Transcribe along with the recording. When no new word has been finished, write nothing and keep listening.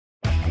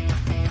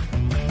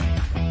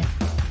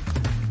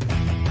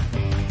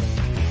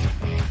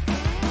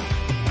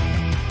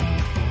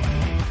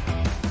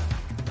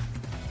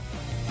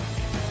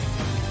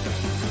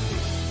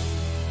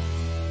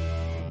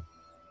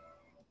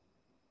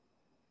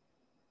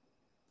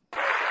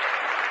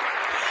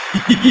ส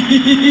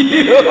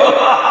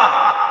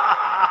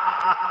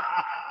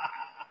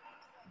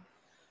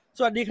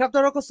วัสดีครับต้อ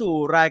นรับเข้าสู่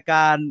รายก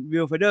าร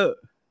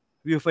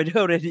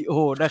Viewfinder Radio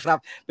นะครับ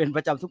เป็นป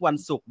ระจำทุกวัน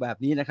ศุกร์แบบ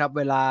นี้นะครับเ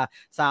วลา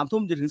 3 ทุ่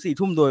มจนถึง 4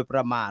 ทุ่มโดยปร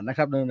ะมาณนะค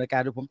รับในรายกา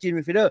รโดยผมจีน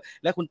Viewfinder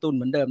และคุณตุลเ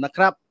หมือนเดิมนะค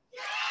รับ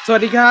สวั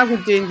สดีครับคุ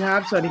ณจีนครับ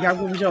สวัสดีครับ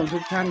คุณผู้ชมทุ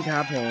กท่านครั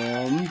บผ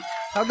ม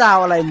เขาดาว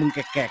อะไรมึงแ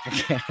ก่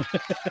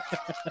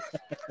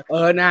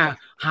น่ะ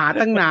หา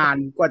ตั้งนาน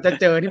กว่าจะ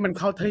เจอที่มัน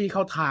เข้าที่เข้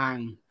าทาง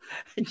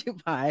ชิบ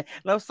หาย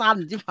แล้วสั้น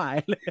ชิบหาย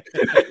เลย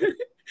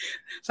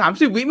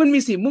30 วิมันมี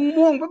สี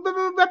ม่วง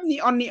ๆแบบนี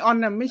ออน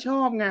น่ะไม่ช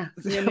อบไง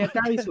เนี่ยใก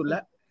ล้สุดแล้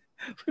ว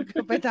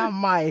ไปทำ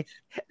ใหม่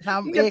ท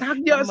ำอย่าทัก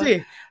เยอะสิ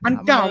อัน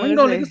เก่ามันโ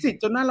ดนลิขสิท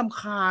ธิ์จนน่ารำ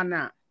คาญ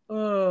อ่ะ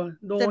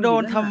จะโด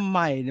นทำให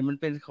ม่เนี่ยมัน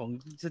เป็นของ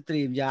สต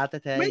รีมยาแ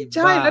ท้ๆไม่ใ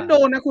ช่แล้วโด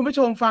นนะคุณผู้ช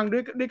มฟัง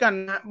ด้วยกัน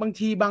นะบาง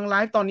ทีบางไล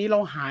ฟ์ตอนนี้เรา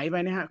หายไป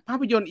นะฮะภา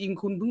พยนตร์อิง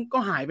คุณเพิ่งก็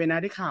หายไปนะ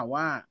ได้ข่าว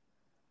ว่า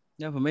เ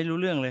นี่ยผมไม่รู้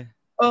เรื่องเลย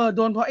โ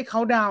ดนเพราะไอ้เข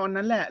าดาวอัน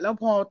นั้นแหละแล้ว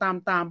พอตา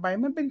มไป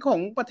มันเป็นของ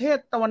ประเทศ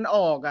ตะวันอ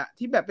อกอ่ะ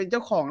ที่แบบเป็นเจ้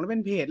าของแล้วเป็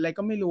นเพจอะไร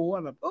ก็ไม่รู้อ่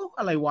ะแบบ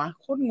อะไรวะ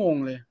โคตรงง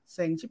เลยเ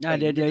ซ็งชิบหาย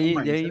เดี๋ยว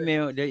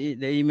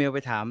อีเมลไป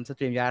ถามส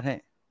ตรีมยาให้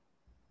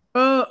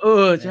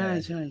ใช่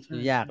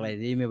ยากอะไร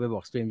อีเมลไปบ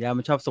อกสตรีมยา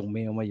มันชอบส่งเม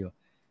ลมาอยู่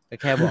ก็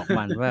แค่บอก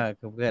มันว่า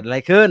เกิดอะไร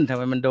ขึ้นทำไ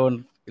มมันโดน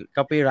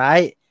ก๊อปปี้ไร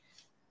ท์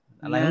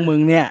อะไรของมึ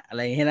งเนี่ยอะไ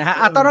รอย่างเงี้ยนะฮะ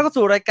ตอนเราก็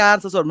สู่รายการ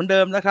สดๆเหมือนเดิ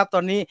มนะครับต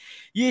อนนี้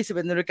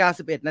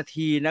 21:11 นา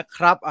ทีนะค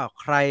รับ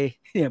ใคร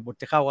เนี่ยบท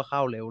จะเข้าก็เข้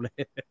าเร็วเล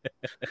ย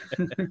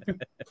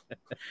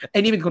ไอ้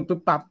นี่เป็นคนปุ๊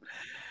บปั๊บ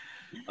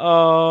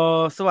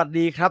สวัส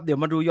ดีครับเดี๋ยว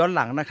มาดูย้อนห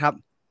ลังนะครับ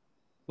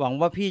หวัง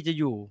ว่าพี่จะ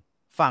อยู่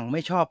ฝั่งไ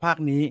ม่ชอบภาค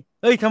นี้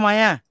เอ้ยทำไม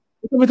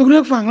ทำไมต้องเลื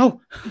อกฝั่งเรา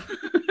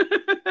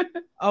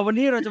วัน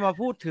นี้เราจะมา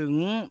พูดถึง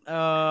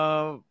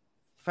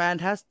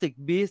Fantastic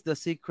Beasts: The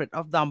Secret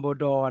of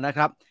Dumbledore นะค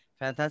รับ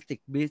Fantastic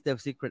Beasts: The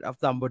Secret of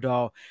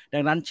Dumbledore ดั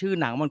งนั้นชื่อ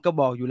หนังมันก็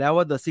บอกอยู่แล้ว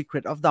ว่า The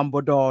Secret of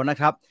Dumbledore นะ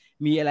ครับ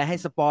มีอะไรให้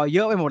สปอยเย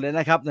อะไปหมดเลย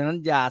นะครับดังนั้น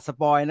อย่าส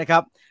ปอยนะครั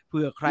บเ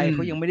ผื่อใครเข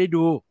ายังไม่ได้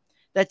ดู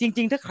แต่จ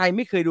ริงๆถ้าใครไ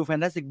ม่เคยดู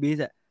Fantastic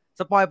Beasts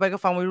สปอยไปก็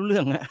ฟังไม่รู้เรื่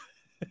องอะ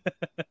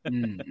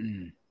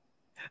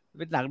เ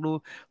ป็นหนังดู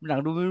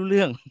ไม่รู้เ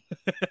รื่อง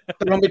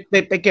ลอง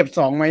ไปเก็บ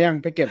2มายัง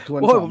ไปเก็บทวน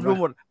2ผมดู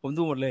หม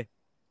ดเลย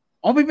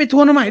ไปท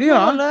วนใหม่ด้วยเห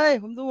รอ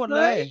ผมดูหมดเ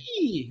ลย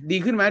ดี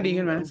ขึ้นไหม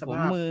ผ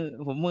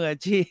มมืออา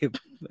ชีพ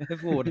ไม่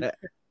พูดอะ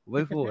ไ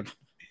ม่พูด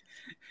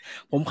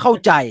ผมเข้า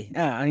ใจ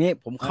อันนี้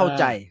ผมเข้า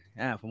ใ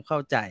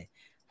จ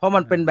เพราะมั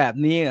นเป็นแบบ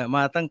นี้ม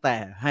าตั้งแต่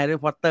แฮร์รี่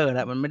พอตเตอร์แ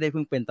ล้วมันไม่ได้เ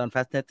พิ่งเป็นตอน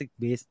Fantastic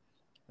Beasts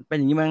มันเป็น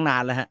อย่างนี้มาตั้งนา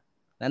นแล้วฮะ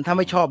นั้นถ้า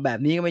ไม่ชอบแบบ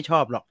นี้ก็ไม่ชอ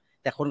บหรอก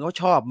แต่คนเขา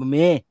ชอบมัน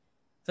มี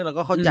ซึ่งเรา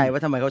ก็เข้าใจว่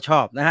าทำไมเขาชอ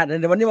บนะฮะเ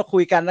ดี๋ยววันนี้มาคุ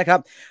ยกันนะครับ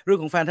เรื่อง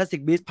ของ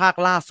Fantastic Beasts ภาค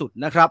ล่าสุด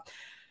นะครับ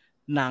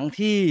หนัง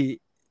ที่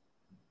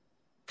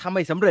ทำไ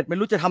ม่สำเร็จไม่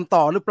รู้จะทำ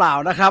ต่อหรือเปล่า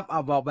นะครับ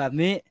บอกแบบ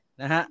นี้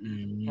นะฮะ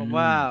เพราะ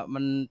ว่ามั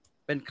น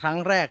เป็นครั้ง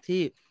แรก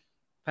ที่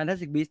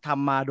Fantastic Beasts ท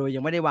ำมาโดยยั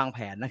งไม่ได้วางแผ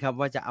นนะครับ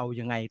ว่าจะเอา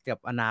ยังไงกับ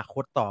อนาค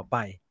ตต่อไป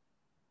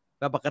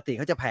ก็ปกติเ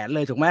ขาจะแผนเล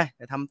ยถูกไหม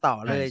จะทำต่อ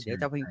เลยเดี๋ยว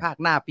จะเพิ่งภาค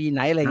หน้าปีไห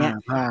นอะไรเงี้ย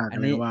อัน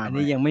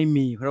นี้ยังไม่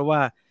มีเพราะว่า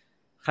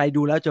ใคร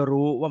ดูแล้วจะ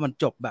รู้ว่ามัน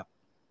จบ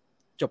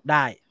ไ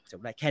ด้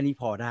แค่นี้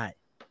พอได้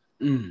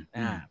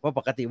เพราะป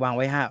กติวางไ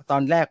ว้5ตอ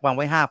นแรกวางไ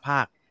ว้5 ภา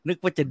คนึก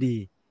ว่าจะดี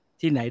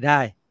ที่ไหนได้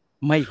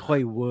ไม่ค่อ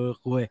ยเวิร์ก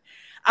เว้ย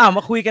ม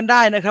าคุยกันไ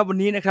ด้นะครับวัน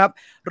นี้นะครับ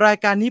ราย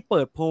การนี้เ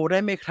ปิดโพลได้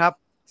ไหมครับ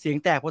เสียง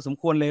แตกพอสม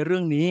ควรเลยเรื่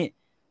องนี้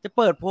จะเ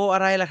ปิดโพลอะ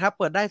ไรล่ะครับ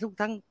เปิดได้ทุ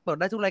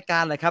กรายกา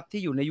รเลยครับ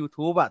ที่อยู่ใน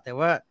YouTube แต่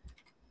ว่า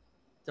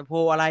จะโพล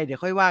อะไรเดี๋ยว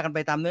ค่อยว่ากันไป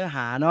ตามเนื้อห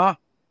าเนาะ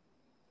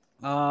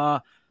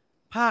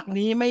ภาค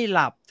นี้ไม่ห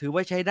ลับถือว่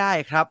าใช้ได้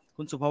ครับ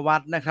คุณสุภวั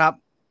ฒน์นะครับ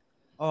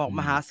ออกม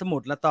หาสมุ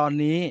ทรแล้วตอน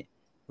นี้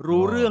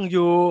รู้เรื่องอ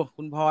ยู่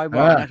คุณพลอยบ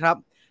อกนะครับ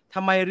ท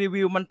ำไมรี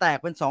วิวมันแตก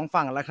เป็น2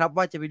ฝั่งล่ะครับ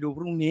ว่าจะไปดูพ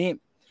รุ่งนี้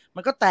มั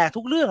นก็แตก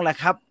ทุกเรื่องแหละ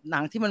ครับหนั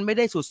งที่มันไม่ไ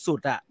ด้สุด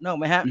ๆนึกออก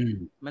ไหมฮะ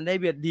มันได้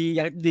เบียดดีอ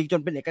ย่างดีจ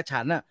นเป็นเอกฉั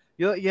นท์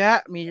เยอะแยะ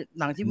มี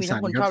หนังที่มีทั้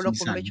งคนชอบและ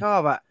คนไม่ชอ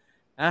บ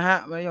นะฮะ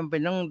ไม่จำเป็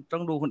นต้อ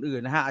งดูคนอื่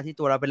นนะฮะที่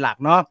ตัวเราเป็นหลัก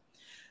เนาะ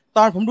ต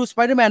อนผมดู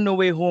Spider-Man No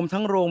Way Home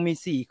ทั้งโรงมี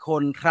4 ค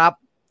นครับ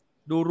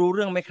ดูรู้เ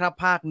รื่องไหมครับ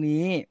ภาค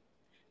นี้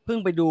เพิ่ง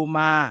ไปดูม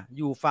าอ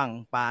ยู่ฝั่ง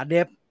ป๋าเด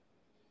ฟ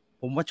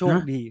ผมว่าโชค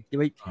ดีอย่า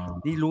ไป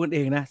นี่รู้กันเอ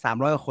งนะ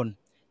300 กว่าคน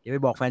อย่าไป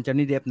บอกแฟนจอห์น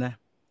นี่เดฟนะ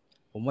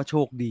ผมว่าโช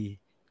คดี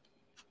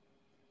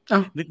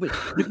นึก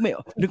ไ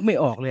ม่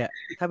ออกเลย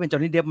ถ้าเป็นจอ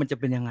ห์นนี่เดฟมันจะ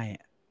เป็นยังไง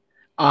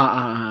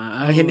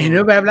เห็น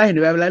แวบแ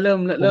ล้วเริ่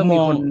มมี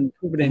คน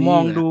พูดประเด็นนี้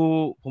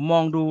ผมม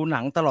องดูหนั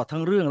งตลอดทั้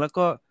งเรื่องแล้ว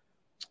ก็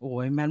โอ้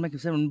ยแมนแมคคิ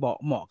นสันมัน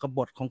เหมาะกับบ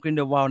ทของกรินเ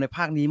ดลวาลในภ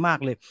าคนี้มาก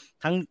เลย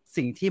ทั้ง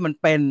สิ่งที่มัน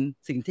เป็น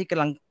สิ่งที่ก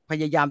ำลังพ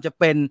ยายามจะ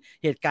เป็น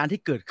เหตุการณ์ที่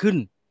เกิดขึ้น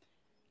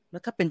แล้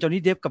วถ้าเป็นจอห์น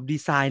นี่เดฟกับดี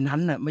ไซน์นั้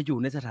นมาอยู่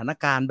ในสถาน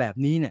การณ์แบบ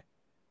นี้เนี่ย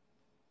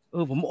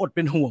ผมอดเ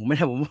ป็นห่วงไม่ไ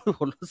ด้ผม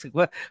รู้สึก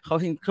ว่าเขา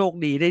โชค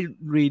ดีได้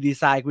รีดี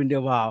ไซน์กรินเด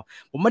ลวาล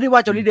ผมไม่ได้ว่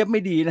าจอห์นนี่เดฟไ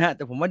ม่ดีนะฮะแ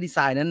ต่ผมว่าดีไซ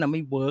น์นั้นไ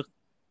ม่เวิร์ก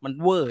มัน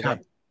เวอร์เลย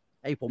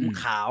ไอ้ผม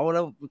ขาวแล้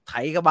วไถ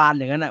กระบาล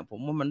อย่างนั้นผม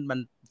ว่ามัน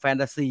แฟน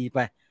ตาซีไป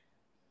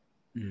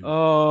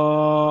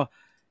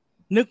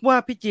นึกว่า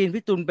พี่จีน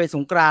พี่ตุลไปส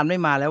งกรานต์ไม่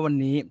มาแล้ววัน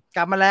นี้ก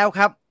ลับมาแล้วค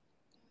รับ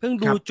เพิ่ง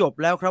ดูจบ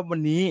แล้วครับวั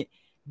นนี้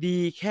ดี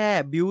แค่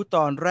บิวต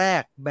อนแร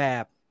กแบ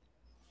บ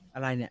อ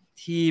ะไรเนี่ย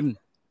ทีม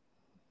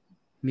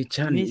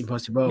Mission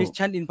Impossible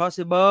Mission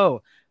Impossible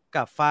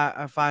กับ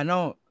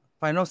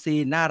Final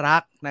Scene น่ารั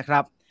กนะครั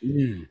บ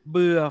เ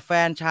บื่อแฟ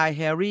นชายแ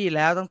ฮร์รี่แ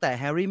ล้วตั้งแต่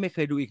แฮร์รี่ไม่เค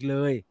ยดูอีกเล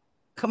ย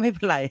ก็ไม่เ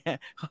ป็นไร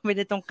เขาไม่ไ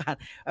ด้ต้องการ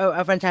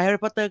แฟนชายแฮร์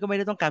รี่พอตเตอร์ก็ไม่ไ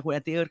ด้ต้องการคุณแอ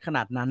นตี้เอิร์ธขน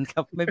าดนั้นค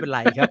รับไม่เป็นไร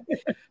ครับ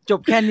จบ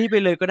แค่นี้ไป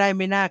เลยก็ได้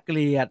ไม่น่าเก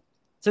ลียด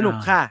สนุก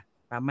ค่ะ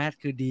ปาแมท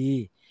คือดี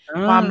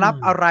ความลับ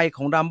อะไรข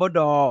องดัมเบิล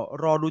ดอร์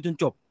รอดูจน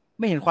จบไ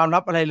ม่เห็นความลั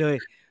บอะไรเลย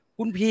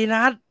คุณพี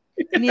นัท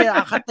นี่อ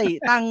คติ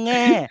ตั้งแ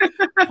ง่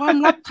ความ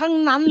ลับทั้ง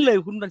นั้นเลย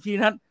คุณพี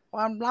นัทคว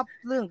ามลับ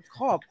เรื่องค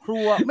รอบครั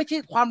วไม่ใช่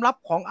ความลับ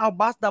ของอัล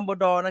บัสดัมเบิล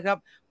ดอร์นะครับ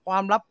ควา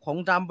มลับของ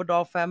ดัมเบิลดอ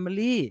ร์แฟมิ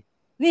ลี่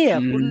เนี่ย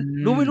คุณ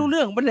ดูไม่รู้เ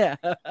รื่องปะเนี่ย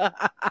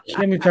ไ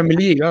ม่มีแฟมิ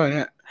ลี่ก็เ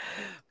นี่ย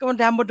ก็มัน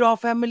ดัมเบิลดอร์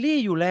แฟมิลี่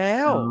อยู่แล้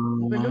ว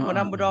มันเป็นเรื่องของ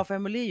ดัมเบิลดอร์แฟ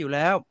มิลี่อยู่แ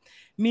ล้ว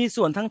มี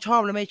ส่วนทั้งชอ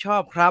บและไม่ชอ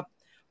บครับ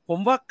ผม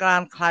ว่ากา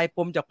รคลายป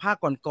มจากภาค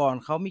ก่อน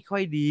ๆเขาไม่ค่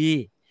อยดี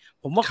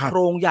ผมว่าโคร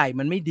งใหญ่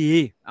มันไม่ดี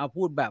เอา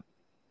พูดแบบ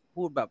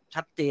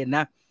ชัดเจนน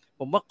ะ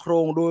ผมว่าโคร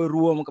งโดยร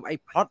วมกับไอ้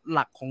พล็อตห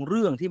ลักของเ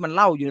รื่องที่มันเ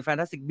ล่าอยู่ใน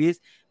Fantastic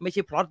Beasts ไม่ใ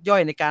ช่พล็อตย่อ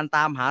ยในการต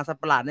ามหาสัต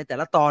ว์ประหลาดในแต่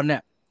ละตอนเนี่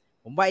ย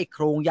ผมว่าไอ้โค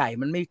รงใหญ่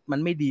มัน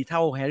ไม่ดีเท่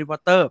าแฮร์รี่พอ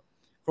ตเตอร์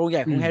โครงให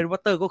ญ่ของแฮร์รี่พอ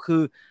ตเตอร์ก็คื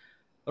อ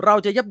เรา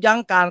จะยับยั้ง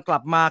การกลั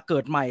บมาเกิ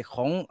ดใหม่ข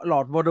องลอ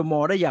ร์ดวอลเดอมอ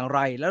ร์ได้อย่างไร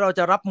แล้วเราจ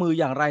ะรับมือ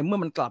อย่างไรเมื่อ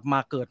มันกลับมา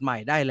เกิดใหม่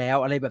ได้แล้ว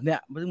อะไรแบบเนี้ย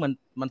ซึ่ง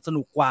มันส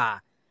นุกกว่า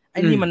ไ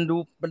อ้นี่มัน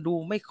ดู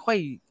ไม่ค่อย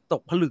ต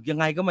กผลึกยัง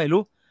ไงก็ไม่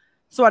รู้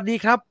สวัสดี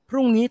ครับพ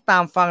รุ่งนี้ตา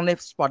มฟังใน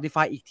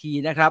Spotify อีกที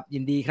นะครับยิ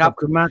นดีครับขอ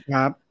บคุณมากค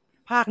รับ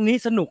ภาคนี้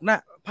สนุกนะ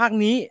ภาค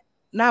นี้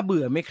น่าเ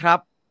บื่อไหมครับ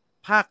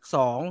ภาค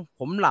2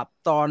ผมหลับ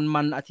ตอน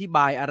มันอธิบ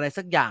ายอะไร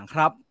สักอย่างค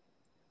รับ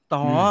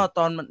ต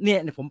อนมันเนี่ย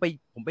ผม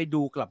ไป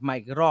ดูกลับมา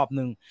อีกรอบ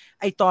นึง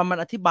ไอตอนมัน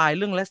อธิบายเ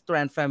รื่อง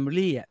Lestrade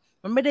Family อ่ะ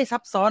มันไม่ได้ซั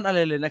บซ้อนอะไร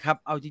เลยนะครับ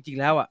เอาจริงๆ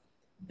แล้วอ่ะ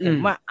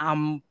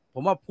ผ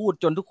มว่าพูด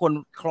จนทุกคน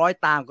คล้อย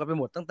ตามกันไป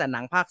หมดตั้งแต่หนั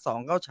งภาค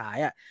2เข้าฉาย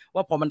อ่ะ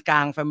ว่าพอมันกล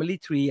าง Family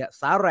Tree อ่ะ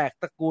สาแหรก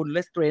ตระกูล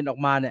Lestrade ออก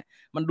มาเนี่ย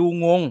มันดู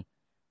งง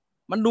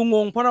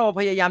เพราะเรา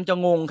พยายามจะ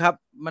งงครับ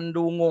มัน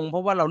ดูงงเพรา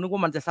ะว่าเรานึกว่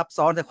ามันจะซับ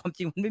ซ้อนแต่ความจ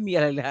ริงมันไม่มีอ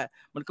ะไรเลยฮะ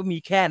มันก็มี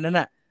แค่นั้น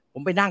น่ะผ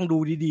มไปนั่งดู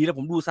ดีๆแล้วผ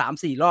มดู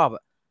 3-4 รอบอ่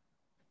ะ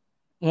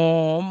อ๋อ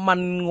มัน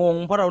งง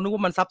เพราะเรานึกว่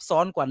ามันซับซ้อ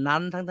นกว่านั้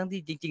นทั้ง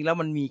ที่จริงๆแล้ว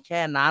มันมีแ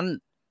ค่นั้น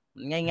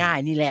ง่าย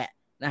ๆนี่แหละ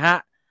นะฮะ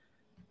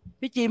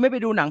พี่จีไม่ไป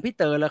ดูหนังพี่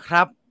เต๋อเหรอค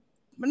รับ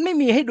มันไม่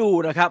มีให้ดู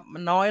นะครับมั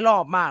นน้อยรอ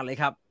บมากเลย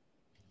ครับ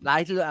หลา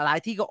ย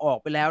ที่ก็ออก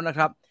ไปแล้วนะค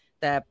รับ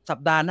แต่สัป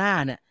ดาห์หน้า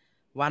เนี่ย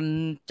วัน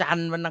จัน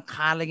ทร์วันอังค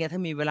ารอะไรเงี้ยถ้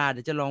ามีเวลาเ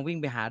ดี๋ยวจะลองวิ่ง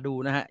ไปหาดู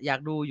นะฮะอยาก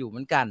ดูอยู่เห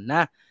มือนกันน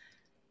ะ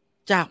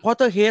จาก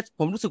Potterhead ผ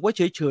มรู้สึกว่าเ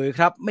ฉยๆค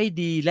รับไม่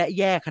ดีและ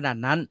แย่ขนาด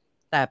นั้น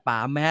แต่ป๋า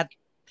แมท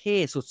เท่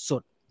สุ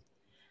ด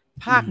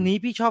ๆภาคนี้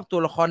พี่ชอบตั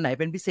วละครไหน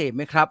เป็นพิเศษไ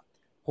หมครับ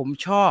ผม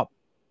ชอบ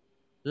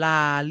ล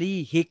าลี่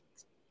ฮิ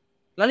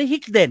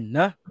กเด่นเ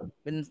นอะ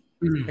เ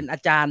ป็นอา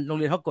จารย์โรง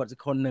เรียนฮอกวอต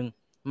ส์คนหนึ่ง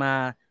มา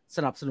ส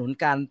นับสนุน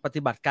การป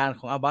ฏิบัติการข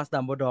องอัลบัสดั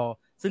มเบิลดอร์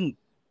ซึ่ง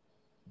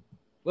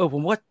ผ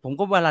ม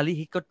ก็ว่าลาลี่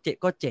ฮิก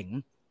ก็เจ๋ง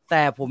แ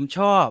ต่ผมช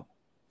อบ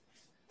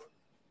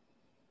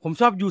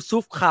ยูซุ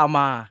ฟคาม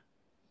า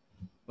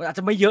มันอาจจ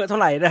ะไม่เยอะเท่า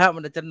ไหร่นะครับมั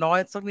นอาจจะน้อย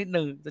สักนิดห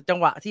นึ่งแต่จัง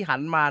หวะที่หั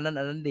นมา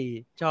นั้นดี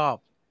ชอบ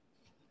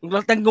เร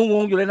าแต่ง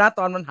งอยู่เลยนะ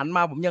ตอนมันหันม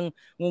าผมยัง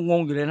ง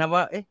งอยู่เลยนะ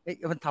ว่าเอ๊ะ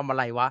มันทำอะ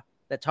ไรวะ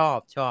แต่ชอบ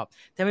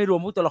ถ้าไม่รวม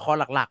พวกตัวละคร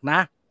หลักๆนะ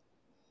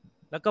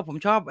แล้วก็ผม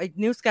ชอบไอ้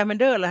นิวส์แกมเบน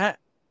เดอร์แหละฮะ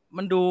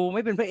มันดูไ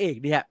ม่เป็นพระเอก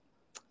ดีฮะ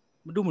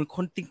มันดูเหมือนค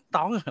นติ๊ง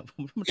ต้องอ่ะผ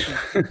ม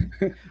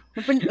มั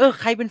นเป็น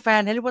ใครเป็นแฟ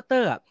นแฮร์รี่พอตเตอ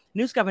ร์อ่ะ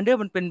นิวส์แกมเบนเดอร์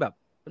มันเป็นแบบ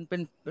มันเป็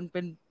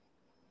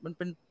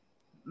น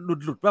ห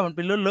ลุดว่ามันเ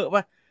ป็นเลอะว่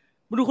า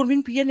มันดูคน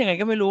เพี้ยนยังไง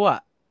ก็ไม่รู้อ่ะ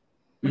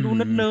มันดูเ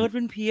นิร์ด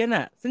เพี้ยน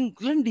อ่ะซึ่ง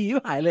เล่นดีไ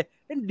ม่หายเลย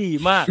เล่นดี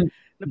มาก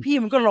แล้วพี่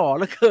มันก็หล่อเ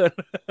หลือเกิน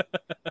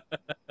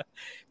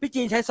พี่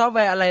จีนใช้ซอฟต์แว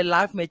ร์อะไร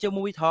Live Major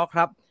Movie Talk ค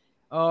รับ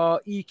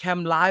eCam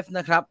Live น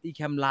ะครับ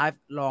eCam Live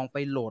ลองไป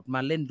โหลดมา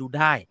เล่นดูไ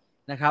ด้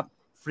นะครับ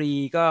ฟรี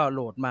ก็โห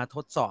ลดมาท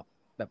ดสอบ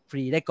แบบฟ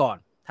รีได้ก่อน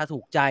ถ้าถู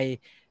กใจ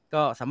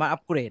ก็สามารถอั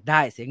ปเกรดไ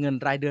ด้เสียเงิน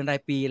รายเดือนราย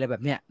ปีอะไรแบ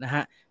บเนี้ยนะฮ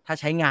ะถ้า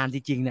ใช้งานจ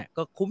ริงๆเนี่ย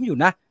ก็คุ้มอยู่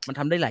นะมัน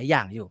ทำได้หลายอย่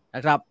างอยู่น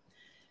ะครับ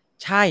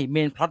ใช่เม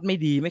นพล็อตไม่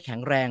ดีไม่แข็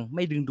งแรงไ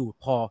ม่ดึงดูด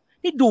พอ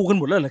นี่ดูกัน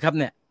หมดเลยเหรอครับ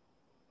เนี่ย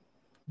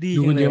ดี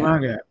ดูกันเยอะมาก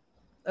เลย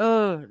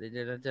เ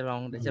ดี๋ยวจะล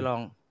อ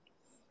ง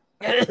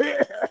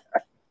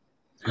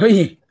เฮ้ย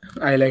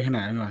อะไรขนา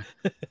ดนั้นวะ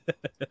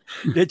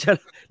เดี๋ย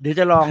ว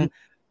จะลอง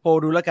โพล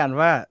ดูแล้วกัน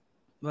ว่า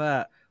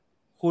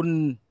คุณ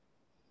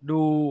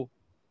ดู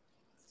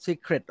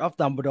Secret of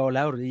Dumbledore แ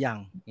ล้วหรือยัง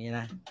นี่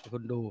นะคุ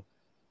ณดู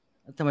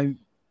ทำไม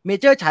เม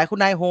เจอร์ฉายคุณ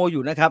นายโฮอ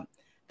ยู่นะครับ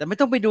แต่ไม่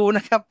ต้องไปดูน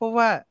ะครับเพราะ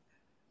ว่า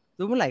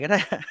ดูเมื่อไหร่ก็ได้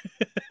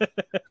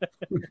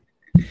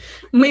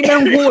ไม่ต้อ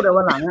งพูดอะ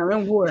วันหลังไม่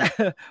ต้องพูดอะ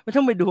ไม่ต้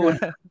องไปดูน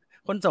ะ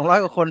คน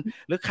200 กว่าคน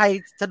หรือใคร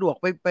สะดวก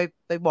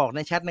ไปบอกใน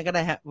แชทนั้นก็ไ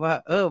ด้ฮะว่า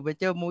ไป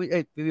เจอมูวี่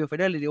รีวิวไฟ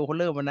เดอร์เรดิโอเขา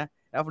เริ่มมันนะ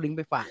แล้วลิงก์ไ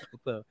ปฝาก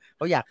เผื่อเข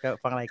าอยากจะ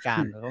ฟังรายกา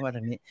รเขามาท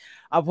างนี้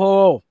เอาโพ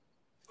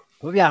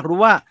ผมอยากรู้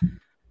ว่า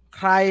ใ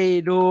คร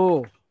ดู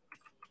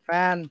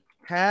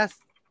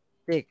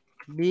Fantastic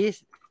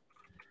Beasts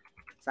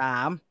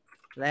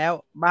 3แล้ว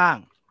บ้าง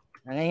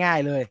ง่าย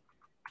ๆเลย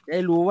ได้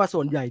รู้ว่าส่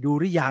วนใหญ่ดู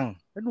หรือยัง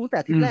แล้วดูแต่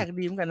อาทิตย์แรก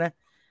ดีเหมือนกันนะ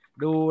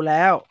ดูแ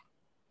ล้ว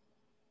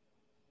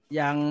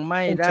ยังไ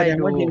ม่ได้แสดง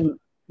ดูว่ายัง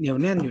เหนียว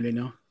แน่นอยู่เลย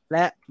เนาะแล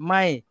ะไ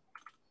ม่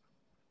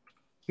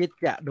คิด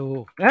จะดู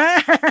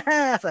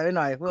ใส่ไปห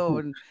น่อยเพื่อ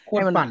โคตใ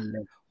ห้มันรปั่นเล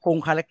ยคง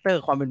คาแรคเตอ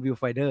ร์ความเป็นวิว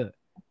ไฟเดอร์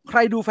ใคร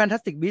ดู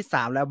Fantastic Beasts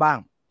 3แล้วบ้าง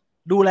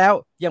ดูแล้ว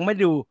ยังไม่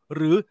ดูห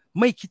รือ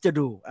ไม่คิดจะ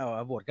ดูเอา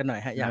โหวตกันหน่อย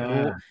ฮะอยา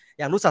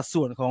กรู้สัด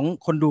ส่วนของ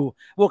คนดู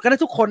โหวตกันได้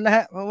ทุกคนนะฮ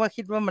ะเพราะว่า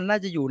คิดว่ามันน่า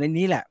จะอยู่ใน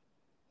นี้แหละ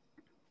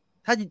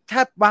ถ้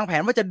าวางแผ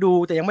นว่าจะดู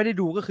แต่ยังไม่ได้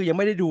ดูก็คือยัง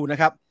ไม่ได้ดูนะ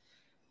ครับ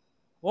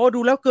โอ้ดู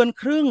แล้วเกิน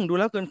ครึ่ง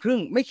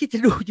ไม่คิดจะ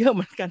ดูเยอะเ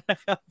หมือนกันนะ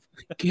ครับ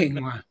เก่ง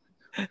ว่ะ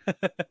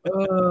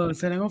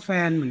แสดงว่าแฟ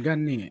นเหมือนกัน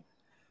นี่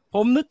ผ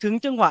มนึกถึง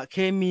จังหวะเค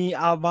มี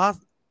อัลบัส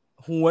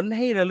หวนใ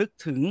ห้ระลึก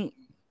ถึง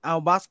อัล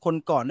บัสคน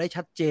ก่อนได้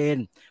ชัดเจน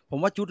ผม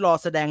ว่าจุดรอ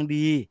แสดง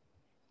ดี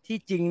ที่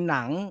จริงห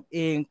นังเอ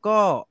งก็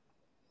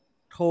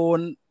โทน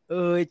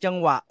จัง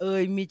หวะ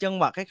มีจัง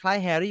หวะคล้าย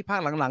ๆแฮร์รี่ภาค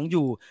หลังๆอ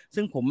ยู่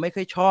ซึ่งผมไม่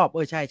ค่อยชอบ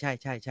ใ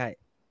ช่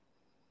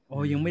โอ้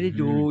ยังไม่ได้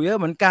ดูเยอะ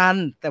เหมือนกัน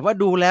แต่ว่า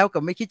ดูแล้วกั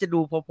บไม่คิดจะดู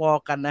พอ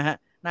ๆกันนะฮะ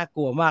น่าก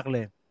ลัวมากเล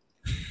ย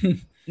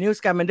นิว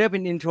ส์การ์แมนเดอร์เป็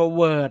นอินโทรเ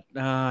วิร์ต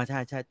ใ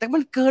ช่แต่มั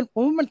นเกินผ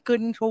มว่ามันเกิน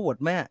อินโทรเวิร์ต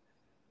แม่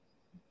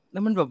แล้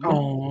วมันแบบ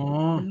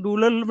มันดู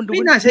แล้วมันดูไ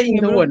ม่น่าใช่อิน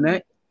โทรเวิร์ตน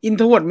ะอินโ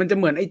ทรเวิร์ตมันจะ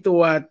เหมือนไอตั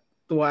ว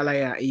อะไร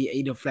อ่ะไอ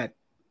เดอะแฟลต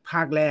ภ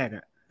าคแรก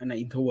อ่ะอันนั้น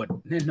อินโทรเวิร์ต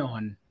แน่นอ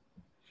น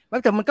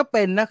แต่มันก็เ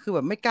ป็นนะคือแบ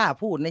บไม่กล้า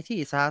พูดในที่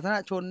สาธารณ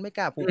ชนไม่ก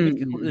ล้าพูดกับ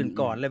คนอื่น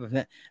ก่อนอะไรแบบเ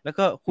นี้ยแล้ว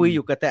ก็คุยอ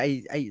ยู่กับแต่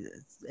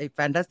ไอแฟ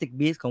นตาสติก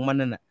บีสของมัน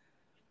นั่นน่ะ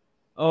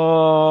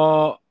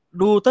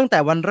ดูตั้งแต่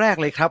วันแรก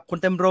เลยครับคน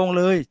เต็มโรง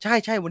เลย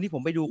ใช่วันนี้ผ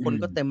มไปดูคน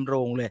ก็เต็มโร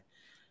งเลย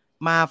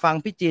มาฟัง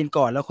พี่จีน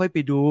ก่อนแล้วค่อยไป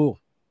ดู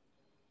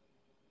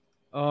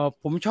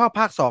ผมชอบ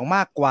ภาค2ม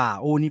ากกว่า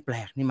โอ้นี่แปล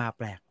กนี่มาแ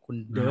ปลกคุณ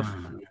เดิฟ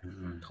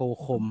โทร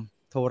คม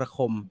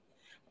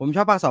ผมช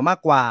อบภาค2มาก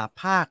กว่า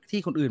ภาคที่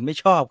คนอื่นไม่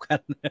ชอบกัน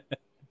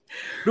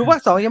ดูภาค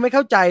2ยังไม่เ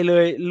ข้าใจเ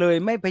ลย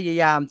ไม่พยา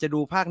ยามจะดู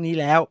ภาคนี้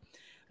แล้ว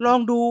ลอง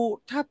ดู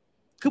ถ้า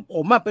คือผ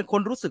มเป็นค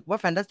นรู้สึกว่า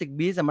Fantastic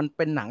Beasts มันเ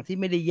ป็นหนังที่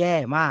ไม่ได้แย่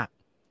มาก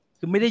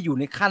คือไม่ได้อยู่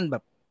ในขั้นแบ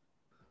บ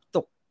ต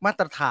กมา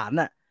ตรฐาน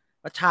น่ะ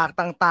ฉาก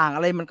ต่างๆอ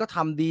ะไรมันก็ท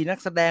ำดีนัก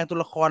แสดงตัว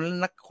ละคร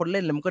นักคนเล่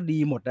นอะไรมันก็ดี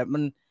หมดแต่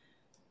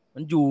มั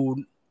นอ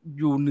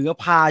ยู่เหนือ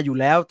พาอยู่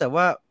แล้วแต่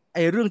ว่าไ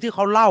อ้เรื่องที่เข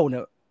าเล่าเนี่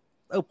ย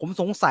ผม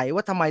สงสัย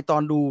ว่าทำไมตอ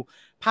นดู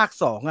ภาค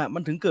2มั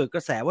นถึงเกิดกร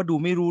ะแสว่าดู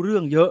ไม่รู้เรื่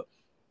องเยอะ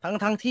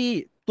ทั้งที่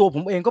ตัวผ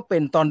มเองก็เป็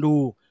นตอนดู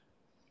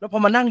แล้วพอ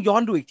มานั่งย้อ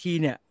นดูอีกที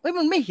เนี่ย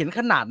มันไม่เห็นข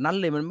นาดนั้น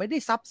เลยมันไม่ได้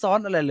ซับซ้อน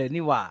อะไรเลย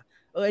นี่หว่า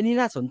อันนี้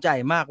น่าสนใจ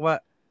มากว่า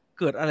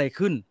เกิดอะไร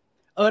ขึ้น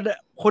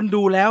คน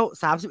ดูแล้ว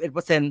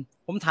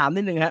 31% ผมถาม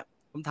นิดนึงฮะ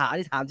ผมถา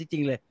มจริ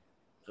งๆเลย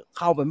เ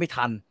ข้าไปไม่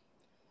ทัน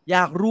อย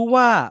ากรู้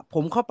ว่าผ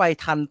มเข้าไป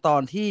ทันตอ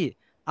นที่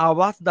อัล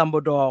บัสดัมเบิ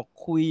ลดอร์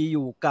คุยอ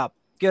ยู่กับ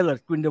เกลเลอร์ต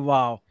กรินเดว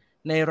าล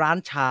ในร้าน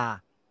ชา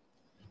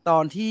ตอ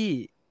นที่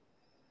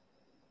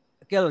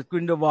เกลเลอร์ตก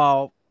รินเดวาล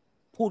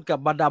พูดกับ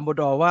มาดัมเบิล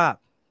ดอร์ว่า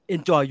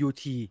enjoy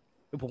UT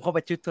ผมเข้าไป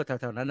ชึดแ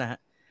ถวๆนั้นนะฮะ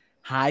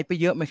หายไป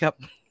เยอะไหมครับ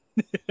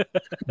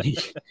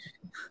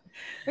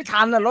ไม่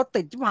ทันรถ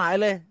ติดชิบหาย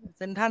เลยเ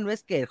ซนทรัลเว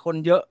สเกตคน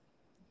เยอะ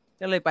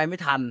ก็เลยไปไม่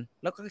ทัน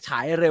แล้วก็ฉา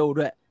ยเร็ว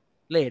ด้วย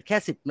เลทแค่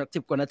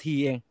10กว่านาที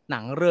เองหนั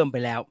งเริ่มไป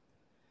แล้ว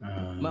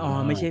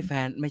ไม่ใช่แฟ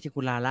นไม่ใช่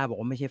คุณลาล่าบอก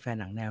ว่าไม่ใช่แฟน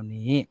หนังแนว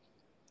นี้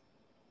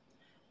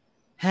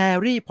แฮ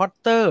ร์รี่พอต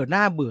เตอร์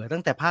น่าเบื่อตั้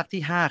งแต่ภาค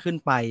ที่5ขึ้น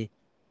ไป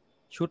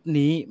ชุด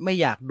นี้ไม่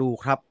อยากดู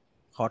ครับ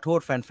ขอโทษ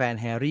แฟน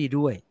แฮร์รี่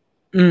ด้วย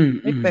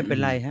ไม่เป็น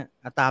ไรฮะ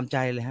ตามใจ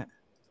เลยฮะ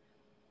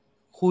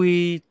คุย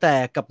แต่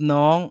กับ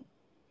น้อง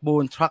โบ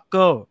นทรัคเ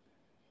กิล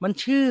มัน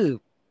ชื่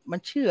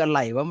ออะไร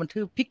วะมัน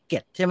ชื่อพิกเก็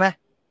ตใช่ไหม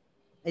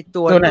ไอ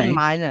ตัวต้นไ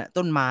ม้เนี่ย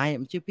ต้นไม้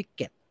มันชื่อพิกเ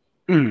ก็ต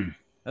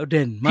แล้วเ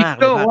ด่นมากเ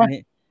ลยภาค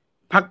นี้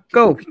พิกเ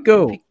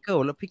กิล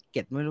แล้วพิกเ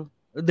ก็ตไม่รู้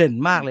เด่น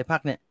มากเลยภา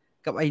คเนี้ย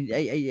กับไ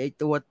อ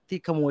ตัวที่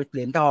ขโมยเห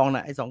รียญทองน่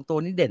ะไอ2ตัว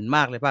นี้เด่นม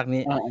ากเลยภาค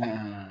นี้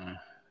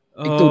ไ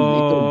อตุ่น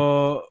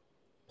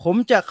ผม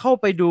จะเข้า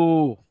ไปดู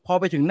พอ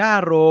ไปถึงหน้า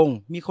โรง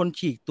มีคน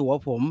ฉีกตั๋ว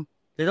ผม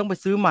เลยต้องไป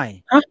ซื้อใหม่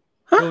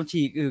โดน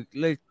ฉีกอีก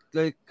เล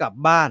ยกลับ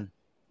บ้าน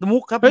มุ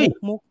กครับ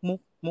มุก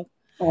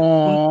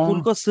คุณ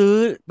ก็ซื้อ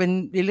เป็น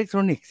อิเล็กทร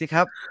อนิกส์สิค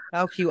รับเอ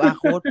า QR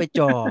code ไป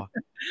จ่อ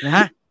น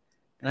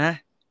ะ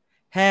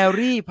แฮร์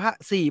รี่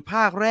4 ภ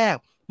าคแรก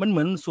มันเห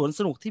มือนสวนส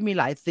นุกที่มี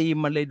หลายธีม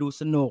มันเลยดู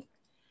สนุก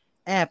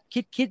แอบ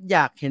คิดอย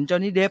ากเห็นจอห์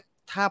นนี่เดฟ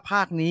ถ้าภ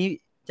าคนี้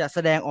จะแส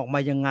ดงออกมา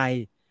ยังไง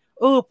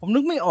ผมนึ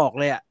กไม่ออก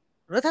เลยอะ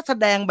แล้วถ้าแส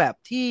ดงแบบ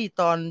ที่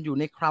ตอนอยู่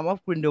ใน Crown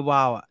of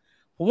Grindelwald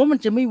ผมว่ามัน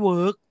จะไม่เ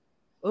วิร์ก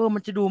มั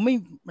นจะดูไ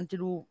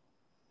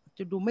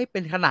ม่เป็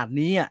นขนาด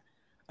นี้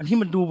อันนี้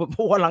มันดูแบบ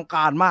อลังก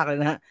ารมากเลย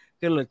นะฮะ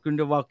เกลเลอร์ตกรินเ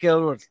ดวาลก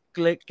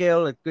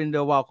รินเด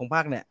วาลของภ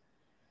าคเนี่ย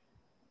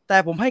แต่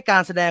ผมให้กา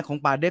รแสดงของ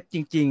ป่าเดฟจ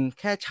ริงๆ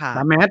แค่ฉาก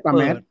ป่าแ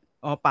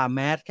ม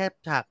สแค่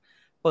ฉาก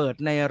เปิด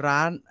ในร้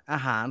านอา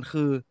หาร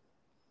คือ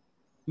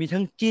มี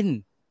ทั้งจิ้น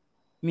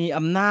มี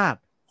อำนาจ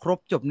ครบ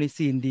จบใน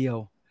ซีนเดียว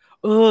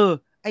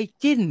ไอ้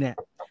จิ้นเนี่ย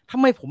ทำ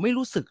ไมผมไม่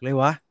รู้สึกเลย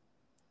วะ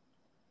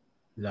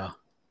เหรอ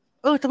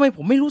ทำไมผ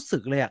มไม่รู้สึ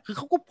กเลยคือเ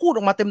ขาก็พูดอ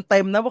อกมาเต็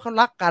มๆนะว่าเขา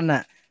รักกัน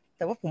แ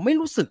ต่ว่าผมไม่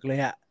รู้สึกเลย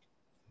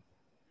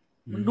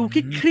มันดู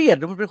เครียด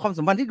มันเป็นความ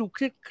สัมพันธ์ที่ดูเค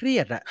รี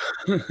ยดอ่ะ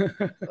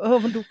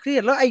มันดูเครีย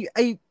ดแล้วไ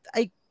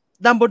อ้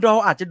ดัมเบิลดอ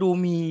ร์อาจจะดู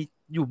มี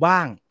อยู่บ้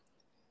าง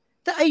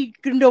แต่ไอ้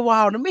กรินเดลวา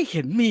ลนั้นไม่เ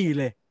ห็นมี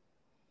เลย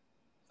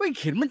ไม่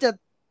เห็นมันจะ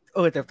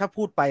แต่ถ้า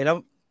พูดไปแล้ว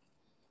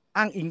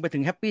อ้างอิงไปถึ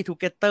งแฮปปี้ทู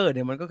เกเตอร์เ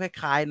นี่ยมันก็ค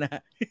ล้ายๆนะ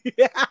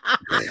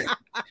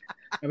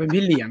เป็น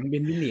พี่เหลียง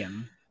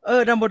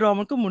ดัมเบิลดอร์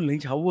มันก็หมุนหลิง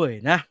เฉาเว่ย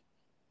นะ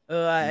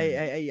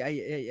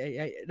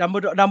ดัมเบิล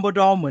ด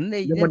อร์เหมือนไ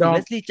อ้เล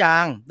สลี่จา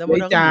งดัมเบิล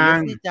ดอร์ก็เหมือนเ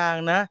ลสลี่จาง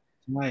นะ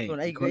ส่วน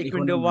ไอ้กริ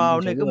นเดลวาล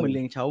เนี่ยก็เหมือนเห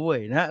ลียงเฉาเว่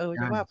ยนะ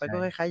จะว่าไปก็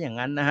คล้ายๆอย่าง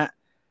นั้นนะฮะ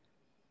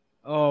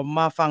ม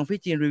าฟังพี่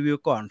จีนรีวิว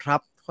ก่อนครับ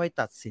ค่อย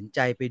ตัดสินใจ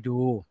ไปดู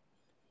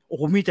โอ้โ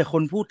หมีแต่ค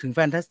นพูดถึง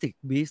Fantastic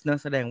Beasts นะ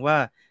แสดงว่า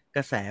ก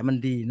ระแสมัน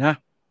ดีนะ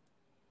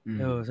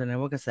แสดง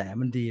ว่ากระแส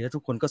มันดีแล้วทุ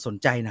กคนก็สน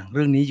ใจหนังเ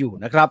รื่องนี้อยู่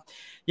นะครับ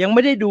ยังไ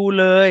ม่ได้ดู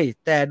เลย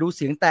แต่ดูเ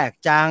สียงแตก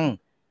จัง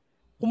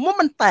ผมว่า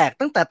มันแตก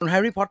ตั้งแต่ตอนแฮ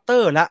ร์รี่พอตเตอ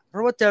ร์แล้วเพร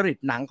าะว่าจริต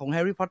หนังของแฮ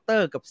ร์รี่พอตเตอ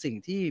ร์กับสิ่ง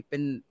ที่เป็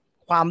น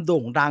ความโ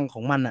ด่งดังข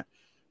องมันอ่ะ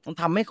มัน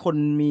ทำให้คน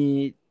มี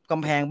ก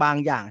ำแพงบาง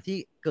อย่างที่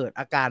เกิด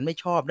อาการไม่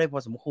ชอบได้พอ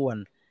สมควร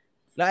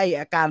แล้วไอ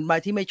อาการ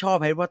ที่ไม่ชอบ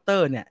แฮร์รี่พอตเตอ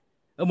ร์เนี่ย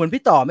เหมือน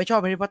พี่ต่อไม่ชอ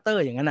บแฮร์รี่พอตเตอ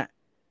ร์อย่างนั้นอ่ะ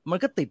มัน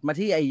ก็ติดมา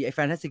ที่ไอ้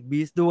Fantastic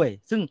Beasts ด้วย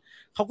ซึ่ง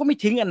เขาก็ไม่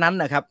ทิ้งอันนั้น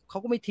นะครับเขา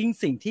ก็ไม่ทิ้ง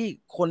สิ่งที่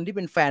คนที่เ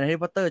ป็นแฟนแฮร์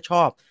รี่พอตเตอร์ช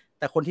อบ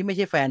แต่คนที่ไม่ใ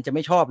ช่แฟนจะไ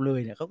ม่ชอบเลย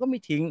เนี่ยเขาก็ไม่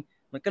ทิ้ง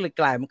มันก็เ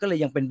ลย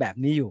ยังเป็นแบบ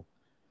นี้อยู่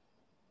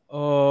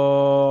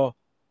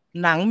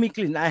หนังมีก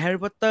ลิ่นอายแฮร์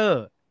รี่พอตเตอร์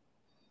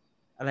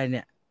อะไรเ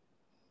นี่ย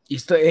อี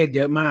สเตอร์เอ็กเ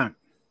ยอะมาก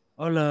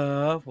เหรอ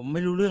ผมไ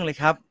ม่รู้เรื่องเลย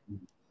ครับ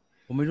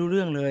ผมไม่รู้เ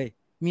รื่องเลย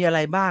มีอะไร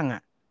บ้างอ่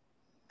ะ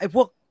ไอ้พ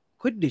วก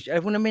ควิดดิชอะไร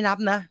พวกนั้นไม่นับ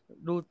นะ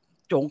ดู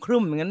โจงครึ่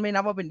มอย่างนั้นไม่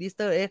นับว่าเป็นอีส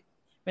เตอร์เอ็ก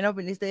ไม่นับเ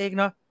ป็นอีสเตอร์เอ็ก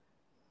เนาะ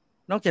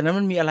นอกจากนั้น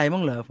มันมีอะไรบ้า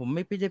งเหรอผมไ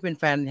ม่ได้เป็น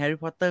แฟนแฮร์รี่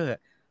พอตเตอร์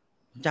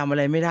จำอะไ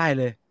รไม่ได้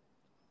เลย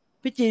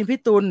พี่จีนพี่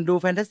ตุลดู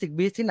แฟนตาสติก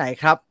บีสที่ไหน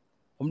ครับ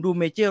ผมดู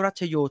เมเจอร์รั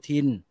ชโยธิ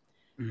น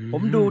ผ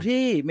มดู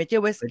ที่เมเจอ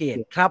ร์เวสเกต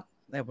ครับ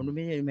ผมดู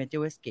เมเจอ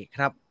ร์เวสเกตค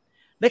รับ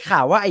ได้ข่า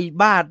วว่าไอ้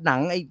บ้าหนั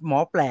งไอ้หมอ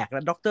แปลกแล้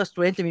วด็อกเตอร์สเต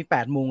รนจ์จะมี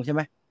8 โมงใช่ไห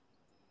ม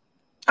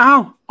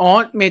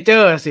เมเจอ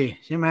ร์สิ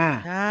ใช่ไหม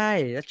ใช่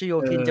รัชโย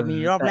ธินจะมี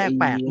รอบแรก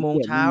8 โมง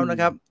เช้านะ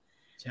ครับ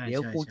เดี๋ย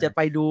วกูจะไป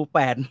ดู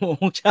8 โมง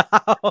เช้า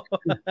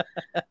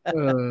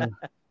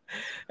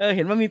เ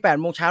ห็นว่ามี8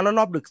 โมงเช้าแล้ว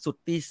รอบดึกสุด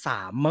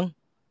3 มั้ง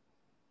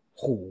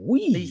โห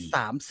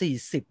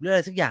3:40เรื่องอะไ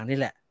รสักอย่างนี่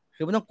แหละ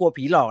คือไม่ต้องกลัว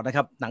ผีหลอกนะค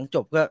รับหนังจ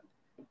บก็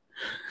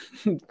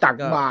ตัก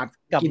บาตร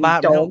กลับบ้าน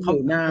โจ๊กอ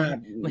ยู่หน้า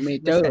เม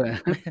เจอร์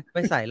ไ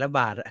ม่ใส่ละบ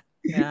าทอ่ะ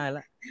ง่ายล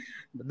ะ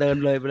เดิน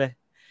เลยไปเลย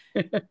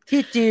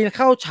ที่จีนเ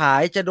ข้าฉา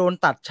ยจะโดน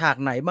ตัดฉาก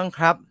ไหนบ้างค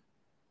รับ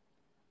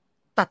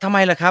ตัดทำไม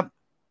ล่ะครับ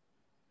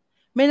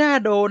ไม่น่า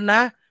โดนน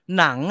ะ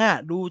หนังอ่ะ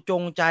ดูจ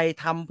งใจ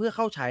ทำเพื่อเ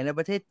ข้าฉายในป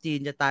ระเทศจีน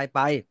จะตายไป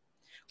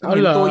คุณเ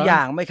ห็นตัวอย่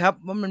างไหมครับ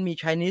ว่ามันมี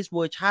Chinese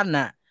version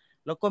น่ะ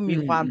แล้วก็มี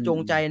ความจง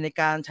ใจใน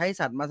การใช้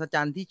สัตว์มหัศจ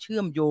รรย์ที่เชื่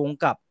อมโยง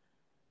กับ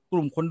ก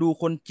ลุ่มคนดู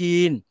คนจี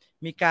น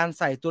มีการ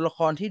ใส่ตัวละค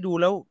รที่ดู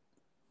แล้ว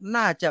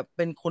น่าจะเ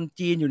ป็นคน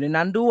จีนอยู่ใน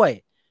นั้นด้วย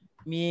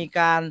มี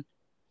การ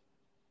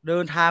เดิ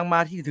นทางมา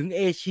ที่ถึงเ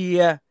อเชีย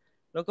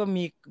แล้วก็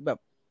มีแบบ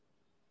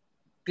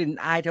กลิ่น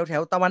อายแถ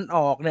วตะวันอ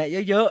อกเนี่ย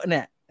เยอะๆเ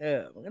นี่ย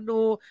มันก็ดู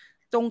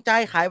จงใจ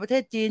ขายประเท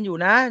ศจีนอยู่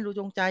นะดู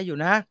จงใจอยู่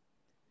นะ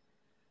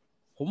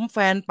ผมแฟ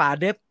นป๋า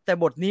เดฟแต่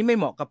บทนี้ไม่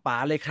เหมาะกับป๋า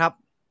เลยครับ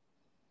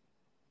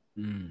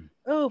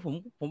ผ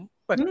ม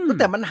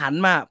แต่มันหัน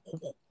มา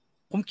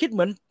ผมคิดเห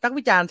มือนนัก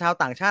วิจารณ์ชาว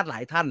ต่างชาติหลา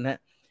ยท่านนะ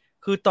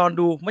คือตอน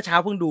ดูเมื่อเช้า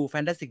เพิ่งดู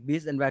Fantastic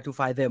Beasts and Where to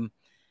Find Them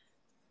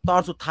ตอ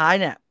นสุดท้าย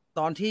เนี่ย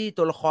ตอนที่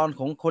ตัวละครข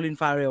องโคลิน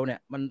ฟาเรลเนี่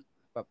ย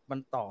มัน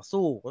ต่อ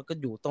สู้แล้วก็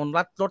อยู่ตรง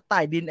รถใต้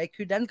ดินไอ้ค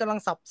รีแดนซ์กำลัง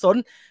สับสน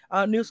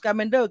นิวสการ์แ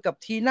มนเดอร์กับ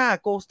ทีน่า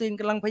โกลสติน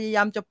กำลังพยาย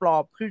ามจะปลอ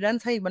บครีแดน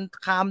ซ์ให้มัน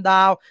คามด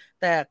าว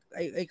แต่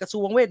ไอ้กระทร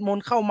วงเวทมน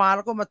ต์เข้ามาแ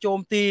ล้วก็มาโจม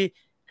ตี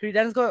ครีแด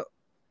นซ์ก็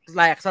แห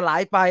ลกสลา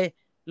ยไป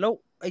แล้ว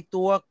ไอ้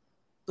ตั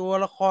ว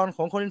ละครข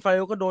องโคลินฟาเร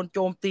ลก็โดนโจ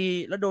มตี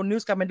แล้วโดนนิว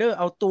สการ์แมนเดอร์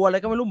เอาตัวอะไร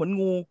ก็ไม่รู้เหมือน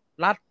งู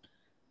รัด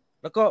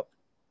แล้วก็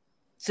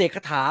เสกค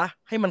าถา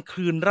ให้มัน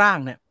คืนร่าง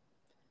เนี่ย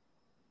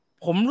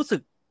ผมรู้สึ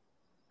ก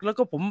แล้ว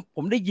ก็ผ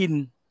มได้ยิน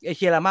ไอเ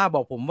คียราม่าบ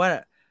อกผมว่า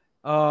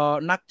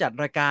นักจัด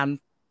รายการ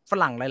ฝ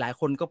รั่งหลายๆ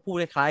คนก็พูด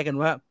คล้ายๆกัน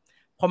ว่า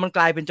พอมันก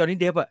ลายเป็นจอห์นนี่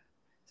เดฟอะ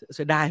เ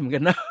สียดายเหมือนกั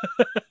นนะ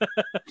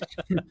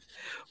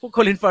พวกโค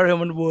ลินฟาเรล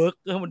มันเวิร์ก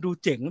มันดู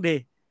เจ๋งดี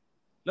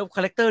แล้วค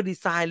าแรคเตอร์ดี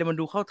ไซน์เลยมัน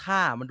ดูเข้าท่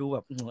ามันดูแบ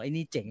บไอ้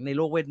นี่เจ๋งในโ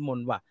ลกเวทมน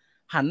ต์ว่ะ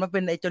หันมาเป็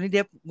นไอ้จอห์นนี่เด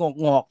ฟ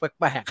งอกแ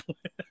ปลกๆ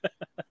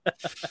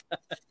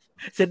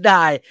เสียด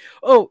าย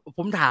ผ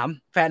มถาม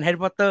แฟนแฮร์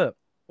รี่พอตเตอร์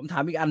ผมถ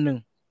ามอีกอันหนึ่ง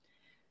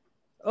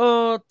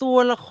ตัว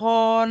ละค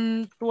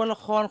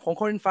รของโ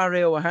คลินฟาเร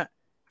ลอะฮะ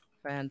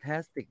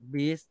Fantastic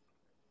Beasts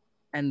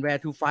and Where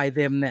to Find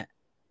Them เนี่ย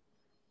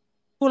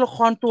ตัวละค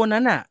รตัว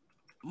นั้นอ่ะ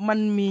มัน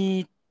มี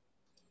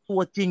ตั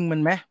วจริงมั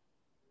นไหม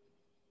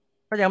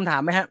เข้าใจคำถา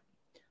มไหมฮะ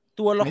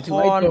ตัวละค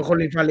รตัวโค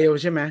ลินฟาเรล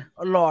ใช่ไหม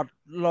หลอ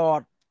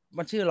ด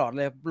มันชื่อหลอด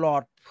เลยหลอ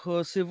ดเพอ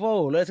ร์ซิเวล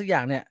หรือสักอย่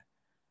างเนี่ย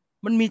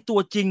มันมีตัว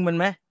จริงมัน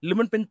ไหมหรือ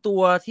มันเป็นตั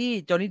วที่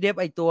จอห์นนี่เดฟ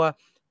ไอตัว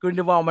กรินเ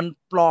ดวอลมัน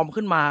ปลอม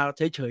ขึ้นมาเ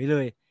ฉยๆเล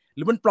ยห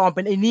รือมันปลอมเ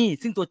ป็นไอ้นี่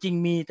ซึ่งตัวจริง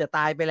มีแต่ต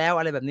ายไปแล้ว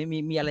อะไรแบบนี้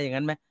มีอะไรอย่าง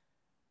นั้นไหม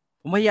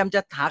ผมพยายามจะ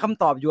หาค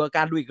ำตอบอยู่กับก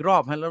ารดูอีกรอ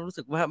บฮะแล้วรู้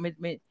สึกว่าไ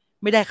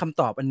ม่ได้คำ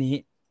ตอบอันนี้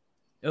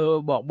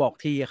บอก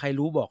ทีใคร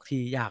รู้บอกที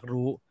อยาก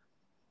รู้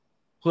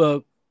เผื่อ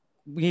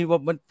มีว่า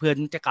มันเพื่อน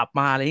จะกลับ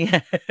มาอะไรเงี้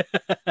ย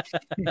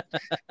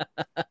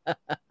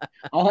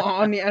อ๋อ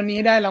อันนี้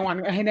ได้รางวัล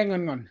ให้ได้เงิ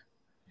นก่อน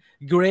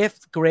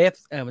Graves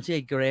มันชื่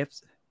อ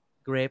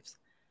Graves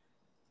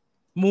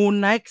Moon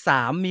Knight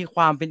 3มีค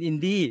วามเป็นอิน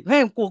ดี้แม่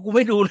งกูไ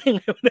ม่ดูเลยไ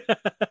ง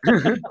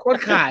โคตร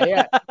ขายอ่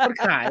ะโคตร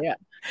ขายอ่ะ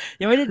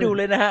ยังไม่ได้ดูเ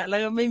ลยนะฮะแล้ว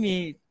ก็ไม่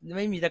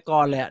มีตะกอ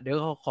นเลยเดี๋ยว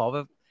เขาขอแบ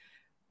บ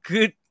คื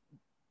อ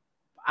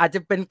อาจจะ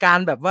เป็นการ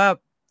แบบว่า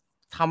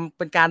ทำเ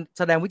ป็นการแ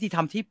สดงวิธีท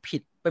ำที่ผิ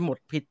ดไปหมด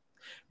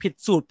ผิด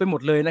สูตรไปหม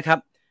ดเลยนะครับ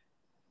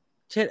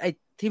เช่นไอ้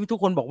ที่ทุก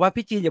คนบอกว่า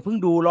พี่จีนอย่าเพิ่ง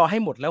ดูรอให้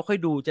หมดแล้วค่อย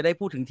ดูจะได้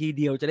พูดถึงที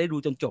เดียวจะได้ดู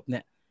จนจบเ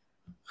นี่ย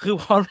คือ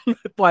พอ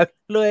ปล่อย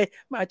เลย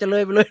มันอาจจะเล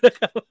ยไปเลยนะ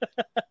ครับ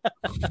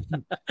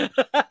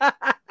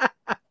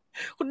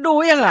คุณดู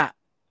ยังอ่ะ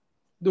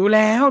ดู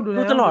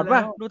ตลอดป่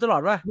ะดูตลอ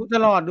ด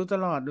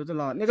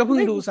นี่ก็เพิ่ง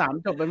ดู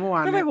3จบไปเมื่อวา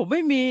นทำไมผมไ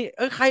ม่มี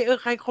ใ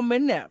ครคอมเมน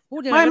ต์เนี่ยพู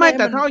ดยังไงไม่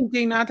แต่ถ้าจ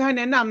ริงๆนะถ้าแ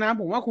นะนำนะ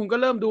ผมว่าคุณก็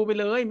เริ่มดูไป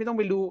เลยไม่ต้อง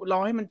ไปดูรอ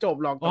ให้มันจบ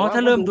หรอกถ้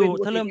าเริ่มดู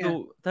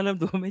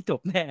ไม่จบ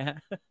แน่ฮะ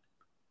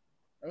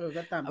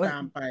ก็ตา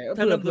มไป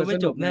ถ้าเริ่มดูไม่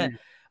จบแน่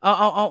เอ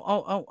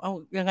า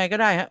ยังไงก็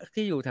ได้ฮะ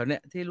ที่อยู่แถวเนี้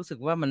ยที่รู้สึก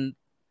ว่า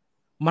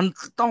มัน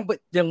ต้องไป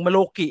อย่างมาโล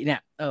กิเนี่ย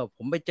ผ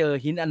มไปเจอ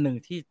หินอันหนึ่ง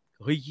ที่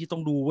เฮ้ยต้อ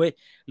งดูเว้ย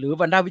หรือ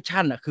วันด้าวิ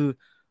ชั่นอ่ะคือ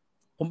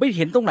ผมไปเ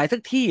ห็นตรงไหนสั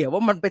กที่อ่ะว่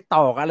ามันไป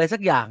ต่ออะไรสั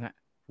กอย่างอ่ะ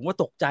ผมว่า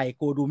ตกใจ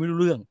กลัวดูไม่รู้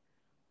เรื่อง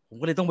ผม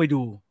ก็เลยต้องไป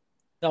ดู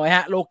ต่อไปฮ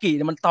ะโลกิเ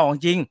นี่ยมันต่อจ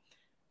ริง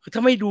คือถ้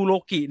าไม่ดูโล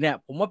กิเนี่ย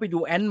ผมว่าไปดู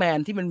แอนท์แมน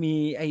ที่มันมี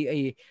ไอ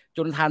จ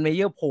นทานเมเ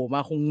ยอร์โผล่มา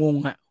คงงง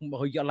อ่ะคงบอก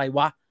เฮ้ยอะไร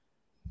วะ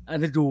อัน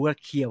นี้ดูก็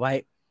เคลียร์ไว้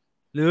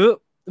หรือ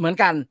เหมือน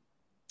กัน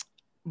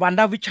วัน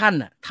ด้าวิชั่น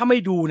อ่ะถ้าไม่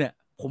ดูเนี่ย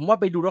ผมว่า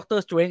ไปดู Doctor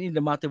Strange in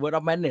the Multiverse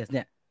of Madness เ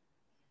นี่ย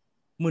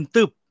หมื่น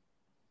ตึบ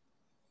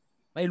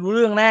ไม่รู้เ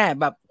รื่องแน่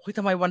แบบเฮ้ยท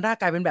ำไมวันด้า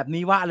กลายเป็นแบบ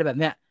นี้วะอะไรแบบ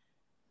เนี้ย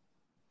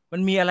มั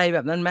นมีอะไรแบ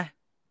บนั้นไหม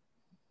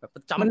แบบ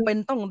จำเป็น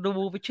ต้อง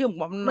ดูไปเชื่อม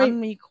กับนั้น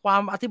มีควา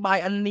มอธิบาย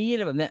อันนี้อะ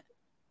ไรแบบเนี้ย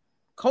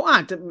เขาอา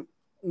จจะ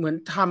เหมือน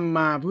ทำม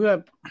าเ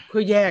พื่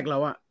อแยกแล้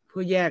วอะเพื่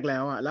อแยกแล้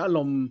วอะแล้วอาร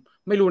มณ์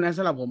ไม่รู้นะส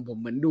ำหรับผม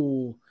เหมือน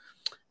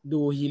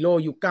ดูฮีโร่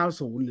ยุค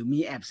90หรือมี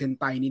แอบเซน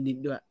ไตนิด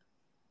ๆด้วย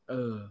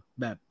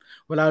แบบ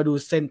เวลาเราดู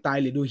เซนไต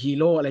หรือดูฮี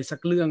โร่อะไรสัก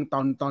เรื่อง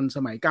ตอนส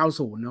มัย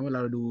90นะเวลา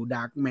เราดูด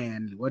าร์กแมน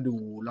หรือว่าดู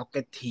ล็อกเ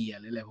ก็ตเทีย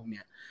หรืออะไรพวกเ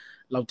นี้ย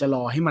เราจะร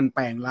อให้มันแป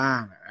ลงร่า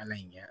งอะไร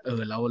อย่างเงี้ย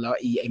แล้ว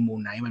ไอ้มูน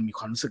ไนท์มันมีค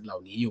วามรู้สึกเหล่า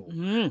นี้อยู่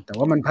แต่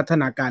ว่ามันพัฒ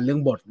นาการเรื่อ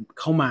งบท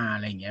เข้ามาอะ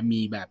ไรอย่างเงี้ย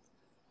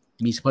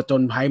มีผจ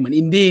ญภัยเหมือน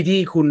อินดี้ที่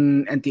คุณ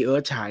แอนติเอิ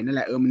ร์ธฉายนั่นแ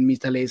หละมันมี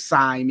ทะเลท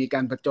รายมีกา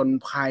รผจญ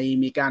ภัย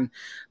มีการ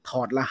ถ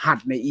อดรหัส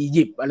ในอี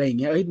ยิปต์อะไรอย่าง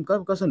เงี้ยมัน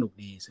ก็สนุก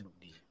ดี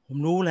ผม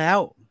รู้แล้ว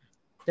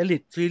จริ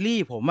ตซีรี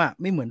ส์ผมอ่ะ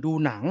ไม่เหมือนดู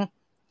หนัง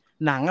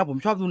อ่ะผม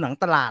ชอบดูหนัง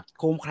ตลาด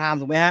โคมคราม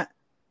ถูกไหมฮะ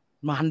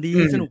มันดี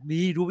สนุก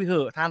ดีดูไปเถ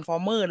อะทรานส์ฟอ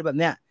ร์เมอร์อะไรแบบ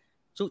เนี้ย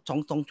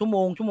2 ชั่วโ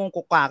มงก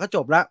ว่าก็จ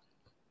บแล้ว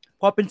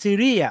พอเป็นซี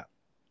รีส์อ่ะ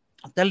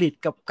จริต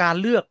กับการ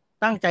เลือก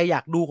ตั้งใจอย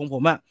ากดูของผ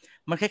มอ่ะ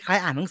มันคล้าย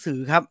ๆอ่านหนังสือ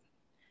ครับ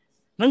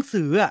หนัง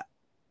สืออ่ะ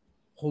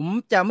ผม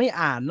จะไม่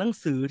อ่านหนัง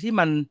สือที่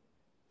มัน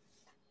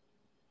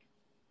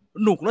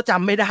หนุกแล้วจ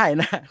ำไม่ได้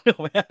นะถูก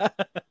ไหม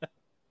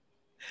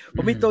ผ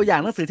มมีตัวอย่า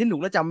งหนังสือที่หนุก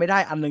แล้วจำไม่ได้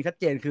อันหนึ่งชัด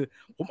เจนคือ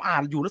ผมอ่า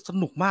นอยู่แล้วส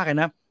นุกมากเลย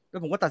นะแล้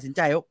วผมก็ตัดสินใ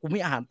จว่ากูไ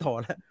ม่อ่านต่อ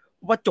แล้วเพ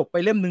ราะว่าจบไป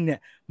เล่มนึงเนี่ย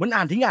เหมือนอ่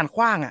านทิ้งอ่านข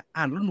ว้างอ่ะ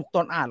อ่านแล้วหนุกต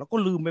อนอ่านแล้วก็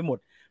ลืมไปหมด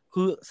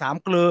คือสาม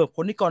เกลอพ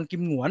ลนิกรกิ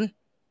มหงวน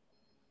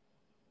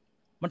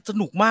มันส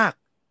นุกมาก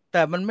แ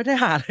ต่มันไม่ได้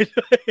หาเลย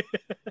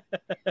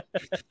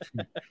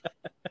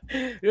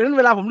ดังนั้นเ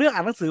วลาผมเลือกอ่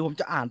านหนังสือผม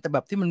จะอ่านแต่แบ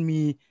บที่มัน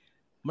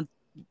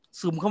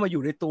ซึมเข้ามาอ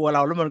ยู่ในตัวเร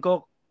าแล้วมันก็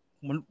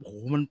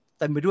มัน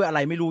เต็มไปด้วยอะไร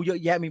ไม่รู้เยอะ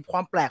แยะมีคว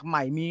ามแปลกให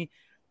ม่มี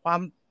ความ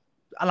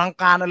อลัง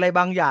การอะไร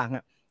บางอย่างอ่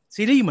ะ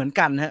ซีรีส์เหมือน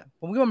กันฮะ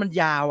ผมคิดว่ามัน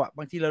ยาวอ่ะบ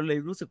างทีเราเลย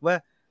รู้สึกว่า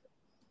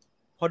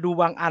พอดู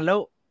บางอันแล้ว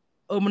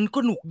มันก็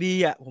หนุกดี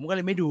อ่ะผมก็เล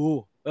ยไม่ดู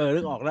เ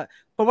รื่องออกแล้ว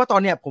เพราะว่าตอ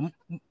นเนี้ย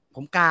ผ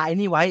มกาไอ้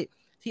นี่ไว้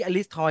ที่อ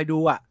ลิสทอยดู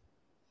อ่ะ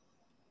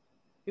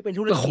ที่เป็น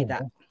ธุรกิจอ่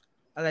ะ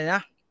อะไรน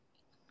ะ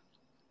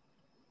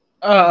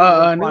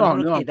นึกออก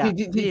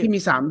ที่มี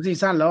3ซี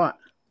ซั่นแล้วอ่ะ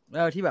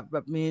ที่แบ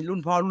บมีรุ่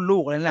นพ่อรุ่นลู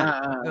กอะไรนั่นแหละ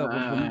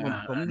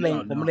ผมเ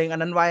ล็งอัน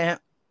นั้นไว้ฮะ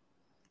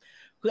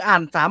คืออ่า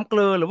นสามเกล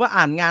อหรือว่า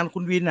อ่านงานคุ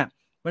ณวินอ่ะ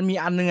มันมี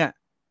อันนึงอ่ะ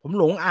ผม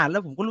หลงอ่านแล้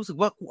วผมก็รู้สึก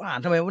ว่ากูอ่าน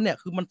ทำไมวะเนี่ย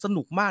คือมันส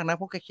นุกมากนะเ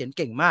พราะแกเขียนเ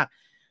ก่งมาก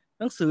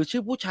หนังสือชื่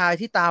อผู้ชาย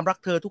ที่ตามรัก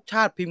เธอทุกช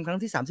าติพิมพ์ครั้ง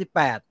ที่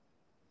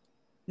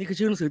38นี่คือ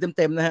ชื่อหนังสือ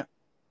เต็มๆนะฮะ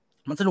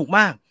มันสนุกม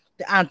ากแ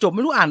ต่อ่านจบไ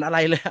ม่รู้อ่านอะไร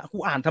เลยกู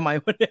อ่านทำไม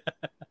วะเนี่ย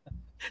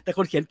แต่ค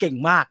นเขียนเก่ง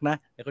มากนะ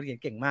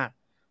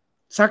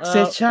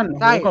Succession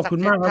ขอบคุ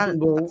ณมากครับคุณ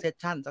โบ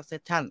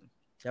Succession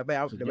เดี๋ย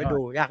วไปดู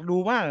อยากดู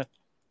มาก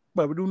เ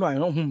ปิดไปดูหน่อย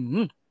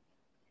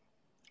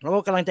แล้วก็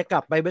กำลังจะก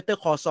ลับไป Better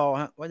Call Saul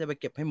ฮะว่าจะไป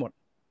เก็บให้หมด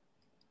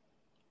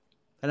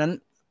ฉะนั้น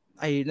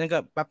ไอ้นั่นก็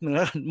แป๊บหนึ่งแ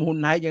ล้วมูน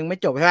ไนท์ยังไม่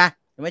จบใช่ไหม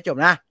ยังไม่จบ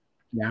นะ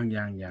ยั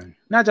ง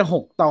น่าจะ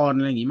6 ตอน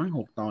อะไรอย่างงี้มั้ง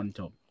6 ตอน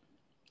จบ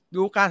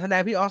ดูการแสด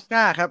งพี่ออสก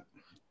าร์ครับ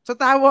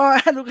Star Wars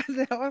ดูการแส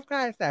ดงออสกา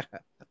ร์แสก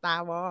Star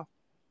Wars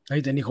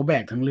แต่นี่เขาแบ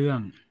กทั้งเรื่อง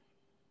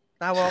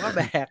ตาวอก็แ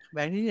บ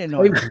กนิดหน่อ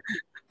ย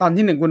ตอน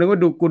ที่ 1กูนึกว่า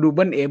กูดูเ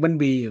บิ้ลเอเบิ้ล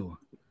บีอยู่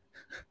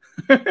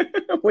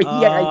โอ้ย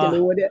ยังไงจะ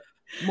รู้วะเนี่ย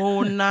มู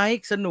นไน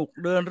ท์สนุก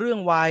เดินเรื่อง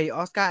ไวอ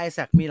อสการ์ไอแซ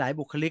คมีหลาย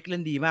บุคลิกเล่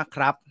นดีมากค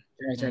รับ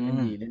ใช่เ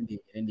ล่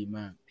นดีม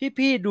าก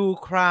พี่ดู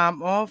Crime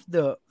of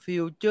the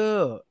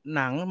Future ห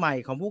นังใหม่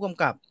ของผู้ก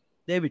ำกับ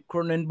เดวิดโคร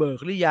เนนเบิร์ก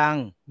หรือยัง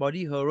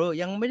Body Horror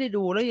ยังไม่ได้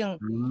ดูแล้วยัง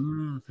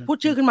พูด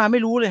ชื่อขึ้นมาไ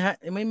ม่รู้เลยฮะ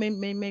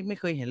ไม่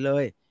เคยเห็นเล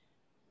ย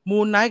มู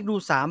นไนท์ดู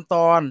3 ต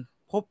อน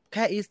พบแ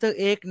ค่อีสเตอร์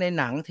เอ็กใน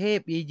หนังเทพ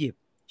อียิป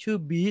ต์ชื่อ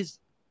บีส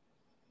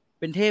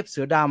เป็นเทพเ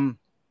สือด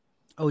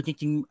ำจ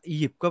ริงๆอี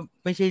ยิปต์ก็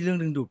ไม่ใช่เรื่อง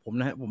ดึงดูดผม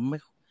นะฮะผมไม่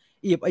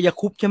อียิปต์อายา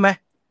คุปใช่ไหม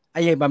ไอ้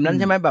แบบนั้น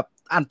ใช่ไหมแบบ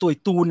อ่านตุย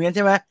ตูนงั้นใ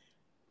ช่ไหม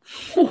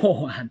โอ้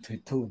อ่านตุย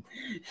ตูน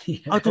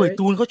ตุย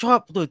ตูนเขาชอ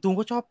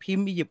บพิม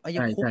พ์อียิปต์อาย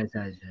าคุป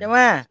ใช่ไหม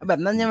แบบ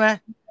นั้นใช่ไหม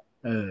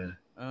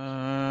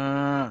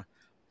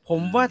ผ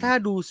มว่าถ้า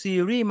ดูซี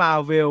รีส์มา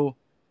ร์เวล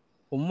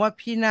ผมว่า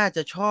พี่น่าจ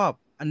ะชอบ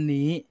อัน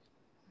นี้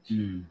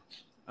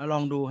ล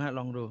องดูฮะล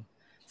องดู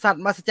สัต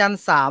ว์มหัศจรร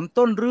ย์3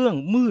ต้นเรื่อง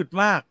มืด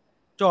มาก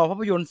จอภา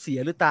พยนตร์เสีย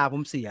หรือตาผ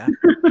มเสีย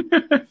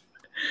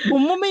ผ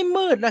มว่าไม่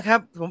มืดนะครับ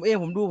ผม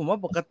ดูผมว่า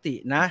ปกติ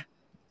นะ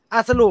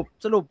ส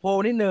รุปโพล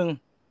นิดนึง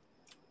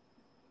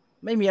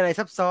ไม่มีอะไร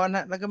ซับซ้อนน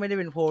ะแล้วก็ไม่ได้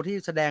เป็นโพลที่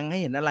แสดงให้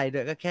เห็นอะไรด้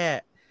วยก็แค่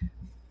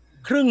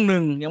ครึ่งห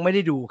นึ่งยังไม่ไ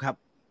ด้ดูครับ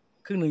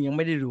ครึ่งหนึ่งยังไ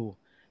ม่ได้ดู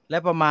และ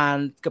ประมาณ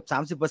เกือ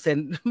บ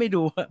 30% ไม่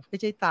ดูไม่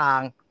ใช่ต่า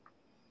ง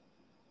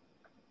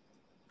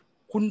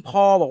คุณพ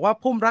อบอกว่า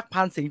พุ่มรักพ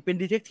านสิงห์เป็น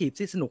ดีเทคทีฟ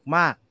ที่สนุกม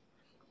าก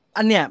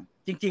อันเนี้ย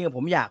จริงๆผ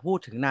มอยากพูด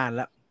ถึงนานแ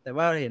ล้วแต่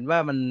ว่าเห็นว่า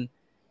มัน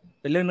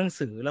เป็นเรื่องหนัง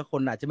สือแล้วค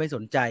นอาจจะไม่ส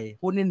นใจ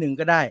พูดนิดนึง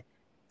ก็ได้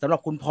สำหรับ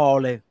คุณพอ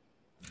เลย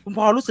คุณพ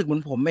อรู้สึกเหมือ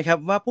นผมไหมครับ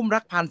ว่าพุ่มรั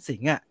กพานสิ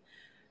งห์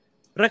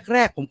แร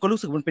กผมก็รู้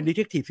สึกมันเป็นดีเ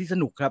ทคทีฟที่ส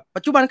นุกครับ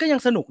ปัจจุบันก็ยัง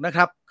สนุกนะค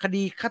รับค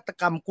ดีฆาต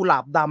กรรมกุหลา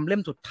บดำเล่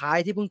มสุดท้าย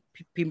ที่เพิ่ง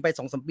พิมพ์ไป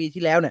 2-3 ปี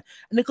ที่แล้วเนี่ย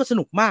อันนี้ก็ส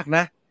นุกมากน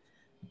ะ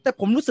แต่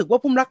ผมรู้สึกว่า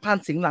พุ่มรักพาน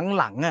สิงห์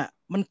หลัง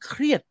ๆมันเค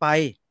รียดไป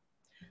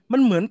มั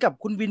นเหมือนกับ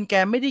คุณวินแก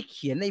ไม่ได้เ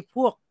ขียนไอ้พ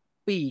วก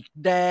ปีก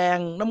แดง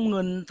น้ำเ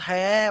งินแ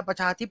ท้ประ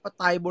ชาธิปไ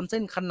ตยบนเส้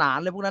นขนาน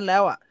อะไรพวกนั้นแล้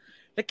ว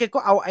แล้วแกก็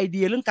เอาไอเ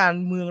ดียเรื่องการ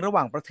เมืองระห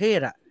ว่างประเทศ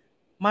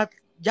มา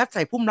ยัดใ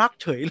ส่พุ่มรัก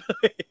เฉยเล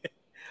ย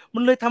มั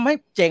นเลยทำให้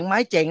เจ๋งไหม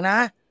เจ๋งนะ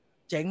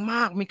เจ๋งม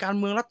ากมีการ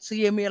เมืองรัสเซี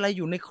ยมีอะไรอ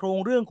ยู่ในโครง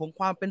เรื่องของ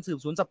ความเป็นสืบ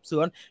สวนสอบส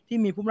วนที่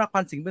มีพุ่มรักพ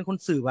านสิงห์เป็นคน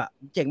สืบ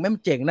เจ๋งไหมมั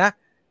นเจ๋งนะ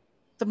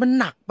แต่มัน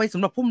หนักไปส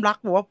ำหรับพุ่มรัก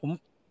บอกว่าผม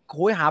โห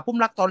ยหาพุ่ม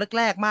รักตอน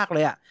แรกๆมากเล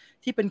ย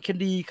ที่เป็นค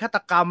ดีฆาต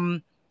กรรม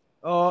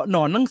หน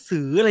อนหนัง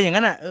สืออะไรอย่าง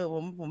นั้น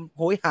ผมโ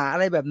หยหาอะ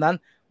ไรแบบนั้น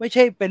ไม่ใ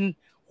ช่เป็น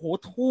โห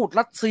ทูต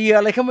รัสเซีย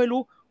อะไรก็ไม่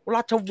รู้ร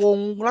าชวง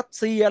ศ์รัส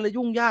เซียอะไร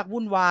ยุ่งยาก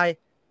วุ่นวาย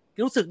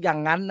รู้สึกอย่าง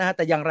นั้นนะแ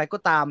ต่อย่างไรก็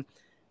ตาม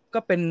ก็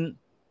เป็น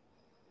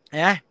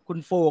คุณ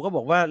โฟก็บ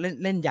อกว่า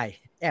เล่นใหญ่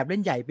แอบเล่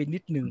นใหญ่ไปนิ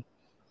ดนึง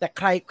แต่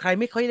ใคร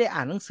ไม่ค่อยได้อ่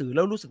านหนังสือแ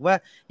ล้วรู้สึกว่า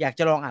อยากจ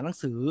ะลองอ่านหนัง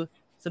สือ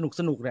ส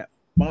นุกเนี่ย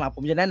บางหลังผ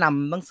มจะแนะน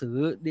ำหนังสือ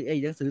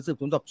หนังสือสืบ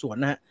สวนสอบสวน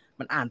นะฮะ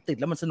มันอ่านติด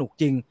แล้วมันสนุก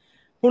จริง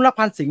พุ่มรัก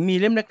พานสิงห์มี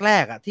เล่มแร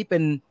กๆที่เป็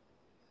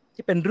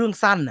นเรื่อง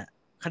สั้น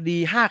คดี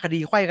5 คดี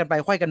ไขว้กันไป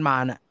ไขว้กันมา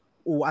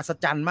อัศ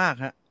จรรย์มาก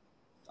ฮะ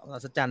อั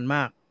ศจรรย์ม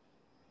าก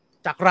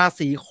จากรา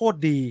ศีโคตร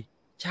ดี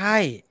ใช่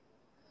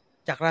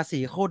จากราศี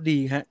โคตรดี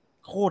ฮะ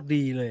โคตร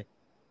ดีเลย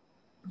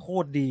โค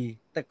ตรดี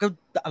แต่ก็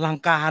อลัง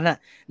การเ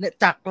นี่ย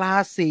จากรา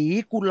ศี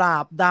กุหลา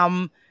บด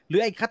ำหรื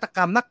อไอ้ฆาตกร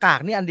รมหน้ากาก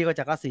นี่อันเดียวกับ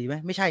จากราศีไหม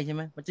ไม่ใช่ใช่ไห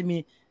มมันจะมี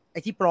ไอ้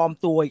ที่ปลอม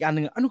ตัวอีกอันห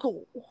นึ่งอันนั้น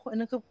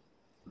ก็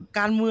ก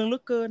ารเมืองเหลื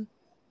อเกิน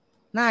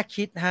น่า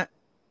คิดฮะ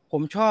ผ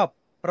มชอบ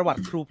ประวั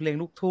ติครูเพลง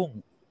ลูกทุ่ง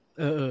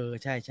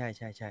ใช่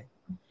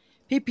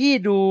พี่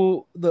ดู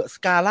The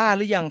Scala ห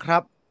รือยังครั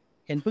บ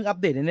เห็นเพิ่งอัป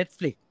เดตใน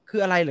Netflix คือ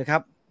อะไรเหรอครั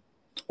บ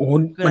โอ้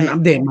มันอั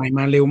ปเดตใหม่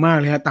มาเร็วมาก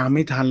เลยฮะตามไ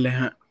ม่ทันเลย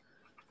ฮะ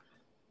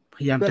พ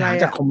ยายามจะหา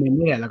จากคอมเมนต์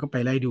นี่แหละแล้วก็ไป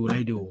ไล่ดูแ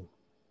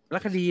ล้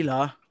วคดีเหร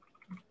อ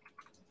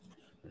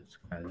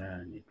Scala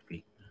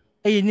Netflix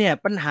ไอ้เนี่ย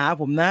ปัญหา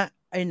ผมนะ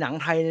ไอ้หนัง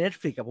ไทยใน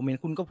Netflix ผมเห็น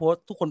คุณก็โพส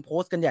ทุกคนโพ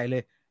สกันใหญ่เล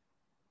ย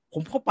ผ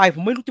มเข้าไปผ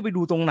มไม่รู้จะไป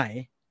ดูตรงไหน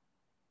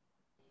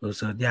เ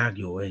สิร์ชยาก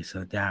อยู่เสิ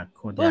ร์ชยากโ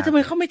คตรยากทำไม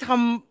เขาไม่ท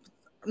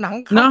ำหนัง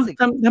เนาะ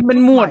ทำเป็น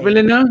หมวดไปเล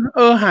ยเนอะ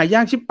หาย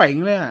ากชิบเป๋ง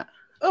เลย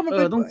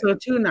ต้องเสิร์ช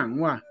ชื่อหนัง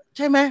ว่ะใ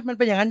ช่ไหมมันเ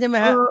ป็นอย่างนั้นใช่ไหม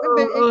ฮะ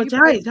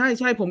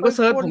ใช่ผมก็เ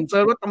สิร์ช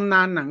ว่าตำน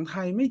านหนังไท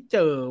ยไม่เจ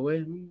อเว้ย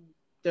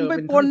เจอเป็น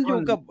ปนอยู่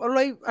กับอะไร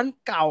อัน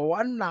เก่า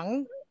อันหนัง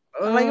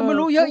อะไรก็ไม่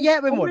รู้เยอะแยะ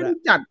ไปหมด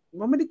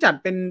มันไม่ได้จัด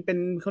เป็น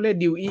เขาเรียก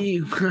ดิวอี้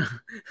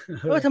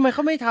ทำไมเข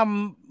าไม่ท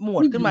ำหมว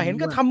ดขึ้นมาเห็น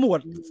ก็ทำหมวด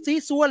ซี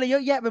ซัวอะไรเยอ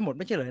ะแยะไปหมดไ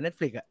ม่ใช่เหรอ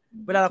Netflix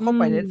เวลาเราเข้า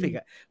ไป Netflix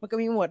มันก็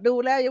มีหมวดดู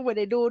แล้วยังไม่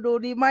ได้ดู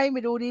ดีไหมไ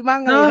ม่ดูดีมั้ง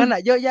อะไรนั่น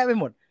เยอะแยะไป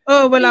หมด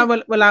เว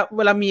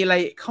ลามีอะไร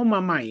เข้ามา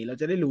ใหม่เรา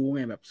จะได้รู้ไ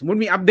งแบบสมมติ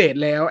มีอัปเดต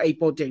แล้วไอ้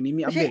โปรเจกต์นี้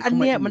มีอัปเดตเข้ามาอัน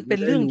เนี้ยมันเป็น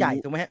เรื่องใหญ่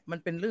ถูกไหมฮะมัน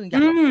เป็นเรื่องใหญ่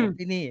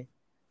ที่นี่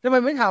ทำไม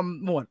ไม่ท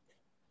ำหมวด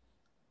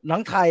หนั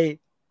งไทย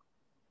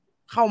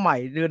เข้าใหม่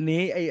เดือน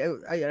นี้ไ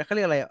อ้เขาเ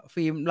รียกอะไร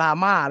ฟิล์มดรา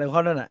ม่าอะไรของเข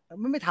านั่น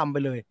ไม่ทำไป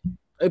เลย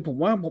ผม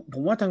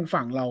ว่าทาง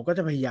ฝั่งเราก็จ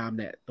ะพยายาม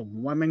แหละแต่ผ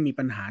มว่าแม่งมี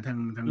ปัญหาทาง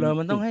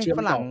มันต้องให้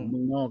ฝรั่งเมื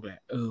องนอกแหละ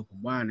ผม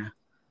ว่านะ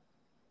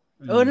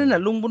นั่นน่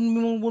ะลุง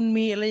บุญ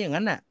มีอะไรอย่าง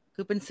นั้นน่ะ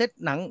คือเป็นเซต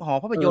หนังหอ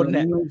ภาพยนตร์เ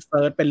นี่ยเ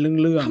ซิร์ชเป็นเ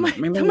รื่องทำไ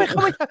มเขา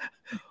ไม่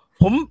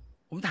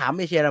ผมถาม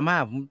เอเชียรามา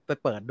ผมไป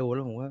เปิดดูแ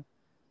ล้วผมว่า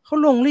เขา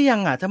ลงหรือยั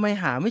งอ่ะทำไม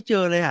หาไม่เจ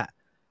อเลยอ่ะ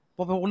พ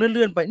อผมเ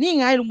ลื่อนไปนี่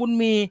ไงลุงบุญ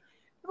มี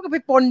แล้วก็ไป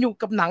ปนอยู่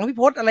กับหนังพี่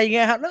พศอะไรเ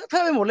งี้ยครับแล้วเธ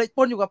อไปหมดเลยป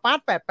นอยู่กับพาร์ท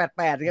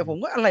888ไงผม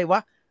ก็อะไรวะ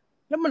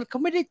แล้วมันเขา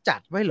ไม่ได้จั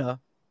ดไว้เหรอ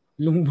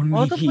ลุงบุญ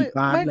มีขี่ป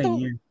าร์ตอะไร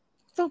เงี้ย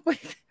ต้องไป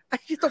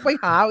ต้องไป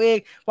หาเอง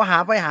พอหา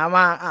ไปหาม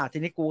าที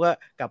นี้กูก็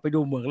กลับไปดู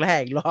เหมืองแร่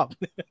อีกรอบ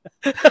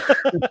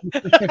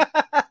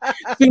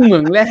ซึ่งเหมื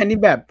องแร่นี่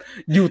แบบ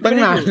อยู่ตั้ง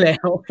นานแล้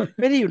ว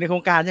ไม่ได้อยู่ในโคร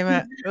งการใช่ไหม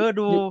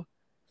ดู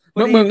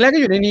เหมืองแรกก็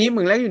อยู่ในนี้เห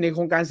มืองแรกอยู่ในโค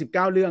รงการ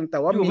19เรื่องแต่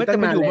ว่ามีตั้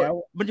งนานแล้ว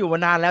มันอยู่มา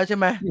นานแล้วใช่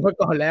ไหมอยู่มา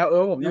ก่อนแล้ว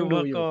ผมยังดู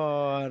อยู่ก่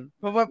อน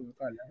เพราะว่า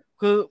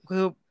คื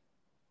อ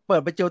เปิ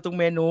ดไปเจอตรง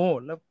เมนู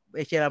แล้วเ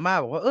อเชียรามา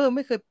บอกว่าไ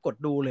ม่เคยกด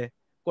ดูเลย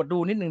กดดู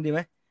นิดนึงดีไหม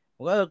ผ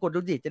มก็กดดู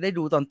ดิจะได้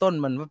ดูตอนต้น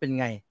มันว่าเป็น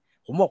ไง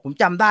ผมบอกผม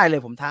จำได้เลย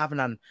ผมท้าพ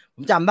นันผ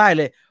มจำได้เ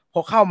ลยพอ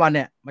เข้ามาเ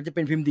นี่ยมันจะเ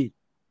ป็นพิมพ์ดีด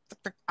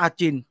อา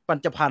จินปัญ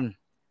จพันธ์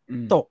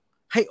ตก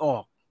ให้ออ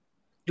ก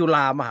จุฬ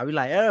ามหาวิทยา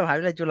ลัยมหา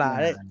วิทยาลัยจุฬา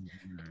ได้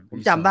ผม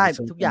จำได้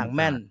ทุกอย่างแ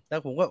ม่นแต่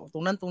ผมก็ตร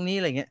งนั้นตรงนี้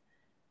อะไรเงี้ย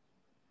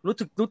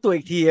รู้ตัว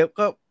อีกที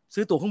ก็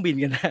ซื้อตั๋วเครื่องบิน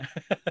กันนะ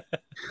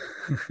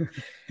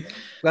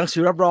หนังสื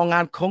อรับรองงา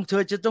นของเธ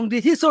อจะต้องดี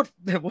ที่สุด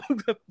แต่ผม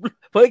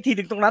เพิ่งอีกที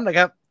ถึงตรงนั้นนะค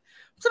รับ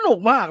สนุก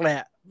มากแหล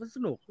ะมันส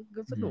นุก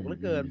เหลือ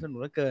เ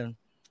กิน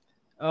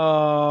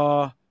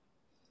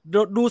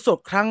ดูสด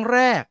ครั้งแร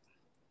ก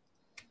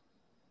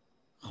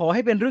ขอใ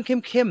ห้เป็นเรื่องเ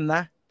ข้มๆน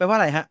ะแปลว่าอ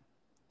ะไรฮะ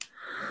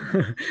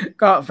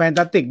ก็แฟนต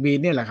าสติกบีท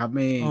เนี่ยแหละครับไ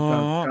ม่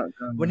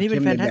วันนี้เป็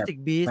นแฟนตาสติก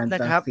บีทนะ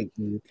ครับ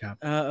ครับ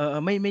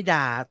ไม่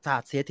ด่าสา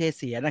ดเสียเท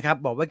เสียนะครับ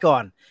บอกไว้ก่อ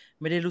น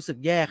ไม่ได้รู้สึก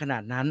แย่ขนา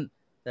ดนั้น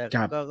แต่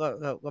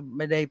ก็ไ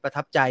ม่ได้ประ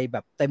ทับใจแบ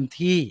บเต็ม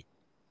ที่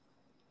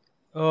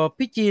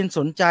พี่จีนส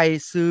นใจ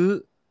ซื้อ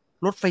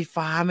รถไฟ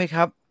ฟ้าไหมค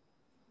รับ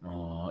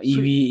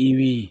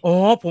EV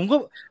ผมก็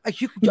ไอ้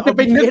คิดจะไ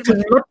ปนึกถึ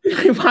งรถไ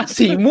ฟฟ้า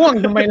สีม่วง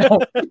ทำไมเรา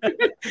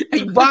ไอ้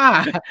บ้า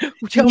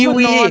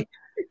EV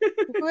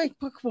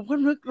ผมก็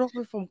นึกรถ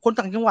ผมคน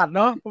ต่างจังหวัดเ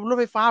นาะผมรถ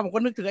ไฟฟ้าผมก็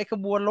นึกถึงไอ้ข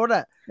บวนรถ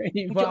อ่ะ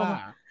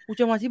กู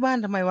จะมาที่บ้าน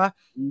ทำไมวะ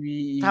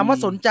ถามว่า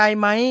สนใจ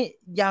ไหม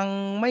ยัง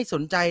ไม่ส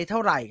นใจเท่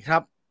าไหร่ครั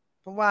บ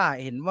เพราะว่า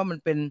เห็นว่ามัน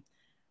เป็น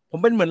ผม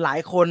เป็นเหมือนหลาย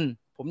คน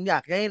ผมอยา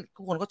กให้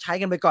ทุกคนเขาใช้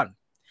กันไปก่อน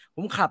ผ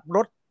มขับร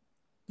ถ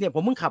เนี่ยผ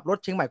มเพิ่งขับรถ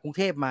เชียงใหม่กรุง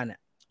เทพมาเนี่ย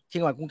เชีย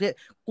งใหม่กรุงเ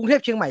ทพ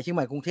เชียงใหม่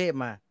กรุงเทพ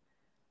มา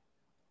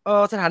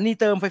สถานี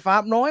เติมไฟฟ้า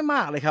น้อยม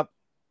ากเลยครับ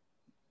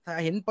ถ้า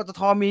เห็นปต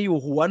ท.มีอยู่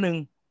หัวหนึ่ง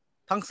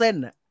ทั้งเส้น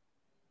น่ะ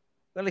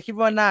ก็เลยคิด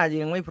ว่าน่าจะ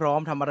ยังไม่พร้อม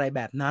ทำอะไรแ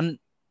บบนั้น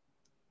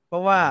เพรา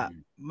ะว่า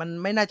มัน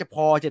ไม่น่าจะพ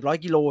อ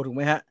700 กิโลถูกไห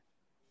มฮะ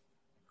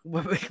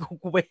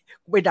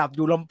กูไปดับอ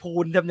ยู่ลำพู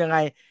นทำยังไง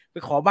ไป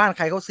ขอบ้านใ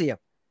ครเขาเสียบ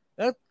แ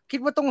ล้วคิด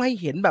ว่าต้องให้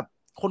เห็นแบบ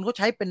คนเขาใ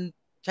ช้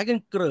กัน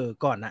เกลือ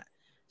ก่อนน่ะ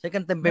ใช้กั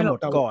นเต็มไปหมด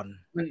ก่อน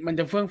มัน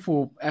จะเฟื่องฟู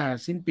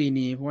สิ้นปี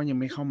นี้เพราะว่ายัง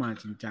ไม่เข้ามา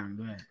จริงจัง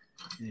ด้วย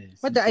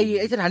แต่ไ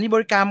อสถานีบ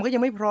ริการมันก็ยั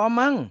งไม่พร้อม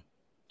มั้ง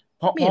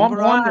เพราะ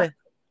เลย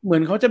เหมือ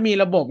นเขาจะมี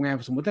ระบบไง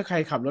สมมติถ้าใคร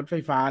ขับรถไฟ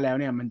ฟ้าแล้ว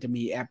เนี่ยมันจะ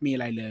มีแอปมีอะ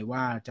ไรเลยว่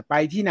าจะไป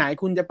ที่ไหน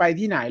คุณจะไป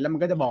ที่ไหนแล้วมัน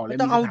ก็จะบอกเลย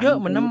ต้องเอาเยอะ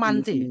เหมือนน้ำมัน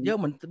สิเยอะ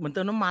เหมือนเ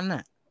ติมน้ำมันอ่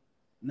ะ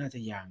น่าจะ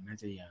ยัง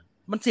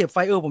มันเสียบไฟ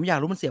ผมอยาก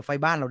รู้มันเสียบไฟ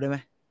บ้านเราได้ไหม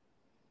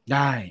ไ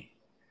ด้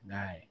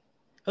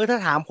ถ้า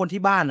ถามคน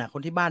ที่บ้านอ่ะค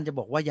นที่บ้านจะ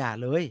บอกว่าอย่า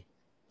เลย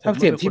ถ้า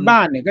เสียบที่บ้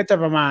านเนี่ยก็จะ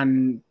ประมาณ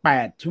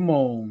8 ชั่วโม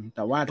งแ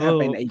ต่ว่าถ้า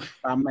เป็นไอ้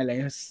ปั๊มอะไร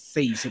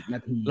40 น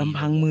าทีลำ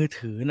พังมือ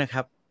ถือนะค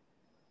รับ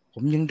ผ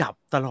มยังดับ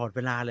ตลอดเ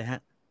วลาเลยฮ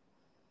ะ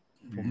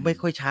ผมไม่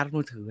ค่อยชาร์จ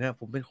มือถือฮะ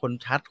ผมเป็นคน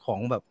ชาร์จของ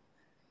แบบ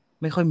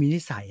ไม่ค่อยมีนิ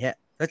สัยฮะ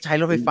ถ้าใช้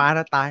รถไฟฟ้าน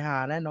ะตายห่า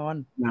แน่นอน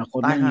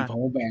ตายห่า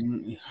power bank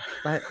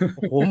โ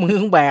อ้โหมึ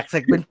งแบกใส่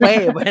เป็นเป้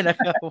ไปนะ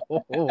ครับโอ้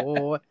โห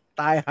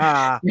ตายห่า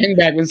ยังแ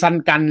บกเป็นซัน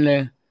กันเลย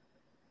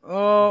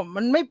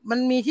มัน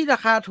มีที่รา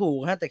คาถูก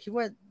ฮะแต่คิด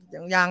ว่า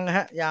ยังฮ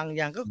ะ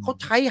ยังก็เขา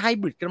ใช้ไฮ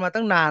บริดกันมา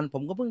ตั้งนานผ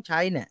มก็เพิ่งใ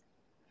ช้เนี่ย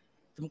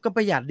มันก็ป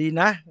ระหยัดดี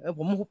นะผ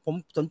ม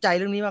สนใจ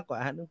เรื่องนี้มากกว่า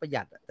ฮะเรื่องประห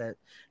ยัดแต่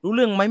รู้เ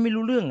รื่องไหมไม่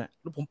รู้เรื่องอ่ะ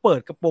ผมเปิด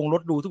กระโปรงร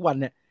ถดูทุกวัน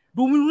เนี่ย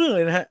ดูไม่รู้เรื่องเ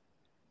ลยนะฮะ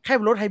แค่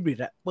รถไฮบริด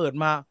อ่ะเปิด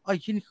มา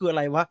ชิ้นคืออะไ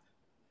รวะ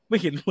ไม่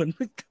เห็นเหมือน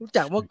รู้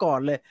จักเมื่อก่อน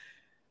เลย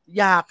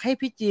อยากให้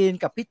พี่จีน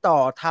กับพี่ต่อ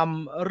ท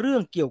ำเรื่อ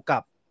งเกี่ยวกั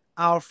บ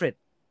อัลเฟรด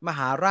มห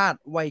าราช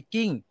ไว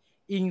กิ้ง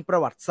อิงประ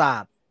วัติศา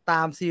สตร์ต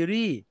ามซี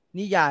รีส์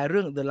นิยายเ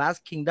รื่อง The Last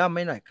Kingdom ไ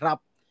ม่หน่อยครับ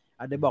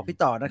เดี๋ยวบอกพี่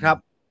ต่อนะครับ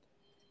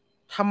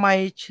ทำไม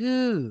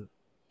ชื่อ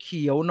เ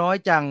ขียวน้อย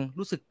จัง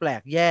รู้สึกแปล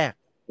กแยก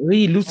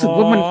รู้สึก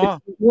ว่า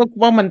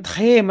มันเ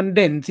ท่มันเ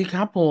ด่นสิค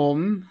รับผม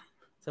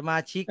สมา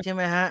ชิกใช่ไห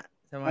มฮะ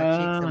สมา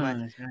ชิก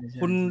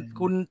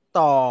คุณ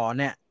ต่อ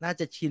เนี่ยน่า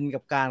จะชินกั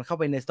บการเข้า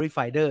ไปใน Story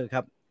Finder ค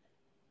รับ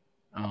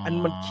อัน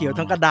มันเขียว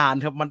ทั้งกระดาน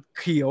ครับมัน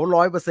เขียว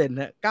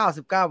 100% ฮะ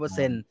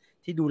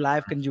 99% ที่ดูไล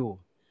ฟ์กันอยู่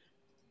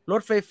ร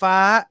ถไฟฟ้า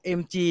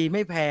MG ไ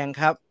ม่แพง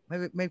ครับ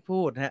ไม่พู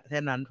ดฮะแค่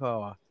นั้นพอ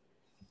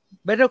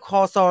Better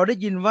Call Saul ได้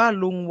ยินว่า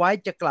ลุงไว้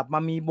จะกลับม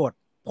ามีบท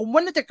ผมว่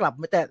าน่าจะกลับ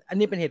แต่อัน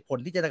นี้เป็นเหตุผล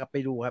ที่จะกลับไป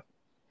ดูครับ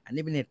อัน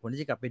นี้เป็นเหตุผล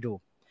ที่จะกลับไปดู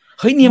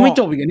เฮ้ยนี่ไม่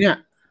จบอีกเนี่ย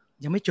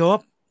ยังไม่จบ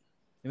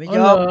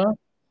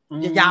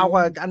จะยาวกว่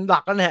าอันหลั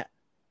กแล้วเนี่ย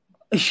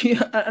เชี่ย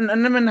อัน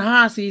นั้นมัน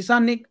5 ซีซั่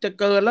นนี่จะ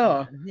เกินแล้วเหร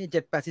อนี่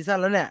7-8 ซีซั่น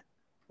แล้วเนี่ย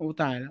โอ้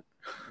ตายแล้ว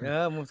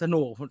มันส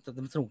นุ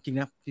กจริง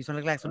นะซีซั่นแ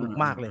รกๆสนุก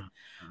มากเลย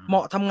เหม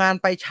าะทำงาน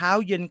ไปเช้า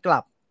เย็นกลั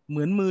บเห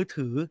มือนมือ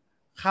ถือ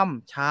ค่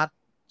ำชาร์จ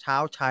เช้า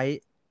ใช้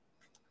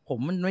ผม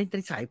มันไม่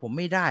นิสัยผม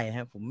ไม่ได้ฮ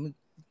ะผม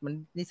มัน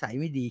นิสัย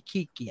ไม่ดี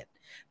ขี้เกียจ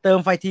เติม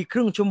ไฟทีค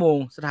รึ่งชั่วโมง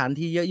สถาน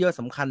ที่เยอะๆ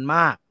สำคัญม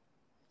าก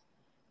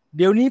เ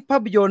ดี๋ยวนี้ภา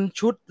พยนตร์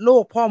ชุดโล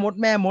กพ่อมด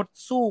แม่มด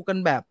สู้กัน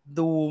แบบ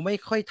ดูไม่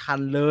ค่อยทัน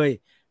เลย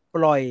ป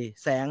ล่อย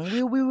แสง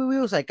วิ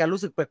วใส่กัน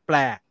รู้สึกแปล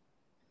ก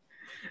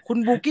ๆคุณ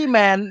บูกี้แม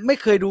นไม่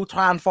เคยดูท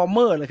รานส์ฟอร์เม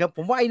อร์เลยครับผ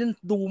มว่าไอ้นั่น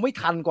ดูไม่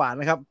ทันกว่า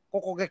นะครับ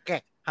ก็แก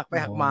ะหักไป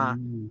หักมา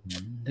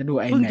ถ้าดู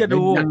ไอ้เพิ่งจะ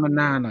ดูนั่ง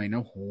หน้าหน่อยน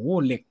ะโห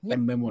เหล็กเต็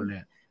มไปหมดเลย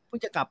เพิ่ง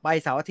จะกลับไป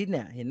เสาร์อาทิตย์เ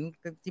นี่ยเห็น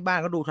ที่บ้าน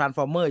ก็ดูทรานส์ฟ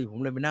อร์เมอร์อยู่ผ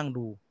มเลยไปนั่ง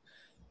ดู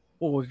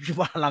โอ้ย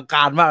ว่าอลังก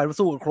ารมาก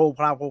สู้โคร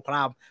คร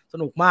ามส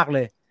นุกมากเล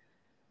ย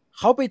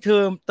เขาไป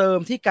เติม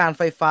ที่การไ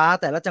ฟฟ้า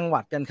แต่ละจังห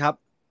วัดกันครับ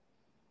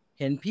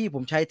เห็นพี่ผ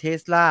มใช้เท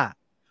สลา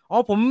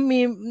ผมมี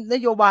น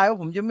โยบายว่า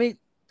ผมจะไม่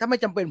ถ้าไม่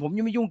จำเป็นผมจ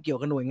ะไม่ยุ่งเกี่ยว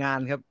กับหน่วยงาน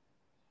ครับ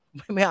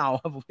ไม่เอา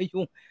ผมไม่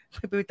ยุ่งไ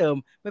ม่ไปเติม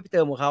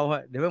กับเขา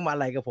เดี๋ยวไม่มาอะ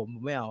ไรกับผม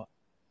ไม่เอา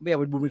ไม่อยาก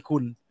เป็นบุญเป็นคุ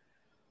ณ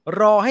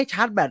รอให้ช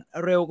าร์จแบต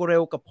เร็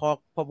วกับพ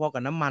อกั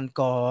บน้ำมัน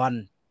ก่อน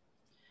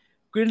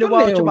กรีนเดวอ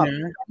ลฉบับ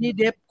นี่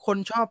เดฟคน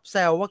ชอบแซ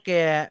วว่าแก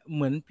เห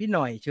มือนพี่ห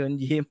น่อยเชิญ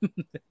ยิ้ม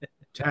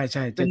ใช่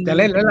จะ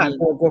เล่นแล้วล่ะ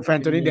โกแฟน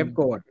จอห์นนี่เดฟโ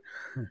กรธ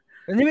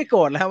อันนี้ไม่โก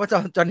รธแล้วว่าจอ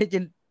ห์นนี่จิ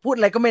นพูดอ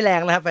ะไรก็ไม่แร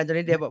งแล้วครับแฟนจอห์น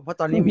นี่เดฟเพราะ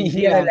ตอนนี้มี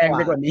ที่อะไรแรงไ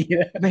ปกว่านี้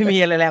ไม่มี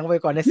อะไรแรงไป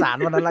กว่าในศาล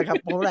วันนั้นแล้วครับ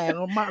เพราะแรง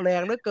มากแร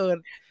งเหลือเกิน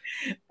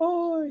โอ้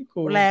ย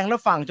แรงแล้ว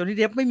ฝั่งจอห์นนี่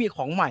เดฟไม่มีข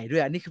องใหม่ด้ว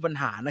ยอันนี้คือปัญ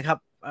หานะครับ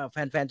แ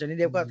ฟนจอห์นนี่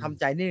เดฟก็ทำ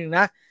ใจนิดนึงน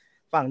ะ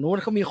ฝั่งนู้น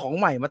เขามีของ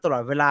ใหม่มาตลอ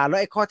ดเวลาแล้ว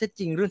ไอ้ข้อเท็จ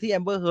จริงเรื่องที่แอ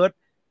มเบอร์เฮิร์ต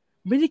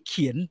ไม่ได้เ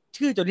ขียน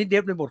ชื่อจอห์นนี่เด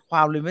ฟในบทคว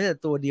ามเลยแม้แต่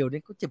ตัวเดียว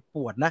นี่ก็เจ็บป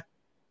วดนะ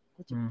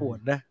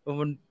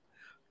มัน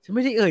ฉันไ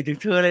ม่ได้เอ่ยถึง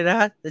เธอเลยนะ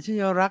แต่ฉัน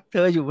ยังรักเธ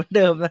ออยู่เหมือนเ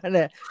ดิมนะเ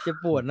นี่ยจะ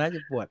ปวด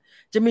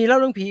จะมีเล่า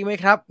เรื่องผีไหม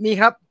ครับมี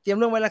ครับเตรียม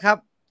เรื่องไว้แล้วครับ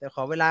แต่ข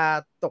อเวลา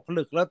ตกผ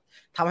ลึกแล้ว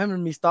ทำให้มัน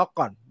มีสต็อก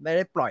ก่อนไม่ไ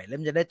ด้ปล่อยแล้ว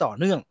มันจะได้ต่อ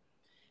เนื่อง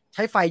ใ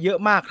ช้ไฟเยอะ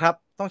มากครับ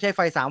ต้องใช้ไฟ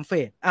3 เฟ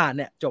สเ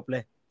นี่ยจบเล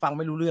ยฟังไ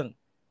ม่รู้เรื่อง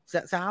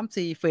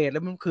3-4 เฟสแล้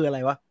วมันคืออะไร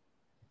วะ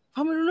ฟั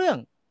งไม่รู้เรื่อง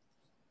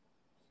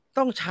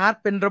ต้องชาร์จ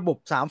เป็นระบบ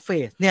3 เฟ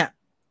สเนี่ย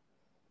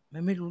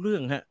ไม่รู้เรื่อ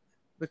งฮะ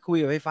ไปคุย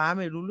กับไฟฟ้า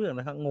ไม่รู้เรื่อง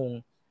นะครับงง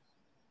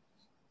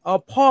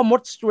พ่อม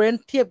ดสเตรน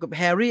ท์เทียบกับแ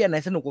ฮร์รี่อันไหน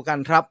สนุกกว่ากัน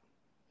ครับ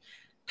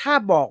ถ้า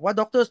บอกว่า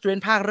ด็อกเตอร์สเตรน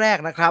ท์ภาคแรก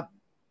นะครับ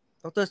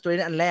ด็อกเตอร์สเตรน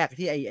ท์อันแรก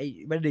ที่ไอ้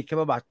เบนดิกต์คัมเ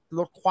บอร์แบทล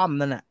ดคว่ำ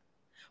นั่นน่ะ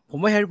ผม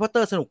ว่าแฮร์รี่พอตเตอ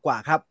ร์สนุกกว่า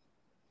ครับ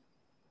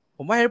ผ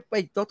มว่าไ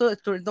อ้ด็อกเตอร์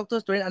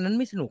สเตรนท์อันนั้น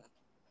ไม่สนุก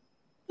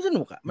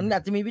อ่ะมันอา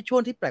จจะมีวิชว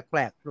ลที่แป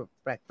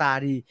ลกตา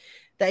ดี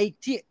แต่ไอ้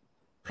ที่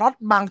พล็อต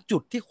บางจุ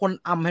ดที่คน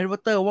อำแฮร์รี่พอ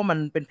ตเตอร์ว่ามัน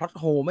เป็นพล็อต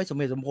โฮไม่สม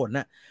เหตุสมผล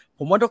น่ะผ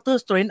มว่าด็อกเตอร์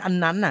สเตรนท์อัน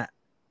นั้นน่ะ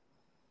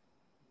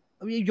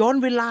ย้อน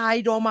เวลา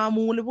ดอมา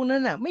มูอะไรพวกนั้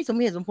นน่ะไม่สม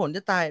เหตุสมผลจ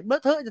ะตายเลอ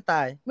ะเทอะจะต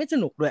ายไม่ส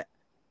นุกด้วย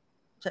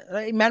แล้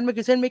วไอ้แมน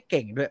เส้นไม่เ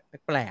ก่งด้วย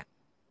แปลก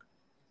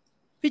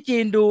พี่จี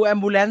นดูแอม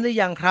บูเลนซ์หรื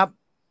อยังครับ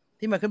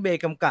ที่ไมเคิลเบ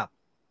ย์กำกับ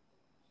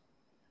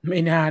ไม่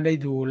น่าได้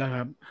ดูแล้วค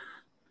รับ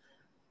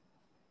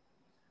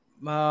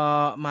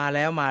มาแ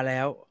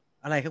ล้ว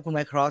อะไรครับคุณไม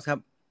ค์ครอสครับ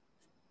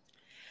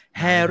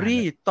แฮร์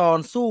รี่ตอน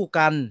สู้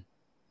กัน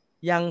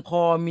ยังพ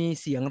อมี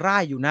เสียงร่า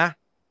ยอยู่นะ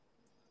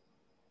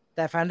แ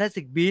ต่แฟนตาส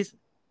ติกบีสต์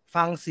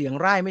ฟังเสียง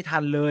ร่ายไม่ทั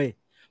นเลย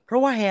เพรา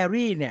ะว่าแฮร์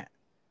รี่เนี่ย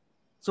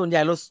ส่วนให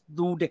ญ่เรา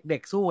ดูเด็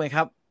กๆสู้ไงค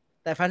รับ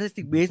แต่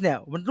Fantastic Beasts เนี่ย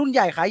มันรุ่นให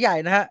ญ่ขาใหญ่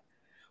นะฮะ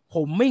ผ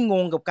มไม่ง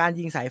งกับการ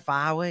ยิงสายฟ้า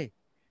เว้ย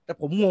แต่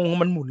ผมงง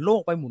มันหมุนโล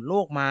กไปหมุนโล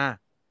กมา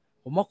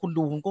ผมว่าคุณ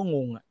ดูคุณก็ง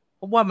งอ่ะเ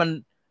พราะว่า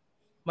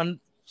มัน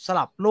ส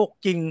ลับโลก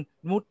จริง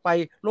มุดไป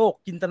โลก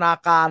จินตนา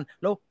การ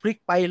แล้วพลิก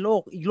ไปโล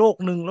กอีกโลก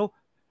หนึ่งแล้ว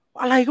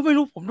อะไรก็ไม่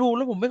รู้ผมดูแ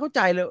ล้วผมไม่เข้าใ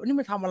จเลยนี่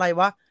มันทำอะไร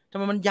วะทำ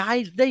ไมมันย้าย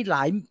ได้หล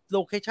ายโล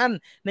เคชั่น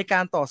ในกา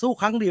รต่อสู้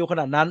ครั้งเดียวข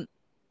นาดนั้น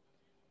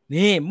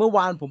นี่เมื่อว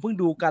านผมเพิ่ง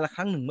ดูการละค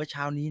รั้งหนึ่งเมื่อเ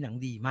ช้านี้หนัง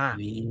ดีมาก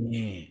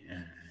นี่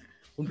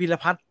คุณพีร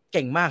พัฒน์เ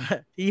ก่งมาก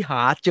ที่ห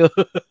าเจอ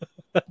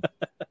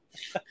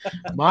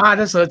บ้า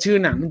ถ้าเสิร์ชชื่อ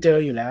หนังมันเจอ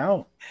อยู่แล้ว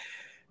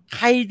ใค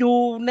รดู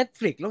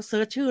Netflix แล้วเสิ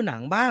ร์ชชื่อหนั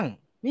งบ้าง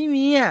ไม่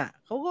มีอ่ะ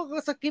เขาก็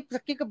สกิป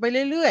กันไป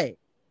เรื่อย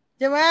ๆ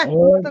ใช่ไหมโอ้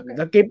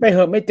สกิปไปเห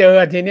อะไม่เจอ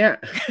ทีเนี้ย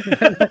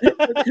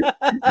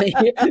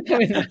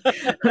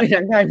ไม่อย่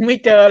างไรไม่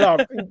เจอหรอก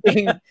จริ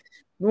ง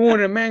ๆนู่น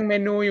น่ะแม่งเม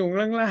นูอยู่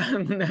ล่าง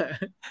ๆน่ะ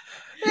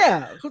เนี่ย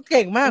คุณเ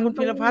ก่งมากคุณ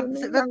พีรพัฒน์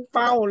ตั้งเ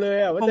ป้าเลย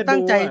อ่ะคงตั้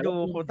งใจ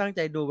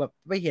ดูแบบ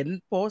ไปเห็น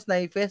โพสต์ใน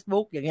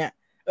Facebook อย่างเงี้ย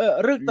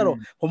เรื่องตลก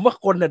ผมว่า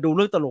คนน่ะดูเ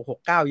รื่องตลก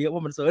69เยอะว่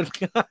ามันเสิร์ช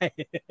ง่าย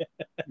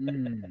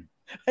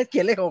เขี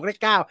ยนเลข6เลข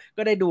9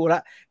ก็ได้ดูล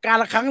ะการ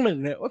ละครั้งหนึ่ง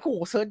เนี่ยโอ้โห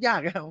เสิร์ชยา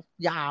ก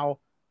ยาว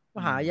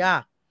หายา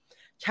ก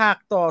ฉาก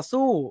ต่อ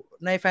สู้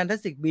ใน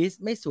Fantastic Beasts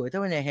ไม่สวยเท่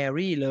าในแฮร์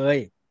รี่เลย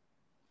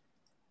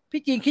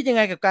พี่จีนคิดยังไ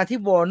งกับการที่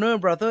Warner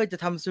Brothers จะ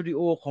ทำสตูดิโอ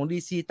ของ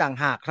DC ต่าง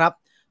หากครับ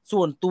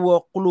ส่วนตัว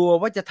กลัว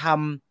ว่าจะท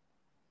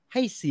ำใ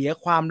ห้เสีย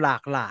ความหลา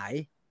กหลาย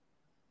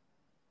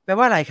แปล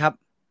ว่าอะไรครับ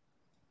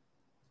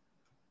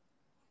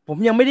ผม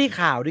ยังไม่ได้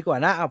ข่าวดีกว่า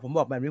นะผมบ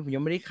อกแบบนี้ผมยั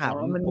งไม่ได้ข่าว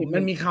มั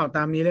นมีข่าวต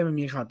ามนี้เลยมัน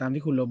มีข่าวตาม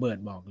ที่คุณโรเบิร์ต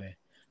บอกเลย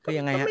คือ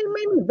ยังไงฮะไ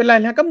ม่เป็นไร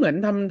นะก็เหมือน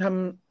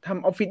ท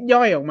ำออฟฟิศ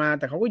ย่อยออกมา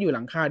แต่เขาก็อยู่ห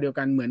ลังคาเดียว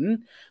กันเหมือ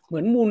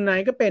นมูนไน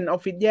ท์ก็เป็นออ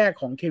ฟฟิศแยก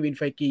ของเควินไ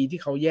ฟกีที่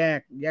เขาแย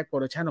กโปร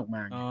ดักชันออกม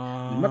าไง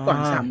เหมือนเมื่อก่อน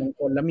สามมง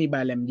คลแล้วมีบ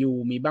าแลมยู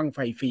มีบั้งไฟ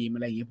ฟิล์มอ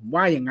ะไรอย่างเงี้ยผม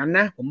ว่าอย่างนั้นน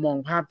ะผมมอง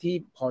ภาพที่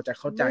พอจะ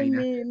เข้าใจน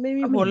ะไม่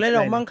มีผลอะไรหร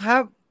อกมั้งครั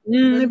บ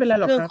ไม่เป็นไร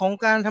หรอกเรื่อครับงของ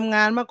การทำง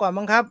านมากกว่า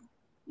มั้งครับ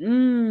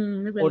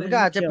ไม่เป็นผลก็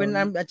อาจจะเป็น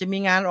อาจจะมี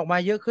งานออกมา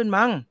เยอะขึ้น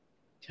มั้ง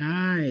ใ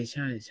ช่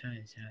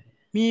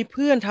มีเ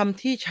พื่อนท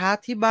ำที่ชาร์จ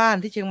ที่บ้าน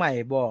ที่เชียงใหม่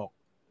บอก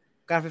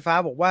การไฟฟ้า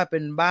บอกว่าเป็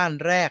นบ้าน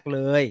แรกเ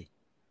ลย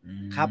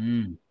ครับ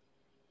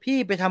พี่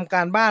ไปทำก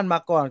ารบ้านมา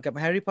ก่อนกับ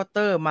แฮร์รี่พอตเต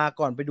อร์มา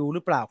ก่อนไปดูห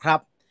รือเปล่าครับ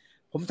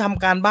ผมท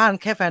ำการบ้าน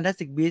แค่แฟนตาส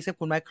ติกบีสต์กับ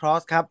คุณไมค์ครอ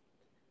สครับ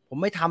ผม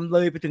ไม่ทำเล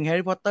ยไปถึงแฮร์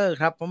รี่พอตเตอร์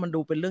ครับเพราะมันดู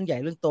เป็นเรื่องใหญ่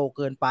เรื่องโตเ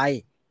กินไป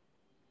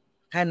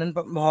แค่นั้น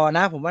พอน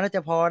ะผมว่าน่าจ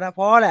ะพอนะ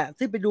พอแหละ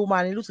ที่ไปดูมา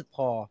นี่รู้สึกพ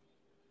อ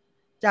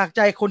จากใ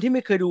จคนที่ไ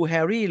ม่เคยดูแฮ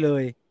ร์รี่เล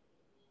ย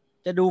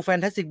จะดูแฟน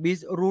ตาสติกบีส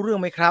ต์รู้เรื่อง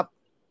ไหมครับ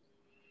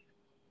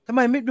ทำไม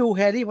ไม่ดูแ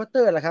ฮร์รี่พอตเต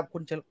อร์ล่ะครับคุ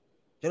ณเช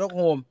ลล็อกโ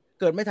ฮม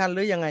เกิดไม่ทันห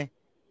รือยังไง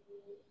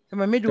ทำไ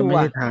มไม่ดูไม่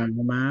อ่ะได้ทาง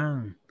มั้ง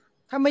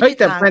ถ้าไม่เฮ้ย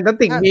แต่ ใช่ทาง แฟนตาส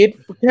ติกบีสต์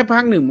แค่ภา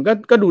คหนึ่งมัน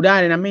ก็ดูได้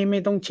เลยนะไม่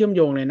ต้องเชื่อมโ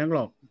ยงเลยนักหร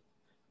อก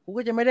กู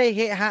ก็จะไม่ได้เฮ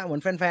ะฮะเหมือ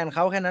นแฟนๆเข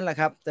าแค่นั้นแหละ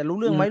ครับแต่รู้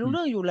เรื่องไหมรู้เ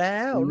รื่องอยู่แล้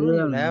วรู้เรื่อง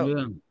อยู่แล้ว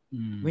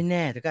ไม่แ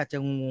น่แต่ก็อาจจะ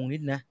งงนิ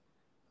ดนะ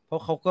เพรา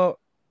ะเขาก็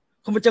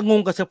คือมันจะงง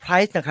กับเซอร์ไพร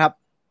ส์นะครับ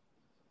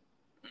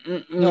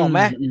นึกออกไห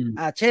ม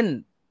เช่น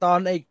ตอน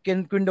ไอ้เกน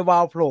กรินเดวา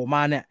ลโผล่ม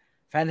าเนี่ย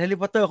แฟนแฮร์รี่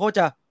พอตเตอร์เขา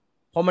จะ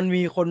พอมัน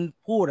มีคน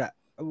พูด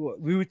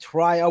we will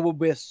try our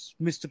best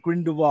Mr.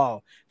 Grindelwald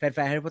แฟ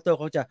นๆแฮร์รี่พอตเตอร์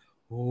เขาจะ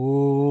โอ้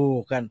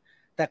กัน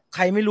แต่ใค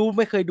รไม่รู้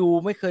ไม่เคยดู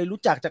ไม่เคยรู้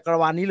จักจักร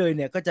วาลนี้เลยเ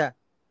นี่ยก็จะ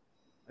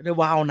เด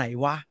วาวไหน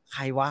วะใค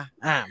รวะ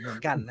เหมือน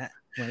กันนะ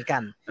เหมือนกั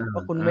นเพรา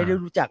ะคุณไม่ได้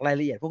รู้จักราย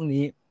ละเอียดพวก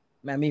นี้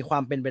แม้มีควา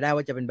มเป็นไปได้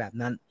ว่าจะเป็นแบบ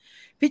นั้น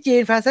พี่จี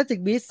น Fantastic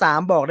Beasts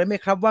 3บอกได้ไหม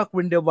ครับว่าก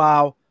รินเดวา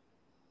ล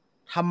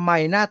ทำไม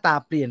หน้าตา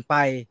เปลี่ยนไป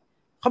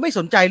เขาไม่ส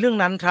นใจเรื่อง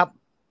นั้นครับ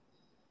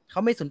เข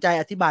าไม่สนใจ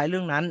อธิบายเ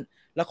รื่องนั้น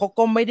แล้วเขา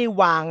ก็ไม่ได้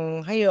วาง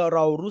ให้เร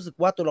ารู้สึก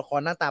ว่าตัวละคร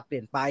หน้าตาเปลี่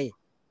ยนไป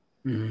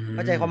เ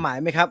ข้าใจความหมาย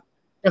ไหมครับ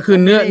ก็คือ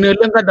เนื้อเ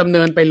รื่องก็ดำเ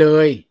นินไปเล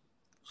ย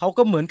เขา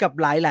ก็เหมือนกับ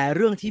หลายๆเ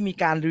รื่องที่มี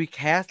การรีแค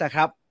สต์นะค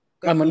รับ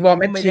ก็เหมือนวอร์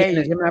แมชชีน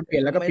ใช่ไหมเปลี่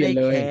ยนแล้วก็เปลี่ยน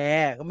เลย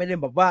ก็ไม่ได้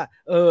แบบว่า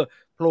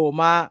โผล่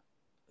มา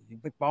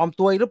ไปปลอม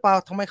ตัวหรือเปล่า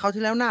ทำไมเขา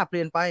ที่แล้วหน้าเป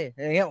ลี่ยนไป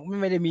อย่างเงี้ย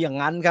ไม่ได้มีอย่าง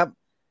นั้นครับ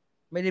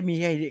ไม่ได้มี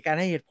การ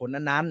ให้เหตุผล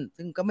นั้น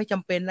ซึ่งก็ไม่จ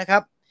ำเป็นนะครั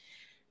บ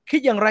คิด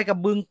อย่างไรกับ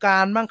บึงกา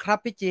รบ้างครับ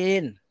พี่จี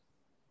น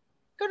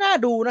ก็น่า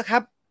ดูนะครั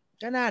บ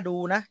ก็น่าดู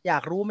นะอยา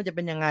กรู้มันจะเ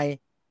ป็นยังไง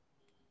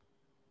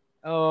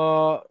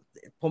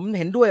ผม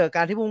เห็นด้วยกับก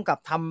ารที่พุ่งกับ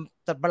ท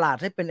ำสัตว์ประหลาด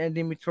ให้เป็นแอ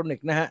นิเมทรอนิก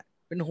นะฮะ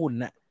เป็นหุ่น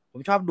น่ะผ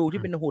มชอบดู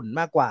ที่เป็นหุ่น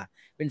มากกว่า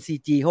เป็น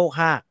CG โฮก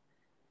ฮาก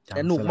แ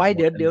ต่หนุกไหมเ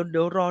ดี๋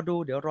ยวร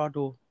อ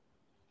ดู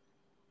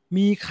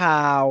มีข่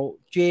าว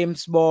เจม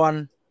ส์บอน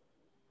ด์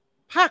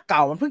ภาคเก่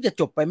ามันเพิ่งจะ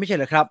จบไปไม่ใช่เ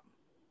หรอครับ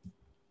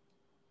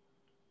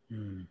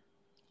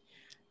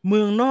เมื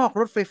องนอก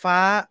รถไฟฟ้า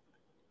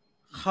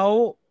เขา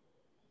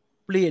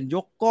เปลี่ยนย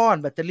กก้อน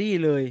แบตเตอรี่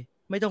เลย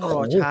ไม่ต้องร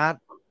อชาร์จ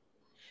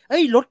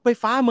รถไฟ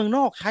ฟ้าเมืองน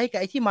อกใช้กับ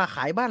ไอ้ที่มาข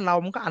ายบ้านเรา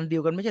มันก็อันเดีย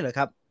วกันไม่ใช่เหรอค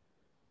รับ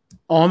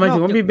หมายถึ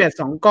งว่ามีแบต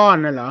2 ก้อน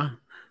น่ะเหรอ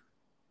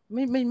ไ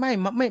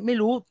ม่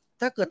รู้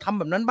ถ้าเกิดทำ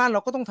แบบนั้นบ้านเร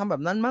าก็ต้องทำแบ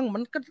บนั้นมั้งมั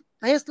นก็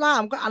เทสลา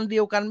มันก็อันเดี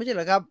ยวกันไม่ใช่เห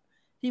รอครับ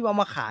ที่เอา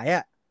มาขาย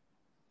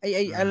ไอ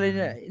อะไรเ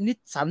นี่ยนิส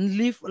สัน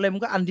ลีฟอะไรมั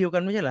นก็อันเดียวกั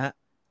นไม่ใช่เหรอฮะ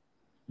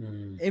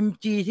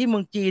MG ที่เมื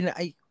องจีนไ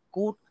อ้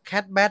กู๊ดแค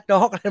ทแบดด็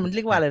อกอะไรมันเ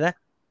รียกว่าอะไรนะ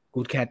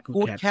กู๊ดแค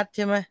ทใ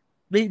ช่ไหม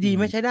ดี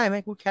ไม่ใช้ได้ไหม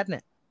กู๊ดแคทเนี่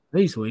ยเ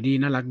ฮ้ยสวยดี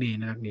น่ารักดี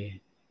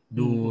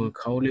ดู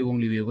เขา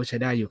รีวิวก็ใช้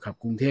ได้อยู่ครับ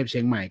กรุงเทพเชี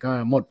ยงใหม่ก็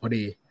หมดพอ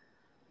ดี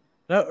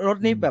แล้วรถ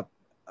นี้แบบ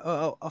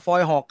ฟอ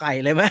ยห่อไก่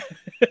เลยไหม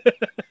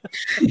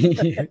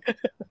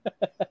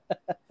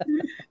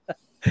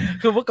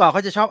คือเมื่อก่อนเข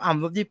าจะชอบอ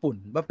ำรถญี่ปุ่น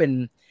ว่าเ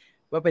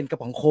ป็นกระ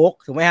ป๋องโค้ก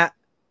ถูกไหมฮะ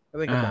ว่า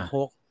เป็นกระป๋องโ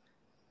ค้ก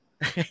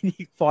นี่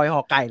ฟอยห่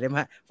อไก่เลยไหม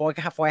ฟ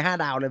อย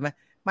5 ดาวเลยไหม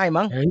ไม่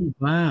มั้งเฮ้ย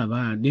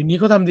ว่าเดี๋ยวนี้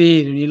เขาทำดี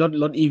เดี๋ยวนี้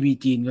รถ EV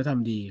จีนเขาท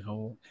ำดีเขา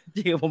จ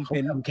ริงผมเ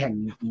ห็นแข่ง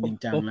จริง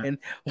จัง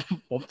แล้ว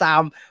ผมตา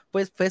ม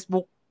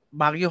Facebook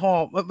บางยี่ห้อ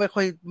ไม่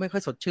ค่อ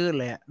ยสดชื่น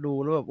เลยดู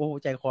แล้วแบบโอ้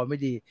ใจคอไม่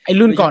ดีไอ้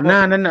รุ่นก่อนหน้า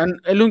นั้น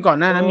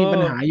มีปั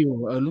ญหาอยู่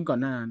รุ่นก่อน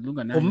หน้า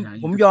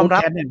ผมยอมรั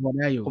บ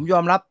ผมยอ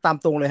มรับตาม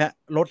ตรงเลยฮะ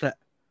รถ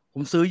ผ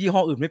มซื้อยี่ห้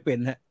ออื่นไม่เป็น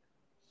ฮะ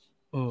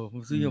ผ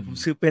ม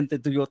ซื้อเป็นแต่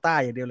Toyota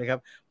อย่างเดียวเลยครับ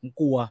ผม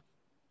กลัว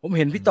ผมเ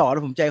ห็นพี่ต่อแล้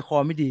วผมใจคอ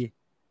ไม่ดี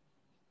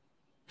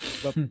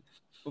แบบ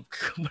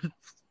มัน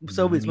เซ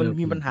อร์วิสมัน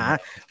มีปัญหา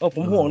ผ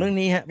มห่วงเรื่อง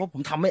นี้ฮะเพราะผ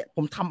ม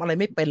ทำอะไร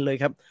ไม่เป็นเลย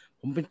ครับ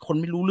ผมเป็นคน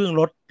ไม่รู้เรื่อง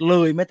รถเล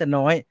ยแม้แต่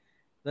น้อย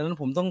ดังนั้น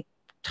ผมต้อง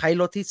ใช้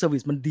รถที่เซอร์วิ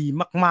สมันดี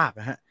มาก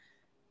ๆฮะ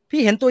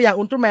พี่เห็นตัวอย่าง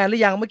อุลตร้าแมนหรื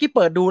อยังเมื่อกี้เ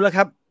ปิดดูแล้วค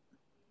รับ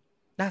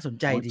น่าสน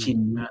ใจดีชิน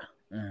มาก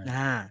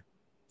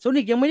โซ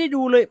นิกยังไม่ได้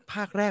ดูเลยภ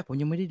าคแรกผม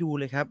ยังไม่ได้ดู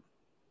เลยครับ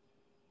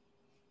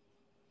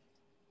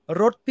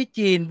รถพี่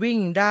จีนวิ่ง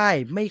ได้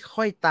ไม่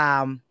ค่อยตา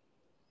ม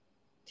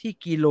ที่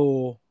กิโล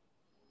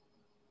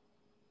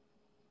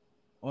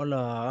เหร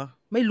อ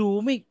ไม่รู้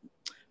ไม่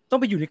ต้อง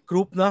ไปอยู่ในก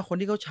รุ๊ปเนาะคน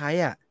ที่เขาใช้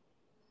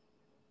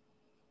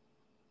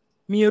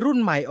มีรุ่น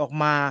ใหม่ออก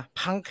มา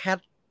พังแคท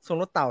ทรง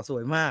รถเต่าส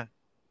วยมาก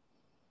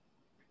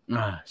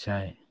ใช่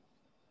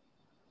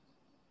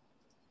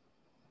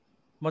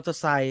มอเตอร์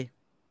ไซค์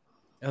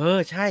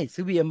ใช่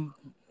ซื้อ BM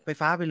ไฟ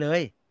ฟ้าไปเล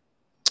ย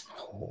โอ้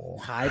โห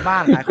ขายบ้า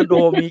นขายคอนโด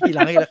มีกี่ห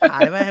ลังอีกแล้วขา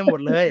ยไม่ให้หมด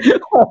เลย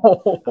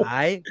ขา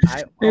ย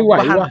ไม่ไหว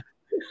ว่ะ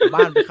เอา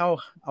บ้านไปเ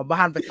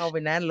ข้าไป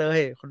แนนเลย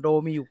คอนโด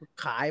มีอยู่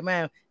ขายแม่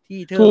ที่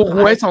เธอถูกห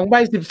วย2 ใบ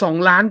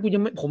 12 ล้าน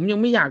ผมยัง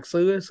ไม่อยาก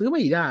ซื้อไ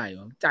ม่ได้ว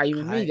ะใจ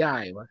มันไม่ได้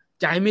วะ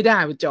ใจไม่ได้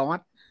วะจอร์จ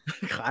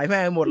ขายแม่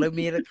หมดเลย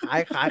มีขาย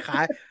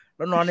แ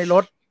ล้วนอนในร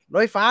ถ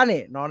ไฟฟ้า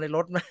นี่นอนในร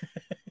ถ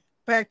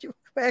แปลก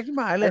ที่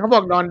หมายเลยเขาบ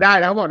อกนอนได้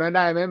แล้วเขาบอกนอนไ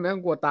ด้ไม่ต้อ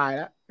งกลัวตายแ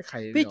ล้วใคร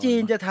พี่จี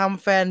นจะท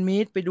ำแฟนมี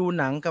ตไปดู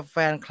หนังกับแฟ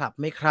นคลับ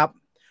ไหมครับ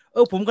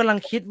ผมกำลัง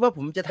คิดว่าผ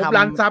มจะทำ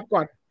ล้านซับก่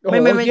อนไ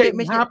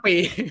ม่5 ปี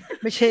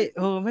ไม่ใช่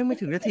ไม่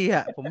ถึงนาที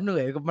อ่ะผมเหนื่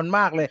อยกับมันม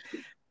ากเลย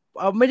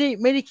ไม่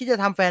ได้คิดจะ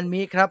ทำแฟน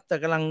มีตครับแต่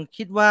กำลัง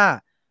คิดว่า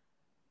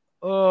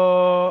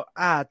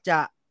อาจ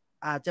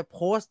จะโพ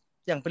สต์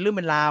อย่างเป็นเรื่องเ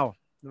ป็นราว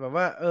แบบ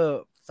ว่า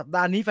สัปด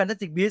าห์นี้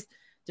Fantastic Beasts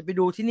จะไป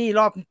ดูที่นี่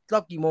รอ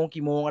บกี่โ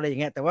มงอะไรอย่า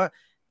งเงี้ยแต่ว่า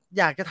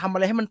อยากจะทำอะ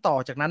ไรให้มันต่อ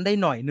จากนั้นได้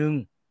หน่อยนึง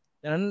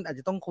ดังนั้นอาจ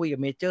จะต้องคุยกับ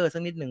เมเจอร์สั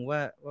กนิดหนึ่งว่า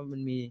มั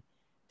นมี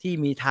ที่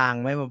มีทาง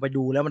ไหมมันไป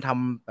ดูแล้วมันท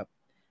ำแบบ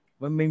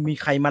มันไม่มี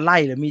ใครมาไล่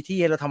หรือมีที่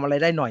เราทำอะไร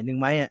ได้หน่อยนึง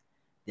ไหมอ่ะ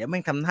เดี๋ยวแม่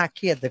งทำหน้าเค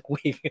รียดแต่กู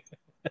อีก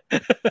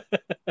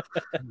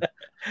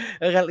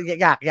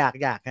อยา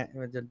กฮะ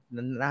มันจะ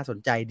น่าสน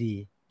ใจดี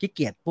ขี้เ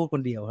กียจพูดค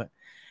นเดียวฮะ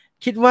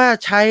คิดว่า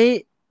ใช้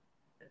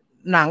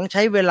หนังใ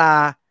ช้เวลา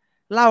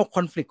เล่าค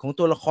อนฟลิกต์ของ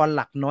ตัวละครห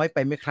ลักน้อยไป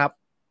ไหมครับ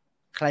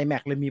ไคลแม็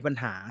กซ์เลยมีปัญ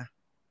หา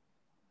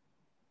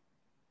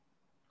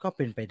ก็เ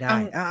ป็นไปได้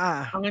เ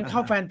อางั้นเข้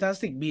า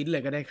Fantastic Beasts เล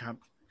ยก็ได้ครับ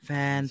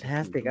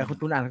Fantastic คุณ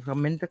ตูนอ่านคอม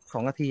เมนต์สัก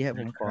2 นาทีครับ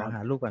ผมขอห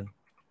ารูปก่อน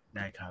ไ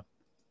ด้ครับ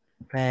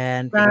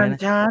การ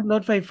ชาร์จร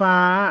ถไฟฟ้า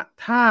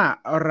ถ้า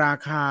รา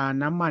คา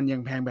น้ำมันยั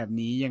งแพงแบบ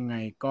นี้ยังไง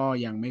ก็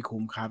ยังไม่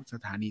คุ้มครับส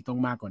ถานีต้อง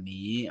มากกว่า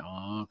นี้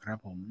ครับ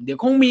ผมเดี๋ยว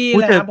คงมี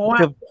แหละเพราะว่า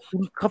คุ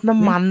ณครับน้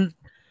ำมัน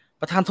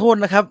ประทานโทษ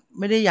นะครับ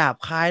ไม่ได้หยาบ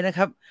คายนะค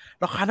รับ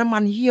ราคาน้ำมั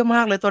นเหี้ยม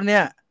ากเลยตอนเนี้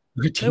ย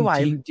ไม่ไหว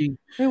จริง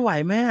ไม่ไหว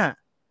แม่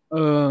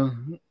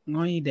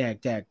ง่อยแดก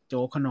แจกโ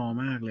จ๊กขนอ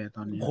มากเลยต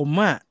อนนี้ผม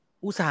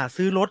อุตส่าห์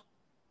ซื้อรถ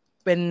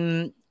เป็น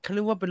เขาเ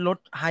รียกว่าเป็นรถ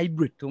ไฮบ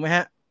ริดถูกไหมฮ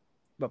ะ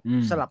แบบ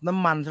สลับน้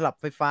ำมันสลับ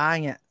ไฟฟ้า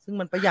เงี้ยซึ่ง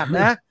มันประหยัด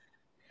นะ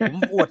ผ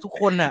มอวดทุก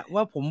คน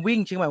ว่าผมวิ่ง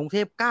เชียงใหม่กรุงเท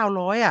พ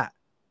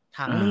900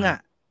ถังนึง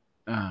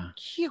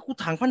เขี้ยกู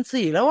ถัง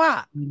1,400แล้ว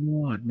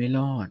ไม่ร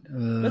อด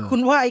แล้วคุ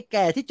ณว่าไอ้แ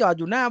ก่ที่จอด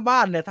อยู่หน้าบ้า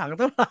นเนี่ยถัง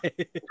เท่าไหร่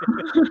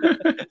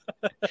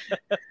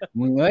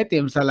มึงเตรี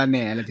ยมสารแห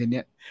น่เลยทีเ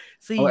นี้ย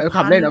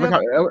ขับเล่นเอาไป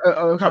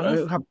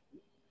ขับ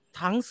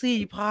ถัง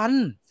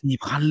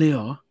4,000เลยเห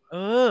รอ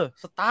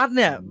สตาร์ทเ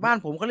นี่ยบ้าน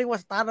ผมเขาเรียกว่า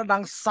สตาร์ทดั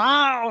งซ่า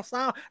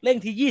เร่ง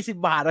ที่20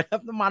 บาทนะครั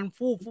บน้ำมัน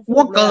ฟู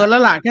ว่าเกินแล้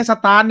วล่ะแค่ส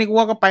ตาร์ทนี่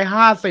ว่าก็ไป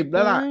50แ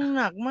ล้วล่ะ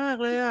หนักมาก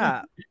เลย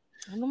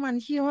น้ำมัน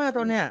เชี่ยมาก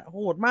ตัวเนี่ยโห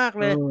ดมาก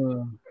เลย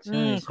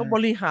เขาบ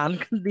ริหาร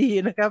กันดี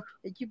นะครับ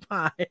ไอ้ชิบห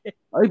าย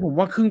ผม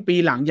ว่าครึ่งปี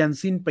หลังยัน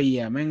สิ้นปี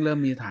แม่งเริ่ม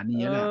มีสถานี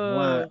แล้วแหละเพราะ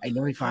ว่าไอ้ร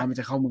ถไฟฟ้ามัน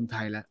จะเข้าเมืองไท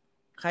ยแล้ว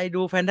ใคร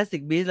ดู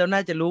Fantastic Beasts แล้วน่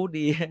าจะรู้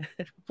ดี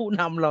ผู้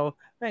นำเรา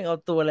แม่งเอา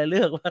ตัวอะไรเลื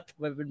อกว่าทำ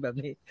ไมเป็นแบบ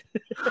นี้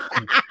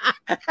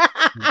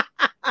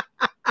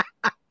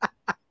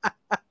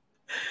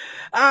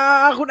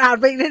คุณอ่าน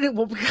ไปนิดนึง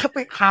ผมไป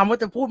ถามว่า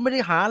จะพูดไม่ได้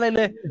หาอะไรเ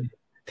ลย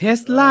เทส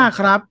ลา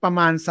ครับประ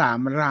มาณ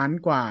3 ล้าน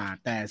กว่า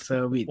แต่เซอ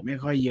ร์วิสไม่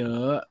ค่อยเยอ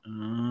ะ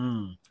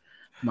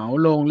เหมา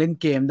ลงเล่น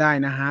เกมได้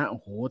นะฮะโอ้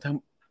โหถ้า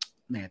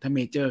เม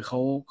เจอร์เ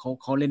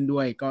ขาเล่นด้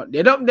วยก็เดี๋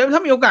ยวถ้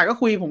ามีโอกาสก็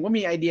คุยผมก็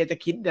มีไอเดียจะ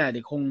คิดเ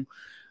ดี๋ยวคง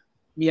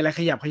มีอะไร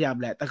ขยับ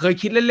แหละแต่เคย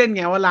คิดเล่นๆไ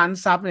งว่าร้าน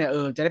ซับเนี่ย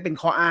จะได้เป็น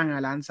ข้ออ้าง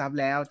ร้านซับ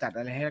แล้วจัดอ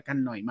ะไรให้กัน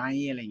หน่อยไหม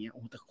อะไรเงี้ยโ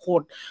อ้แต่โค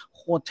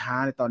ตรช้า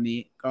เลยตอนนี้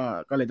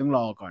ก็เลยต้องร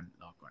อก่อน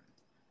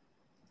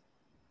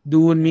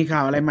ดูมีข่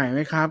าวอะไรใหม่ไห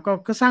มครับ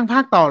ก็สร้างภา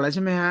คต่อแล้วใ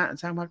ช่ไหมฮะ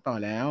สร้างภาคต่อ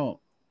แล้ว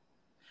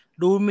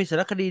ดูมีสา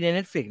รคดีใน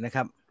Netflix นะค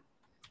รับ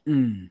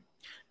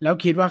แล้ว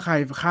คิดว่า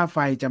ค่าไฟ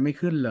จะไม่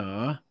ขึ้นเหรอ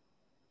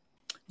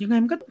ยังไง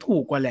มันก็ถู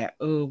กกว่าแหละ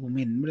ผม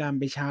เห็นเวลา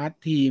ไปชาร์จ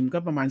ทีมก็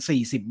ประมาณ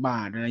40 บ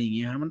าทอะไรอย่างเ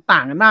งี้ยมันต่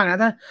างกันมากนะ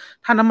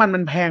ถ้าน้ำมั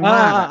นแพงม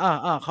าก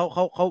เ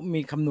ขา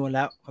มีคำนวณแ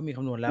ล้ว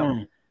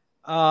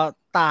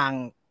ต่าง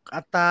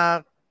อัตรา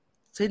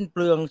สิ้นเป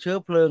ลืองเชื้อ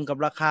เพลิงกับ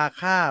ราคา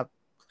ค่า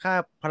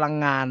พลัง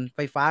งานไฟ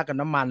ฟ้ากับ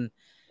น้ำมัน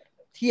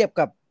เทียบ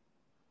กับ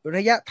ร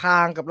ะยะทา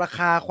งกับราค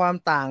าความ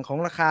ต่างของ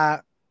ราคา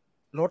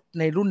รถ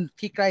ในรุ่น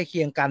ที่ใกล้เ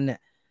คียงกันเนี่ย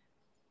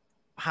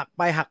หักไ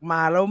ปหักม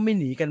าแล้วไม่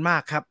หนีกันมา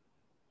กครับ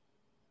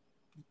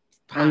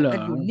ห่างกัน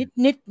อยู่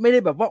นิดไม่ได้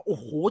แบบว่าโอ้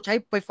โหใช้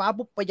ไฟฟ้า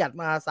ปุ๊บประหยัด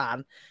มหาศาล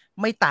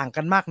ไม่ต่าง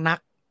กันมากนัก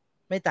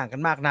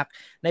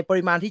ในป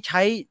ริมาณที่ใ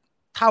ช้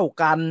เท่า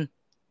กัน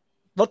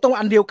รถต้อง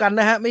อันเดียวกัน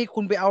นะฮะไม่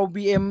คุณไปเอา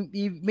BM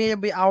ไม่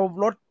ไปเอา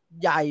รถ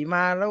ใหญ่ม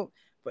าแล้ว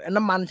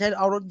น้ำมันใช้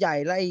เอารถใหญ่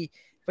แล้ว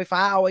ไฟฟ้า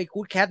เอา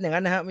กู๊ดแคทอย่าง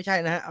นั้นนะฮะไม่ใช่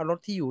นะฮะเอารถ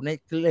ที่อยู่ใน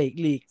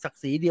ลีกศัก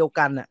ดิ์ศรีเดียว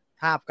กันน่ะ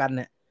ทาบกันเ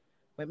นี่ย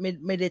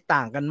ไม่ได้ต่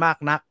างกันมาก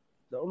นัก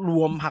ร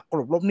วมหักกล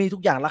บลบหนี้ทุ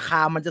กอย่างราค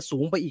ามันจะสู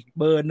งไปอีก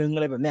เบอร์นึงอ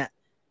ะไรแบบเนี้ย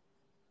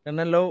ดัง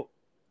นั้นแล้ว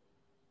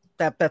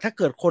แต่ถ้าเ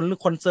กิดคนหรือ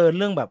คอนเซิร์น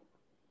เรื่องแบบ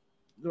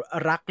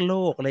รักโล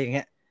กอะไรอย่างเ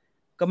งี้ย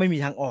ก็ไม่มี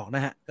ทางออกน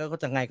ะฮะก็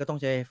จะไงก็ต้อง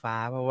ใช้ไฟฟ้า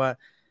เพราะว่า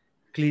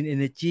clean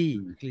energy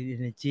clean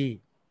energy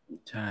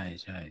ใช่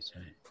ใช่ใ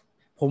ช่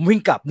ผมวิ่ง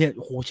กลับเนี่ยโ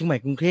อ้โหเชียงใหม่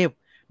กรุงเทพ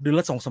เดือน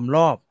ละ 2-3 ร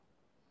อบ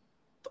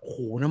โอ้โห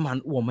น้ำมัน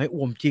อ่วมไหม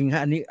อ่วมจริงฮ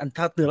ะอันนี้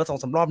ถ้าเดือนละ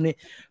 2-3 รอบนี่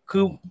คื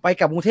อไป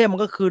กลับกรุงเทพมั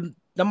นก็คือ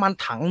น้ำมัน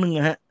ถังหนึ่ง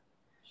ฮะ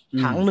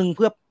ถังหนึ่งเ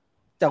พื่อ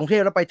จากกรุงเท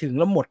พแล้วไปถึง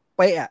แล้วหมดเ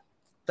ป๊ะ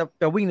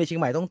จะวิ่งในเชียง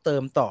ใหม่ต้องเติ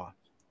มต่อ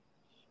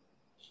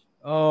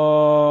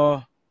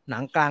หนั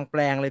งกลางแปล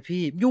งเลย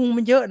พี่ยุง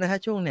มันเยอะนะฮะ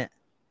ช่วงเนี้ย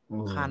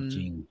คันจ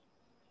ริง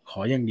ขอ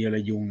อย่างเดียวเล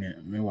ยยุงเนี่ย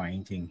ไม่ไหวจ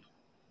ริง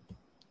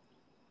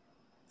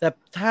ๆแต่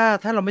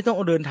ถ้าเราไม่ต้องเ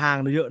อาเดินทาง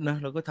เยอะนะ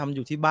เราก็ทำอ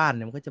ยู่ที่บ้านเ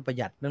นี่ยมันก็จะประห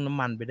ยัดเรื่องน้ำ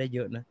มันไปได้เย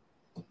อะนะ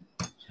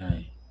ใช่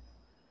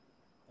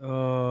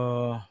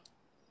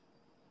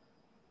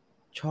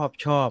ช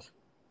อบ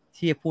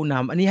ที่ผู้น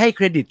ำอันนี้ให้เค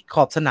รดิตข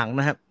อบสนัง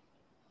นะครับ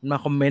มา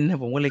คอมเมนต์นะ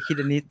ผมก็เลยคิด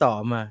อันนี้ต่อ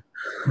มา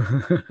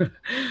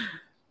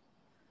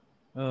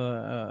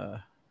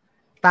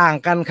ต่าง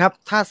กันครับ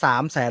ถ้า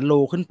300,000 โล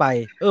ขึ้นไป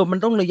มัน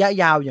ต้องระยะ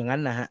ยาวอย่างนั้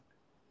นนะฮะ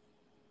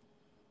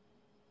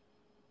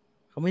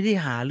เขาไม่ได้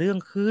หาเรื่อง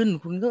ขึ้น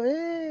คุณก็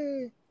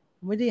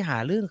ไม่ได้หา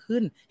เรื่องขึ้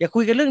นอย่าคุ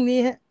ยกันเรื่องนี้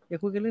ฮะอย่า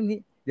คุยกันเรื่องนี้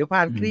เดี๋ยวพ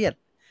านเครียด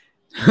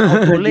เอา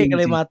ตัวเลขอะ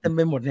ไรมาเต็มไ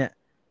ปหมดเนี่ย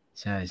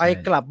ใช่ไป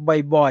กลับ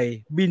บ่อย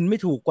ๆบินไม่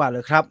ถูกกว่าเล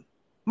ยครับ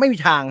ไม่มี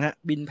ทางฮะ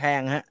บินแพ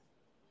งฮะ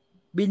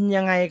บิน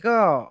ยังไงก็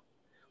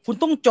คุณ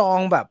ต้องจอง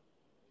แบบ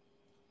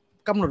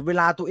กำหนดเว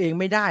ลาตัวเอง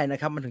ไม่ได้นะ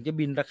ครับมันถึงจะ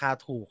บินราคา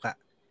ถูกอะ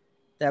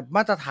แต่ม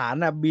าตรฐาน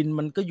นะบิน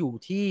มันก็อยู่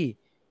ที่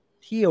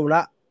เที่ยวล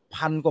ะ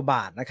1,000 กว่าบ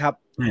าทนะครับ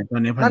ตอ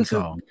นนี้1,200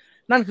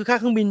นั่นคือค่า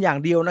เครื่องบินอย่าง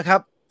เดียวนะครับ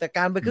แต่ก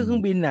ารไปขึ้นเครื่อ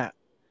งบินน่ะ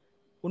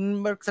คุณ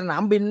สนา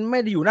มบินไม่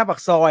ได้อยู่หน้าปาก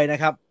ซอยน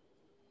ะครับ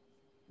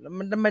แล้ว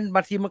มันบ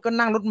างทีมันก็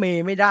นั่งรถเม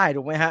ล์ไม่ได้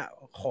ถูกไหมฮะ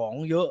ของ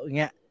เยอะอย่าง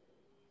เงี้ย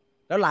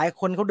แล้วหลาย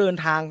คนเขาเดิน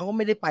ทางเขาก็ไ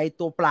ม่ได้ไป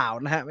ตัวเปล่า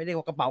นะฮะไม่ได้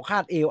กระเป๋าคา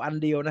ดเอวอัน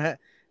เดียวนะฮะ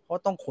เขา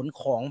ต้องขน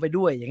ของไป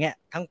ด้วยอย่างเงี้ย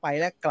ทั้งไป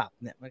และกลับ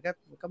เนี่ย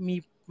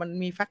มัน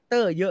มีแฟกเตอ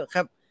ร์เยอะค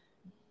รับ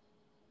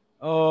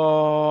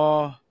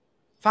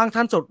ฟัง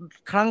ทันสด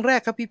ครั้งแรก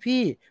ครับ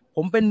พี่ๆผ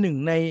มเป็นหนึ่ง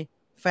ใน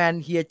แฟน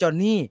เฮียจอน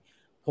นี่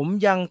ผม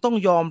ยังต้อง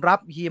ยอมรับ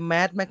เฮียแม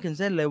ทแมคคินเ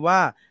ซนเลยว่า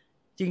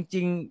จ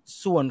ริง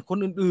ๆส่วนคน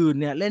อื่นๆ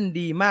เนี่ยเล่น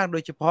ดีมากโด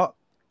ยเฉพาะ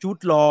จูด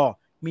ลอ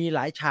มีหล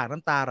ายฉากน้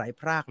ำตาไหล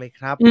พรากเลย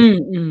ครับ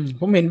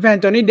ผมเห็นแฟน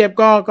จอห์นนี่เดฟ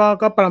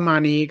ก็ประมาณ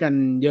นี้กัน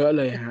เยอะเ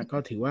ลยฮะก็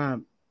ถือว่า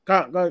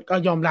ก็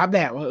ยอมรับแห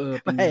ละว่า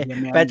เป็น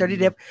แฟนจอห์นนี่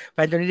เด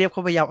ฟเข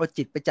าพยายามเอา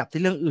จิตไปจับ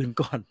ที่เรื่องอื่น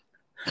ก่อน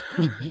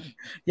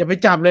อย่าไป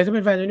จับเลยถ้าเ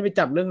ป็นแฟนจอห์นนี่ไป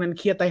จับเรื่องนั้น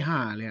เครียดไตห่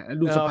าเลย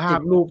ดูสภาพ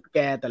รูปแก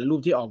แต่รูป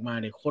ที่ออกมา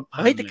เนี่ยโคตรพั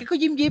งแต่แกก็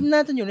ยิ้มน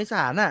ะท่านอยู่ในศ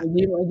าลน่ะ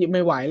ยิ้มไ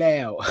ม่ไหวแล้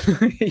ว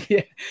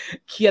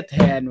เครียดแท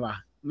นว่ะ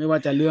ไม่ว่า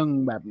จะเรื่อง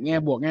แบบแง่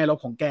บวกแง่ลบ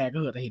ของแกก็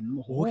เหอะแต่เห็นโ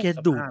อ้โหแก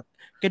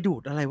ดู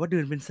ดอะไรว่าเดื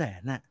อนเป็น100,000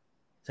น่ะ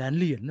100,000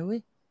 เหรียญนะเว้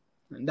ย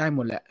ได้หม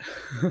ดแหละ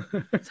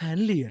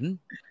100,000 เหรียญ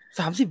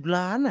30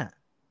 ล้านอ่ะ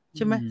ใ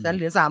ช่ไหม100,000 เ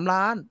หรียญ3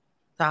 ล้าน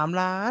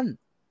3 ล้าน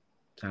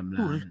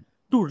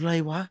ดูดอะไร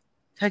วะ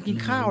แทนกิน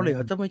ข้าวเลยเหร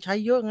อทำไมใช้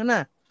เยอะงั้นน่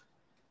ะ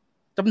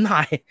จำหน่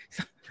าย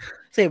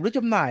เสพหรือจ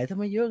ำหน่ายทำ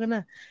ไมเยอะงั้น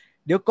น่ะ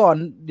เดี๋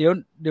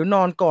ยวน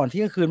อนก่อน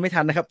ที่กลางคืนไม่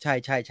ทันนะครับใช่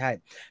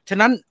ฉะ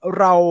นั้น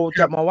เรา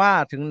จะมาว่า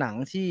ถึงหนัง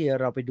ที่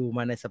เราไปดูม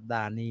าในสัปด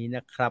าห์นี้น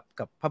ะครับ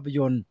กับภาพย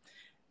นตร์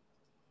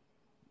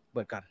เ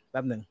ปิดกันแ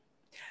ป๊บหนึ่ง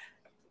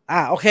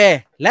โอเค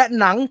และ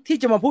หนังที่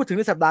จะมาพูดถึงใ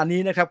นสัปดาห์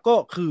นี้นะครับก็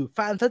คือ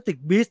Fantastic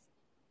Beasts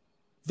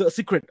The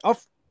Secret of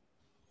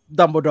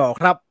Dumbledore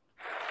ครับ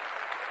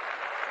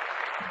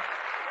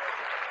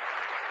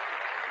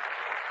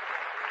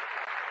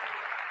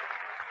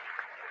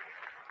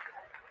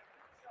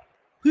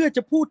เพื่อจ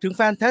ะพูดถึง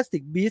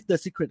Fantastic Beasts The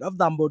Secret of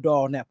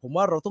Dumbledore เนี่ยผม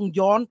ว่าเราต้อง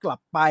ย้อนกลับ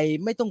ไป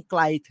ไม่ต้องไก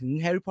ลถึง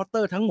Harry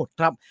Potter ทั้งหมด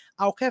ครับ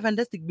เอาแค่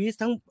Fantastic Beasts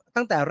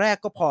ตั้งแต่แรก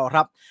ก็พอค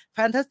รับ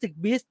Fantastic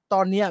Beasts ต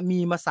อนนี้มี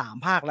มา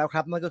3 ภาคแล้วค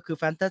รับนั่นก็คือ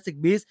Fantastic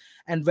Beasts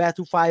and Where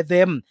to Find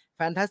Them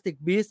Fantastic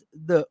Beasts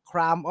The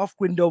Crime of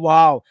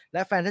Grindelwald แล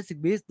ะ Fantastic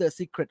Beasts The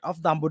Secret of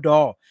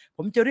Dumbledore ผ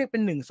มจะเรียกเป็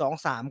น1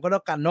 2 3ก็แ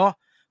ล้วกันเนาะ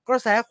กระ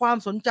แสความ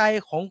สนใจ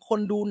ของคน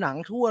ดูหนัง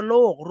ทั่วโล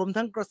กรวม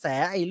ทั้งกระแส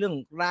เรื่อง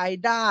ราย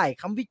ได้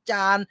คำวิจ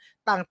ารณ์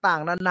ต่า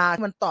งๆนานา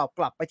ที่มันตอบก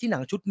ลับไปที่หนั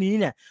งชุดนี้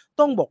เนี่ย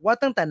ต้องบอกว่า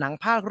ตั้งแต่หนัง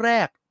ภาคแร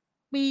ก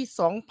ปี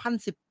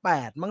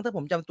2018มั้งถ้าผ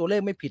มจำตัวเล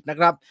ขไม่ผิดนะ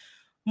ครับ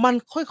มัน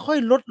ค่อย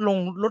ๆลด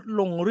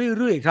ลง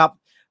เรื่อยๆครับ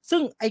ซึ่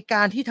งไอก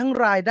ารที่ทั้ง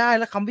รายได้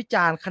และคำวิจ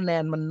ารณ์คะแน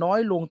นมันน้อย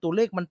ลงตัวเ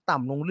ลขมันต่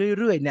ำลง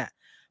เรื่อยๆเนี่ย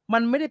มั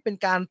นไม่ได้เป็น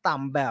การต่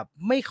ำแบบ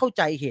ไม่เข้าใ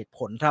จเหตุผ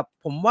ลครับ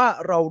ผมว่า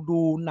เรา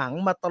ดูหนัง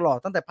มาตลอด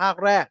ตั้งแต่ภาค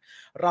แรก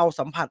เรา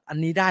สัมผัสอัน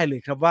นี้ได้เลย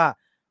ครับว่า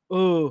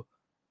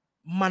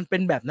มันเป็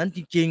นแบบนั้นจ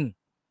ริง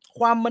ๆค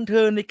วามบันเ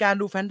ทิงในการ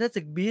ดู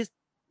Fantastic Beasts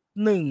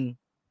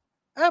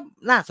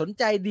 1น่าสน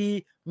ใจดี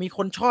มีค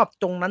นชอบ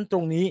ตรงนั้นตร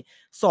งนี้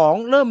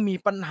2เริ่มมี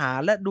ปัญหา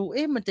และดู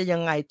มันจะยั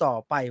งไงต่อ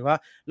ไปวะ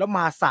แล้วม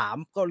า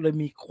3ก็เลย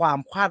มีความ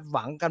คาดห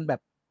วังกันแบ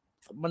บ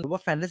มันว่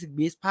า Fantastic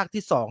Beasts ภาค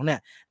ที่2เนี่ย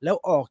แล้ว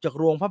ออกจาก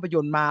โรงภาพย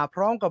นตร์มาพ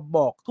ร้อมกับบ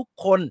อกทุก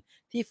คน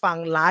ที่ฟัง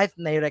ไลฟ์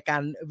ในรายกา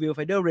ร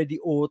Viewfinder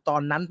Radio ตอ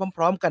นนั้นพ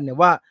ร้อมๆกันเนี่ย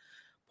ว่า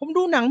ผม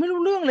ดูหนังไม่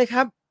รู้เรื่องเลยค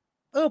รับ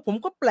ผม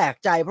ก็แปลก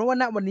ใจเพราะว่า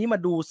ณวันนี้มา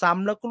ดูซ้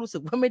ำแล้วก็รู้สึ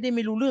กว่าไ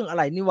ม่รู้เรื่องอะ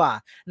ไรนี่หว่า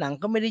หนัง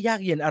ก็ไม่ได้ยาก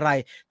เย็นอะไร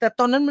แต่ต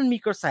อนนั้นมันมี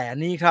กระแส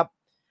นี้ครับ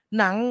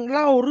หนังเ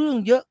ล่าเรื่อง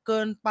เยอะเกิ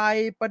นไป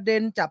ประเด็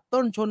นจับ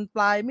ต้นชนป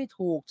ลายไม่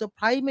ถูกเซอร์ไพ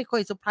รส์ไม่ค่อ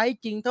ยเซอร์ไพรส์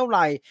จริงเท่าไร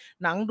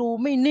หนังดู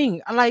ไม่นิ่ง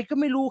อะไรก็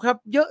ไม่รู้ครับ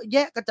เยอะแย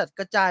ะกระจัด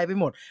กระจายไป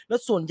หมดแล้ว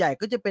ส่วนใหญ่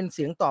ก็จะเป็นเ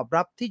สียงตอบ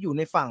รับที่อยู่ใ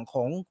นฝั่งข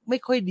องไม่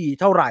ค่อยดี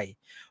เท่าไร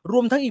ร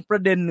วมทั้งอีกปร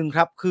ะเด็นหนึ่งค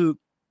รับคือ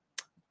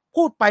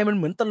พูดไปมันเ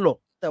หมือนตลก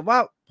แต่ว่า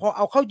พอเ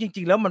อาเข้าจ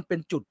ริงๆแล้วมันเป็น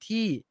จุด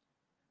ที่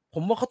ผ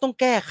มว่าเขาต้อง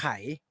แก้ไข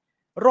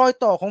รอย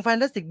ต่อของ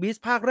Fantastic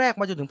Beasts ภาคแรก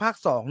มาจนถึงภาค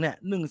2เนี่ย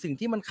หนึ่งสิ่ง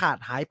ที่มันขาด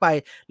หายไป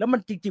แล้วมัน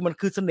จริงๆมัน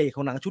คือเสน่ห์ข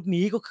องหนังชุด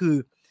นี้ก็คือ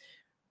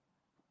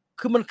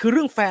มันคือเ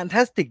รื่อง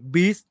Fantastic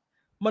Beasts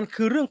มัน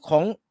คือเรื่องขอ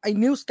งไอ้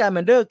Newt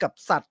Scamander กับ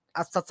สัต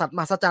ว์ม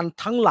หัศจรรย์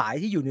ทั้งหลาย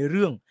ที่อยู่ในเ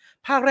รื่อง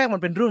ภาคแรกมั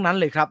นเป็นเรื่องนั้น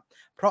เลยครับ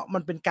เพราะมั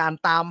นเป็นการ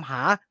ตามห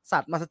าสั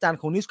ตว์มหัศจรรย์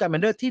ของ Newt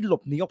Scamander ที่หล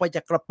บหนีออกไปจ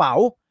ากกระเป๋า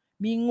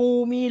มีงู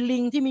มีลิ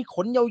งที่มีข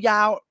นย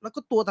าวๆแล้วก็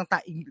ตัวต่า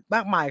งๆอีกม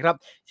ากมายครับ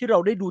ที่เรา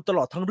ได้ดูตล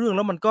อดทั้งเรื่องแ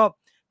ล้วมันก็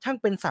ช่าง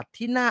เป็นสัตว์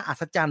ที่น่าอั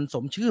ศจรรย์ส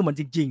มชื่อมัน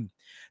จริง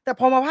ๆแต่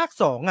พอมาภาค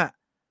2อ่ะ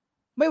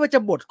ไม่ว่าจะ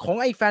บทของ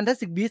ไอ้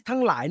Fantastic Beasts ทั้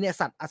งหลายเนี่ย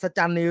สัตว์อัศจ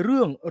รรย์ในเ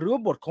รื่องหรือว่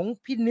าบทของ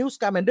พี่ Newt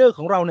Scamander ข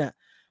องเราเนี่ย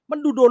มัน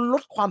ดูโดนล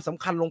ดความส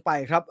ำคัญลงไป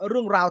ครับเ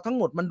รื่องราวทั้ง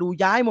หมดมันดู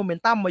ย้ายโมเมน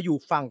ตัมมาอยู่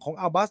ฝั่งของ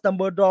Albus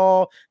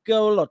Dumbledore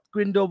Gellert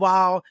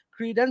Grindelwald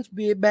Credence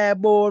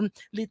Barebone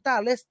Rita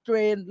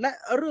Lestrange และ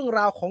เรื่องร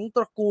าวของต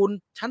ระกูล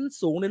ชั้น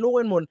สูงในโลกเว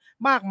ทมนต์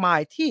มากมาย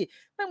ที่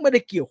ไม่ได้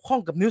เกี่ยวข้อง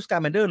กับ Newt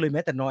Scamander เลยแ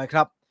ม้แต่น้อยค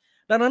รับ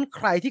ดังนั้นใ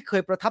ครที่เค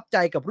ยประทับใจ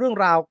กับเรื่อง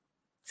ราว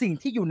สิ่ง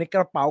ที่อยู่ในก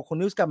ระเป๋าของ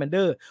Newt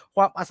Scamander ค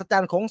วามอัศจร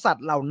รย์ของสัต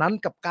ว์เหล่านั้น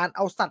กับการเอ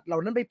าสัตว์เหล่า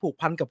นั้นไปผูก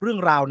พันกับเรื่อง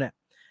ราวเนี่ย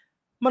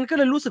มันก็เ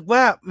ลยรู้สึกว่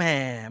าแหม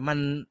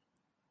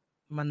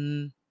มัน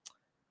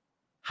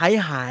ห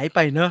ายไป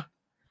เนอะ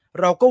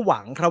เราก็หวั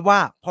งครับว่า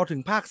พอถึ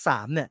งภาค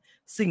3เนี่ย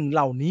สิ่งเห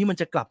ล่านี้มัน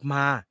จะกลับม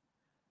า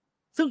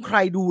ซึ่งใคร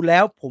ดูแล้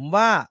วผม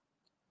ว่า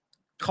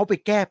เขาไป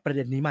แก้ประเ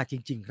ด็นนี้มาจ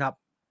ริงๆครับ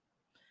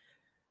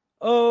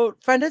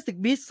Fantastic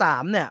Beasts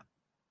 3เนี่ย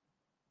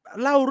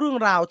เล่าเรื่อง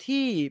ราว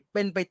ที่เ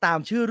ป็นไปตาม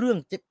ชื่อเรื่อง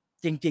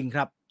จริงๆค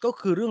รับก็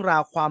คือเรื่องรา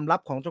วความลั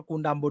บของตระกู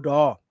ลดัมเบิลด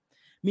อร์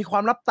มีควา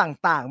มลับ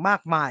ต่างๆมา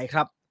กมายค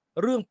รับ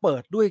เรื่องเปิ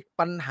ดด้วย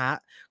ปัญหา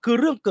คือ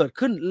เรื่องเกิด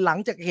ขึ้นหลัง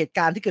จากเหตุก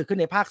ารณ์ที่เกิดขึ้น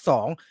ในภาค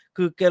2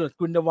คือเกเรต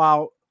กรินเดวาล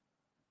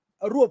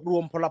รวบรว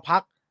มพลพรร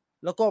ค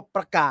แล้วก็ป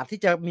ระกาศที่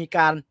จะมีก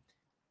าร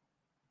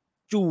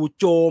จู่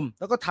โจม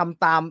แล้วก็ท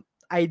ำตาม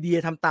ไอเดีย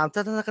ทำตามทั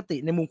ศนคติ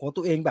ในมุมของ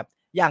ตัวเองแบบ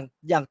อ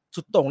ย่าง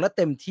สุดโต่งและ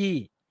เต็มที่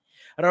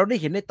เราได้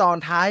เห็นในตอน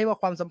ท้ายว่า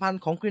ความสัมพัน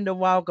ธ์ของกรินเด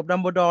วาลกับดั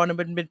มเบิลดอร์มัน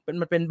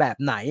เป็นแบบ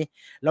ไหน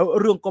แล้ว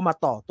เรื่องก็มา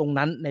ต่อตรง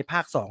นั้นในภา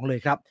ค2เลย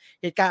ครับ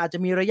เหตุการณ์อาจจะ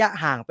มีระยะ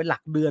ห่างเป็นหลั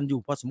กเดือนอยู่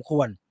พอสมค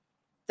วร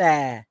แต่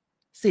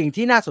สิ่ง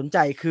ที่น่าสนใจ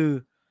คือ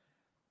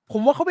ผ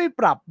มว่าเขาไป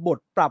ปรับบท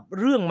ปรับ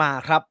เรื่องมา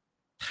ครับ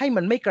ให้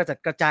มันไม่กระจัด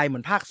กระจายเหมื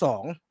อนภาค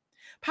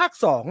2ภาค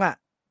2อ่ะ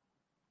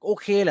โอ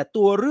เคแหละ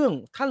ตัวเรื่อง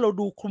ถ้าเรา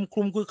ดูค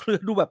ลุมๆเครือ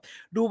ๆ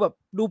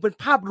ดูเป็น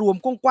ภาพรวม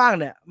กว้างๆ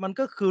เนี่ยมัน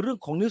ก็คือเรื่อง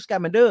ของ Newt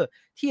Scamander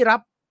ที่รั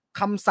บ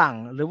คำสั่ง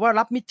หรือว่า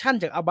รับมิชชั่น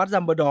จาก Albus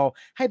Dumbledore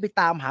ให้ไป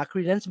ตามหา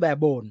Credence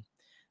Barebone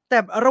แต่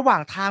ระหว่า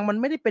งทางมัน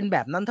ไม่ได้เป็นแบ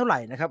บนั้นเท่าไหร่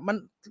นะครับ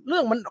เรื่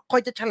องมันคอ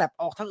ยจะฉลับ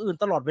ออกทางอื่น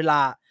ตลอดเวล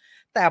า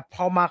แต่พ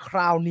อมาคร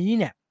าวนี้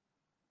เนี่ย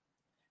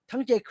ทั้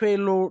ง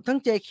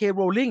J.K.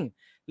 Rowling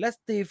และ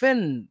Stephen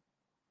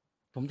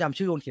ผมจำ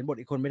ชื่อคนเขียนบท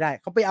อีกคนไม่ได้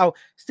เขาไปเอา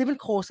Stephen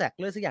Kozak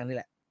เลยสักอย่างนี่แ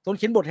หละคนเ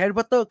ขียนบท Harry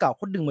Potter เก่าเ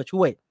ขาดึงมา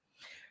ช่วย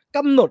ก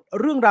ำหนด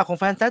เรื่องราวของ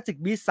Fantastic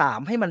Beasts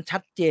 3ให้มันชั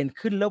ดเจน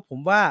ขึ้นแล้วผม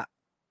ว่า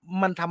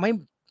มันทำใ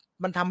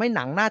ห้ห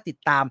นังน่าติด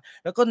ตาม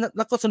แล้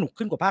วก็สนุก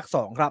ขึ้นกว่าภาค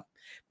2ครับ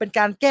เป็นก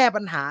ารแก้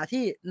ปัญหา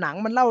ที่หนัง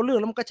มันเล่าเรื่อง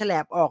แล้วมันก็แฉล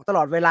บออกตล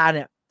อดเวลาเ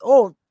นี่ย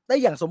ได้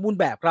อย่างสมบูรณ์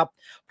แบบครับ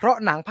เพราะ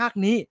หนังภาค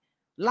นี้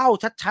เล่า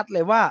ชัดๆเล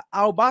ยว่า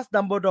Albus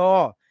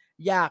Dumbledore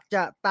อยากจ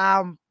ะตา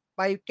มไ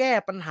ปแก้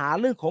ปัญหา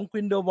เรื่องของ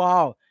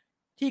Grindelwald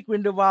ที่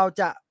Grindelwald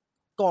จะ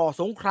ก่อ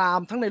สงคราม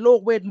ทั้งในโลก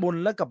เวทมน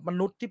ต์และกับม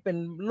นุษย์ที่เป็น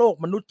โลก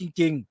มนุษย์จ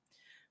ริง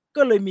ๆ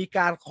ก็เลยมีก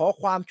ารขอ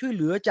ความช่วยเ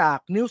หลือจาก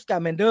Newt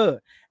Scamander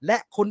และ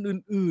คน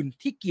อื่น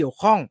ๆที่เกี่ยว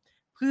ข้อง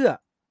เพื่อ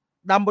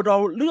ดัมเบิลดอ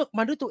ร์เลือกม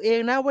าด้วยตัวเอง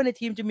นะว่าใน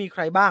ทีมจะมีใค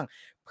รบ้าง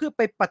เพื่อไ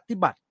ปปฏิ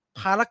บัติ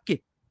ภารกิจ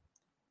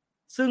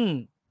ซึ่ง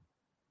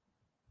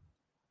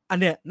อัน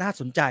เนี้ยน่า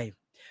สนใจ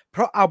เพ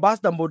ราะ Albus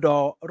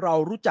Dumbledore เรา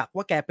รู้จัก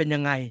ว่าแกเป็นยั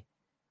งไง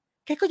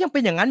แกก็ยังเป็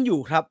นอย่างนั้นอยู่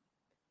ครับ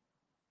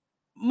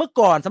เมื่อ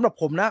ก่อนสำหรับ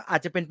ผมนะอา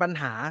จจะเป็นปัญ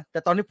หาแต่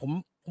ตอนนี้ผม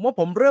ว่า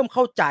ผมเริ่มเ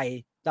ข้าใจ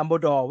ดัมเบิล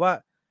ดอร์ว่า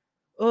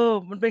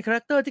มันเป็นคาแร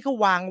คเตอร์ที่เขา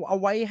วางเอา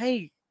ไว้ให้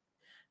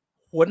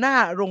หัวหน้า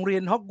โรงเรีย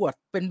นฮอกวอต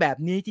ส์เป็นแบบ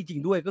นี้จริ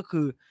งๆด้วยก็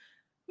คือ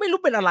ไม่รู้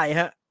เป็นอะไร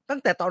ฮะตั้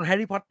งแต่ตอนแฮร์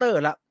รี่พอตเตอร์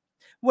แล้ว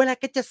เวลา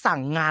แกจะสั่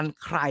งงาน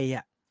ใครอ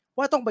ะ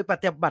ว่าต้องไปป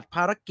ฏิบัติภ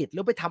ารกิจหรื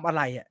อไปทำอะไ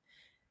รอะ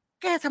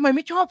แกทำไมไ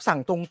ม่ชอบสั่ง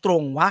ตร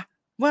งๆวะ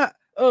ว่า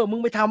มึง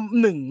ไปท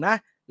ำ1นะ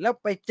แล้ว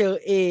ไปเจอ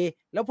A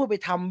แล้วเพื่อไป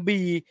ทำ B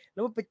แล้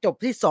วไปจบ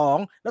ที่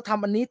2แล้วท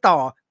ำอันนี้ต่อ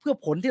เพื่อ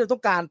ผลที่เราต้อ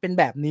งการเป็น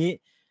แบบนี้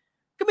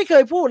ก็ไม่เค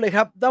ยพูดเลยค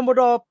รับดัมเบิล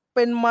ดอร์เ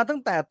ป็นมาตั้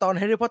งแต่ตอนแ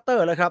ฮร์รี่พอตเตอ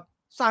ร์แล้วครับ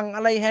สั่งอ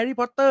ะไรแฮร์รี่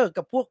พอตเตอร์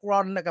กับพวกร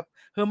อนกับ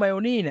เฮอร์ไมโอ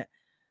นี่เนี่ย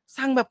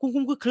สั่งแบบ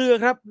คุ้มๆเครือ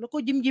ๆครับแล้วก็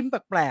ยิ้มๆแ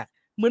ปลก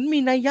ๆเหมือนมี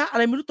นัยยะอะไ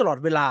รไม่รู้ตลอด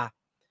เวลา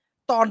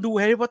ตอนดู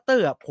แฮร์รี่พอตเตอ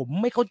ร์ผม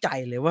ไม่เข้าใจ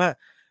เลยว่า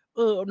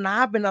น้า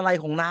เป็นอะไร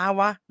ของน้า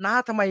วะน้า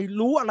ทำไม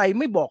รู้อะไร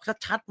ไม่บอก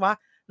ชัดๆวะ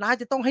น้า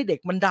จะต้องให้เด็ก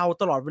มันเดา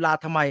ตลอดเวลา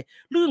ทำไม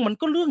เรื่องมัน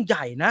ก็เรื่องให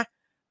ญ่นะ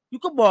ยู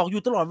ก็บอกอ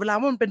ยู่ตลอดเวลา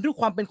ว่ามันเป็นเรื่อง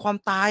ความเป็นความ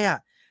ตาย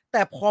แ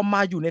ต่พอม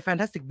าอยู่ใน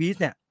Fantastic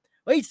Beasts เนี่ย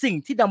สิ่ง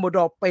ที่ดัมเบิลด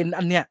อร์เป็น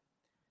อันเนี้ย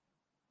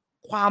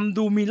ความ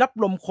ดูมีลับ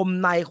ลมคม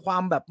ในควา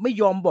มแบบไม่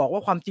ยอมบอกว่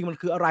าความจริงมัน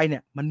คืออะไรเนี่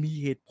ยมันมี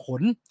เหตุผ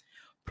ล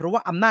เพราะว่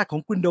าอำนาจขอ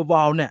งกรินเดลว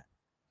าลเนี่ย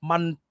มั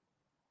น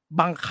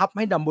บังคับใ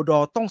ห้ดัมเบิลดอ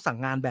ร์ต้องสั่ง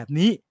งานแบบ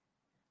นี้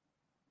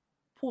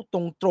พูดต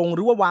รงๆห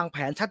รือว่าวางแผ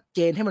นชัดเจ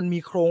นให้มันมี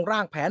โครงร่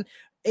างแผน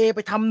A ไป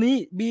ทำนี้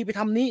B ไป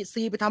ทำนี้ C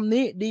ไปทำ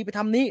นี้ D ไปท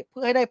ำนี้เพื่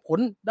อให้ได้ผล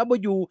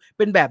W เ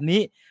ป็นแบบ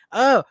นี้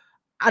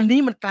อันนี้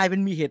มันกลายเป็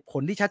นมีเหตุผ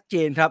ลที่ชัดเจ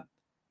นครับ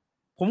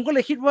ผมก็เล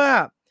ยคิดว่า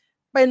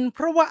เป็นเพ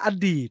ราะว่าอ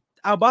ดีต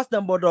อัลบัสดั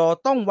มเบิลดอร์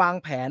ต้องวาง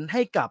แผนใ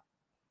ห้กับ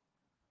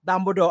ดั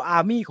มเบิลดอร์อา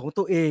ร์มี่ของ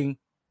ตัวเอง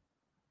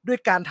ด้วย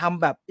การท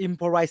ำแบบ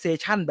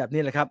improvisation แบบ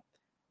นี้แหละครับ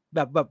แบ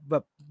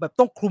บ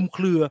ต้องคลุมเค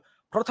รือ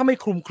เพราะถ้าไม่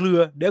คลุมเครือ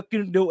เดี๋ยว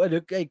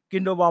ไอ้กิ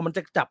นโดวอลมันจ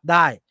ะจับไ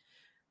ด้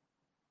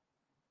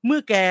เมื่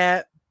อแก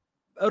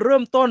เริ่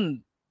มต้น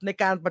ใน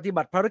การปฏิ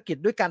บัติภารกิจ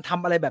ด้วยการท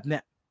ำอะไรแบบเนี้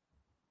ย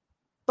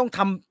ต้องท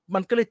ำมั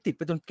นก็เลยติดไ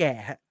ปจนแก่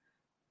ฮะ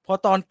พอ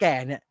ตอนแก่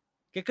เนี่ย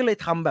แกก็เลย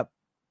ทำแบบ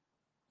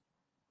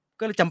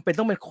ก็เลยจำเป็น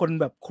ต้องเป็นคน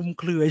แบบคลุม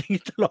เครืออย่าง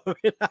นี้ตลอด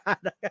เวลา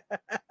นะ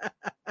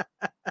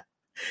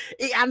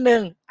อีกอันหนึ่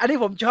งอันนี้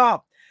ผมชอบ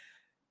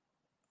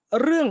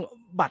เรื่อง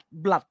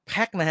blood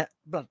pact นะฮะ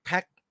blood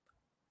pact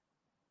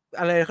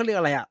อะไรเขาเรียก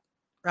อะไร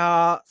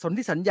สน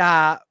ธิสัญญา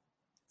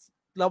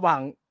ระหว่า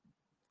ง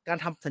การ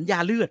ทำสัญญา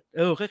เลือด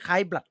คล้าย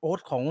ๆ blood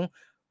oath ของ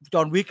จ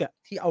อห์นวิก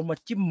ที่เอามา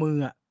จิ้มมือ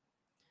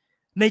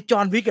ในจอ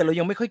ห์นวิกเรา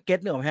ยังไม่ค่อยเก็ต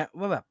นึกออกไหมฮะ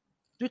ว่าแบบ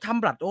ท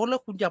ำ blood oath แล้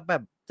วคุณจะแบ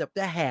บจ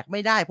ะแหกไ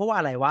ม่ได้เพราะว่า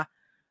อะไรวะ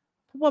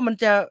เพราะว่ามัน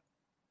จ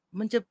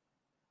ะ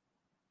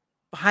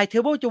High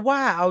Table จะว่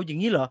าเอาอย่า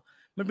งนี้เหรอ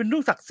มันเป็นเรื่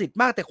องศักดิ์สิทธิ์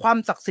มากแต่ความ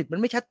ศักดิ์สิทธิ์มัน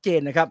ไม่ชัดเจน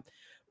นะครับ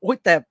โอ้ย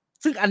แต่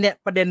ซึ่งอันเนี้ย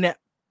ประเด็นเนี่ย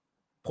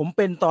ผมเ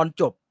ป็นตอน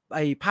จบไ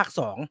อ้ภาค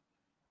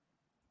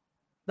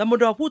2ดัมเบิล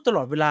ดอร์พูดตล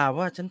อดเวลา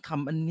ว่าฉันท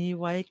ำอันนี้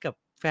ไว้กับ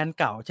แฟน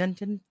เก่าฉัน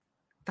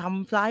ท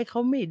ำร้ายเขา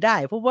ไม่ได้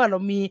เพราะว่าเรา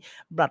มี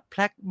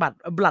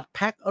blood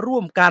pact ร่ว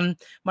มกัน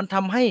มันท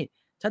ำให้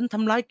ฉันท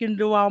ำร้าย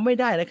Grindelwald ไม่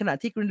ได้ในขณะ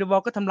ที่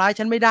Grindelwald ก็ทำร้าย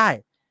ฉันไม่ได้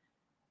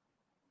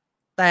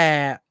แต่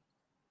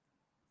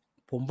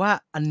ผมว่า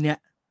อันเนี้ย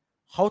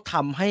เขาท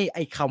ำให้ไ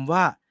อ้คำว่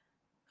า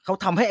เขา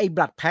ทำให้ไอ้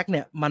blood pact เ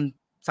นี่ยมัน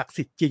ศักดิ์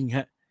สิทธิ์จริงฮ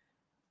ะ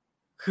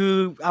คือ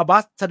อัลบั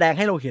สแสดงใ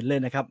ห้เราเห็นเลย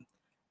นะครับ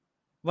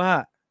ว่า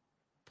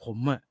ผม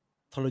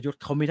ทรยศ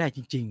เขาไม่ได้จ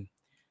ริง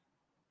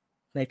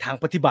ๆในทาง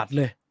ปฏิบัติเ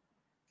ลย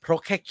เพราะ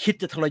แค่คิด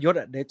จะทรยศ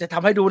เดี๋ยวจะท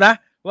ำให้ดูนะ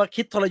ว่า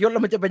คิดทรยศแล้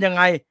วมันจะเป็นยังไ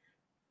ง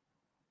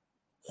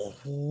โอ้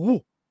โห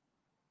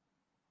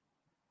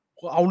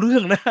เอาเรื่อ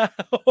งนะ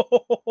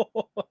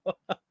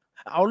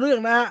เอาเรื่อง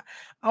นะ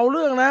เอาเ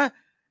รื่องนะ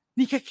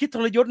นี่แค่คิดท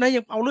รยศนะยั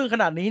งเอาเรื่องข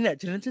นาดนี้เนี่ย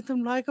ฉะนั้นฉันท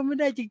ำร้ายเขาไม่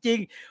ได้จริง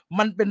ๆ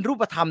มันเป็นรู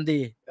ปธรรมดี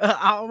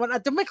เอามันอา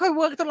จจะไม่ค่อยเ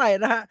วิร์กเท่าไหร่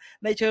นะฮะ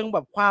ในเชิงแบ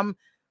บควา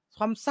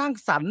มสร้าง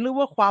สรรค์หรือ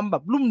ว่าความแบ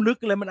บลุ่มลึก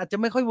อะไรมันอาจจะ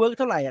ไม่ค่อยเวิร์ก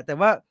เท่าไหร่แต่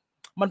ว่า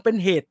มันเป็น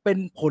เหตุเป็น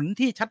ผล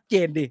ที่ชัดเจ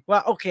นดีว่า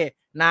โอเค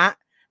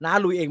น้า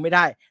ลุยเองไม่ไ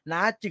ด้น้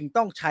าจึง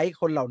ต้องใช้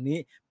คนเหล่านี้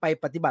ไป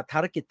ปฏิบัติภา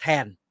รกิจแท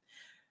น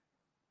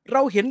เร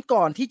าเห็น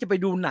ก่อนที่จะไป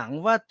ดูหนัง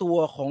ว่าตัว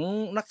ของ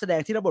นักแสด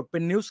งที่รับบทเป็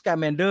นนิวส์แก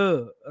แมนเดอ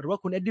ร์หรือว่า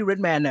คุณเอ็ดดี้เร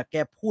ดแมนเนี่ยแก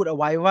พูดเอา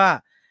ไว้ว่า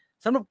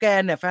สำหรับแก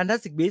เนี่ย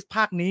Fantastic Beasts ภ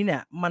าคนี้เนี่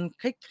ยมัน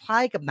คล้า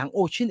ยๆกับหนัง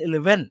Ocean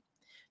Eleven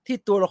ที่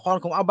ตัวละคร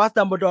ของอัลบัส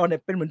ดัมเบิลดอร์เนี่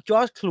ยเป็นเหมือนจอ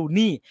ร์จคลู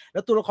นี่แล้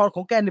วตัวละครข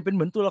องแกเนี่ยเป็นเห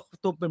มือน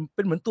เ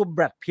ป็นเหมือนตัวแบ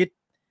รดพิตต์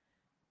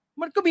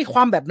มันก็มีคว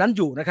ามแบบนั้นอ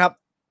ยู่นะครับ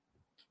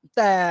แ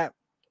ต่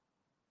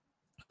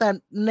แต่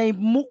ใน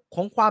มุกข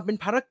องความเป็น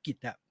ภารกิจ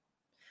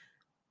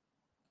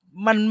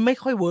มันไม่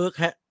ค่อยเวิร์ก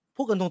ฮะ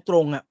พูดกันตร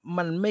งๆ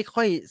มันไม่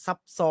ค่อยซับ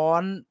ซ้อ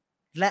น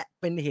และ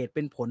เป็นเหตุเ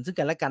ป็นผลซึ่ง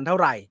กันและกันเท่า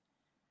ไหร่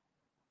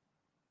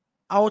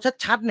เอา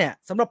ชัดๆเนี่ย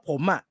สำหรับผ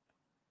ม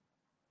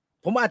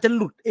อาจจะ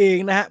หลุดเอง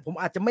นะฮะผม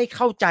อาจจะไม่เ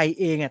ข้าใจ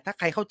เองถ้า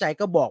ใครเข้าใจ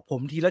ก็บอกผม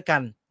ทีละกั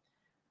น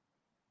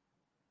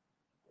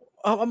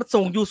เอามา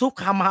ส่งยูซุป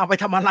คามาไป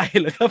ทำอะไร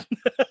เหรอครับ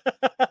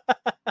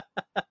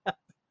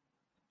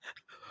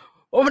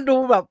โอ้มันดู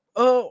แบบ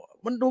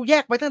มันดูแย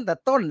กไปตั้งแต่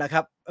ต้นนะค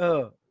รับ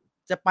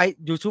จะไป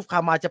ยูซุปคา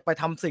มาจะไป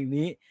ทำสิ่ง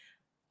นี้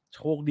โช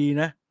คดี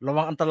นะระ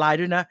วังอันตราย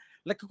ด้วยนะ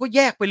แล้วก็แย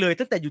กไปเลย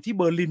ตั้งแต่อยู่ที่เ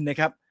บอร์ลินนะ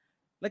ครับ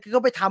แล้วก็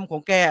ไปทำขอ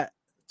งแก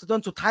จ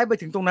นสุดท้ายไป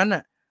ถึงตรงนั้นน่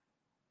ะ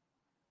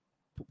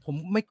ผ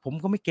ม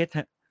ก็ไม่เก็ตฮ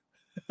ะ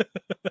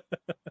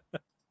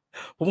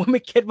ผมก็ไ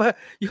ม่เก็ตว่า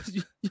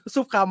ยู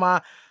ซุปคามา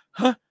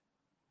ฮะ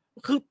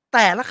คือแ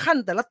ต่ละขั้น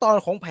แต่ละตอน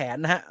ของแผน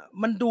นะฮะ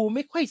มันดูไ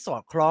ม่ค่อยสอ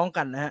ดคล้อง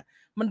กันนะฮะ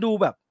มันดู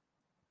แบบ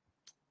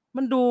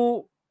มันดู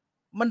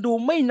มันดู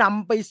ไม่น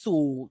ำไป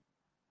สู่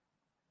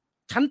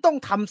ฉันต้อง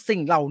ทำสิ่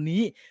งเหล่า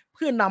นี้เ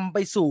พื่อนำไป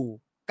สู่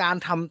การ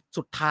ทำ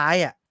สุดท้าย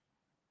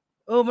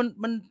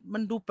มั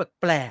นดูแ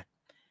ปลก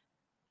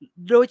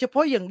ๆโดยเฉพา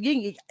ะอย่างยิ่ง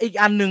อีก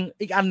อันห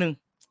นึ่ง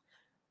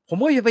ผม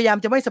ก็พยายาม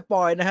จะไม่สป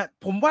อยนะฮะ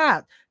ผมว่า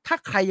ถ้า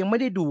ใครยังไม่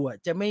ได้ดู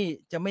จะไ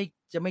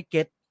ม่เ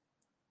ก็ต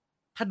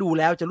ถ้าดู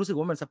แล้วจะรู้สึก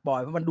ว่ามันสปอย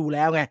เพราะมันดูแ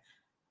ล้วไง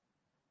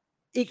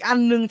อีกอัน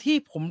หนึ่งที่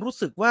ผมรู้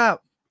สึกว่า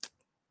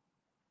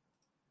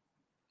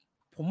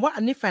ผมว่าอั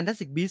นนี้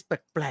Fantastic Beasts แ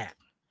ปลก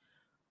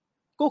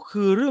ๆก็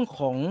คือเรื่อง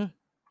ของ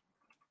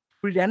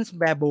Credence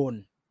Barebone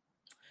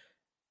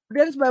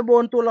Credence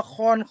Barebone ตัวละค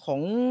รขอ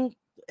ง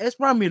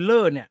Ezra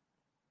Miller เนี่ย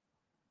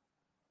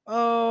เ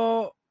อ่อ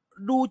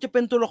ดูจะเป็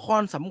นตัวละค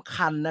รสำ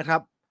คัญนะครั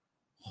บ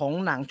ของ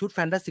หนังชุด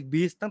Fantastic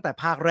Beasts ตั้งแต่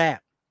ภาคแรก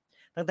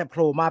ตั้งแต่โผ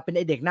ล่มาเป็นไ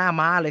อ้เด็กหน้า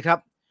ม้าเลยครับ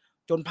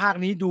จนภาค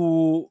นี้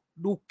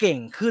ดูเก่ง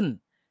ขึ้น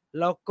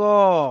แล้วก็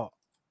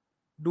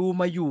ดู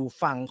มาอยู่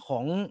ฝั่งขอ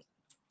ง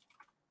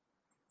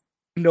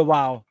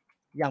Grindelwald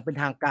อย่างเป็น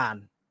ทางการ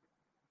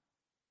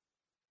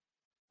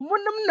ว่า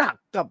น้ำหนัก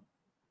กับ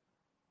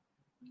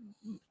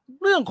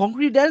เรื่องของ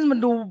Credence มัน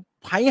ดู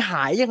ห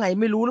ายยังไง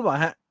ไม่รู้หรือเปล่า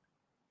ฮะ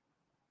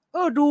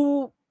ดู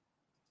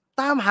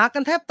ตามหากั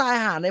นแทบตาย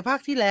ห่าในภาค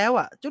ที่แล้ว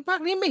อะจนภาค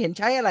นี้ไม่เห็น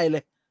ใช้อะไรเล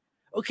ย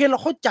โอเคเรา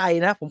เข้าใจ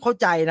นะผมเข้า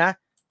ใจนะ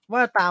ว่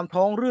าตาม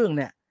ท้องเรื่องเ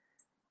นี่ย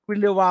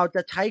Grindelwald จ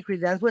ะใช้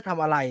Credence เพื่อท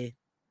ำอะไร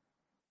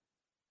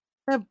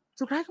แต่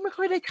สุดท้ายก็ไม่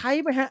ค่อยได้ใช้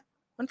ไหมฮะ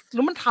มันหรื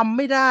อมันทำไ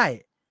ม่ได้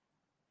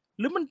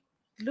หรือมัน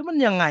หรือมัน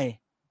ยังไง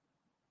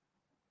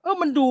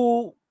มันดู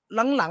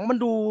หลังๆมัน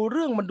ดูเ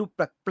รื่องมันดูแ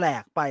ปล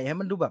กๆไปฮะ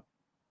มันดูแบบ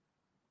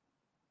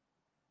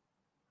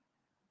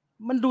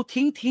มันดู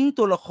ทิ้ง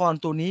ตัวละคร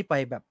ตัวนี้ไป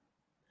แบบ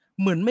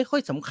เหมือนไม่ค่อ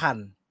ยสำคัญ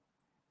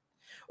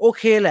โอ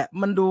เคแหละ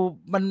มันดู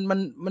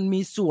มันมี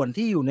ส่วน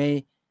ที่อยู่ใน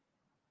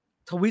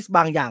ทวิสต์บ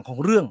างอย่างของ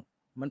เรื่อง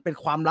มันเป็น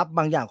ความลับบ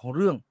างอย่างของเ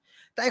รื่อง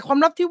แต่ไอ้ความ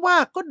ลับที่ว่า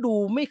ก็ดู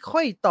ไม่ค่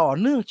อยต่อ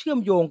เนื่องเชื่อม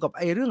โยงกับไ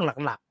อ้เรื่อง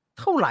หลักๆ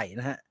เท่าไร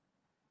นะครับ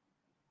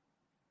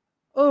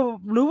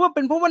หรือว่าเ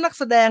ป็นเพราะว่านัก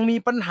แสดงมี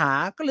ปัญหา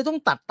ก็เลยต้อง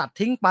ตัด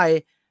ทิ้งไป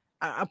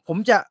ผม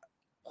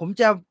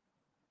จะ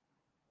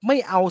ไม่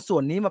เอาส่ว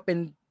นนี้มาเ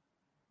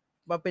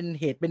ป็น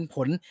เหตุเป็นผ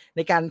ลใน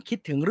การคิด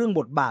ถึงเรื่อง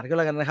บทบาทก็แ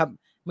ล้วกันนะครับ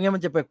ไม่งั้นมั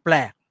นจะแปล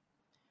ก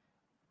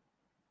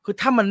ๆ คือ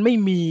ถ้ามันไม่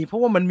มีเพรา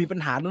ะว่ามันมีปัญ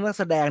หาเรื่องนัก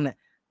แสดงเนี่ย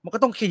มันก็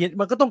ต้องเ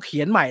ขี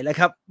ยนใหม่แหละ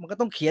ครับมันก็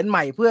ต้องเขียนให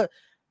ม่เพื่อ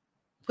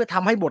ท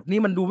ำให้บทนี้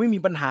มันดูไม่มี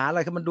ปัญหาอะไร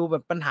ครับมันดูแบ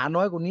บปัญหาน้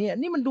อยกว่านี้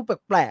นี่มันดูแ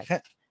ปลกๆครั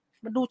บ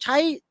มันดูใช้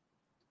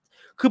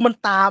คือมัน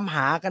ตามห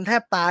ากันแท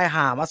บตาย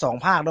ห่ามา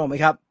2ภาคนึกออกไหม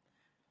ครับ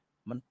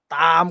มันต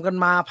ามกัน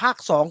มาภาค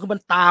2คือมัน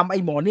ตามไอ้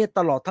หมอเนี่ยต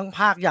ลอดทั้งภ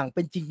าคอย่างเ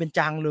ป็นจริงเป็น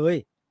จังเลย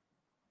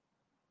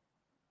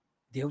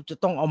เดี๋ยวจะ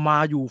ต้องเอามา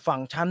อยู่ฝั่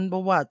งฉันเพรา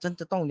ะว่าฉัน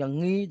จะต้องอย่าง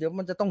งี้เดี๋ยว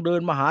มันจะต้องเดิ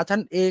นมาหาฉั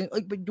นเองเฮ้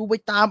ยไป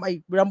ตามไอ้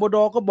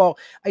Dumbledore ก็บอก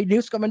ไอ้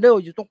Newt Scamander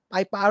อยู่ต้องไป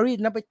ปารีส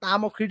นะไปตาม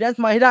เอา Credence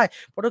มาให้ได้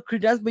เพราะถ้า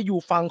Credence ไปอยู่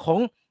ฝั่งข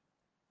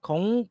อ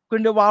ง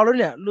Grindelwald แล้ว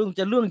เนี่ยเรื่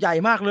องใหญ่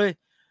มากเลย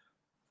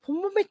ผม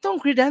ว่าไม่ต้อง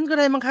Credence ก็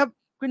ได้มั้งครับ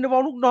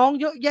Grindelwald ลูกน้อง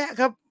เยอะแยะ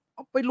ครับเอ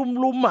าไป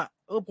รุมๆอะ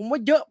ผมว่า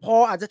เยอะพอ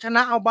อาจจะชน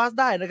ะ Albus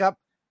ได้นะครับ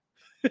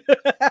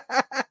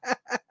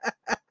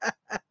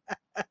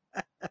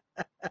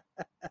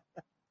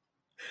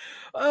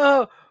เออ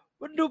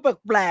มันดูแ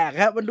ปลก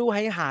ๆครับมันดู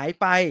หาย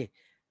ไป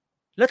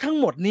แล้วทั้ง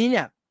หมดนี้เ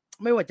นี่ย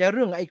ไม่ว่าจะเ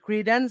รื่องไอ้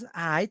Credence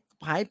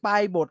หายไป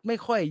บทไม่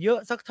ค่อยเยอะ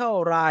สักเท่า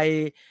ไร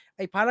ไ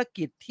อ้ภาร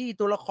กิจที่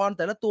ตัวละครแ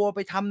ต่ละตัวไป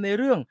ทำใน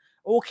เรื่อง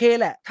โอเค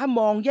แหละถ้า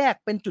มองแยก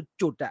เป็น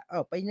จุดๆอะ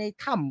ไปใน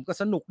ถ้ำก็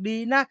สนุกดี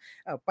นะ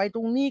ไปต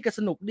รงนี้ก็ส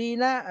นุกดี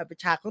นะไป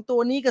ฉากของตัว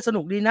นี้ก็ส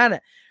นุกดีนะเนี่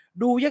ย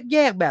ดูแย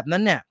กๆแบบนั้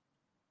นเนี่ย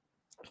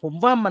ผม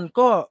ว่ามัน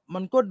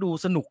ก็ดู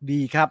สนุก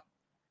ดีครับ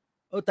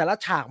แต่ละ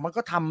ฉากมัน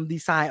ก็ทำดี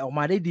ไซน์ออกม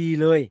าได้ดี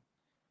เลย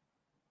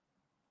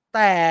แ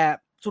ต่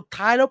สุด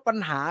ท้ายแล้วปัญ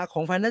หาข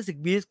อง Fantastic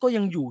Beasts ก็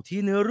ยังอยู่ที่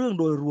เนื้อเรื่อง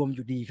โดยรวมอ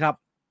ยู่ดีครับ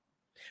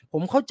ผ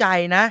มเข้าใจ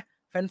นะ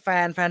แฟ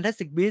นๆ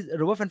Fantastic Beasts ห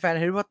รือว่าแฟนๆ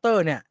Harry Potter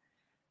เนี่ย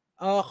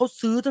เขา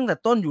ซื้อตั้งแต่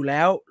ต้นอยู่แ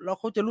ล้ว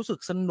เขาจะรู้สึก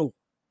สนุก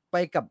ไป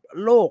กับ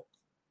โลก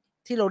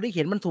ที่เราได้เ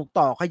ห็นมันถูก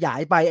ต่อขยา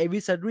ยไปไอ้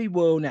Wizardry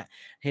World เนี่ย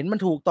เห็นมัน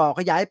ถูกต่อ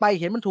ขยายไป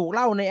เห็นมันถูกเ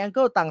ล่าในแองเ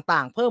กิลต่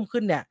างๆเพิ่ม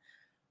ขึ้นเนี่ย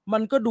มั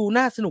นก็ดู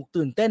น่าสนุก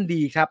ตื่นเต้น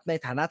ดีครับใน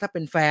ฐานะถ้าเ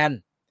ป็นแฟน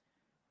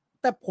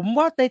แต่ผม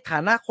ว่าในฐา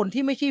นะคน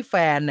ที่ไม่ใช่แฟ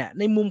นเนี่ย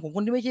ในมุมของค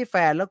นที่ไม่ใช่แฟ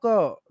นแล้วก็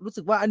รู้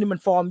สึกว่าอันนี้มัน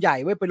ฟอร์มใหญ่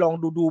เว้ยไปลอง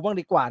ดูๆบ้าง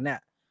ดีกว่าเนี่ย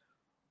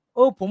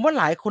ผมว่า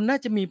หลายคนน่า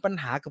จะมีปัญ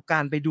หากับกา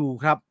รไปดู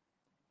ครับ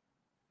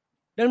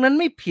ดังนั้น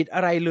ไม่ผิดอ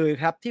ะไรเลย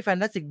ครับที่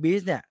Fantastic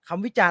Beasts เนี่ยค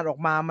ำวิจารณ์ออก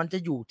มามันจะ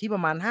อยู่ที่ปร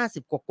ะมาณ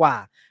50กว่า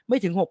ๆไม่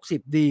ถึง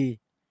60ดี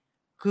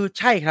คือ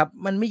ใช่ครับ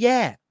มันไม่แ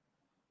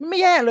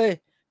ย่เลย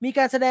มีก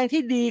ารแสดง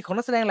ที่ดีของ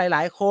นักแสดงหล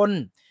ายๆคน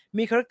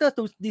มีคาแรกเตอร์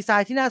ดีไซ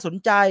น์ที่น่าสน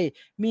ใจ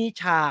มี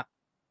ฉาก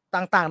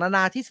ต่างๆนาน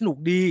าที่สนุก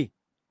ดี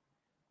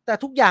แต่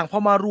ทุกอย่างพอ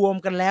มารวม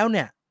กันแล้วเ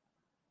นี่ย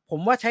ผม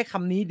ว่าใช้ค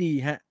ำนี้ดี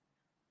ครับ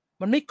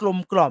มันไม่กลม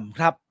กล่อม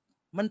ครับ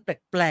มันแ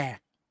ปลก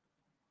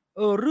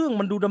ๆเรื่อง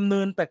มันดูดำเนิ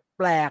นแ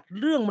ปลกๆ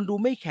เรื่องมันดู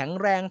ไม่แข็ง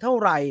แรงเท่า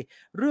ไร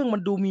เรื่องมั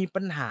นดูมี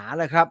ปัญหาแ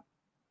หละครับ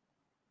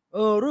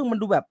เรื่องมัน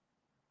ดูแบบ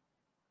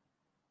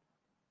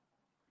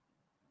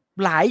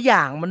หลายอย่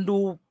างมัน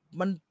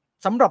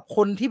สำหรับค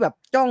นที่แบบ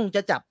จ้องจ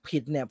ะจับผิ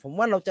ดเนี่ยผม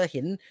ว่าเราจะเ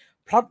ห็น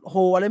พล็อตโฮ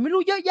ลอะไรไม่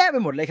รู้เยอะแยะไป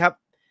หมดเลยครับ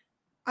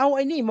เอาไ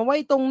อ้นี่มาไว้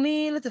ตรง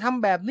นี้แล้วจะท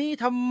ำแบบนี้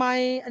ทำไม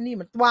อันนี้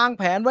มันวาง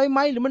แผนไว้ไหม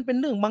หรือมันเป็น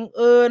เรื่องบังเ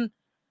อิญ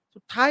สุ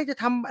ดท้ายจะ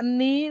ทำอัน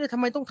นี้แล้วทำ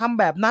ไมต้องทำ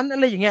แบบนั้นอะ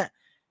ไรอย่างเงี้ย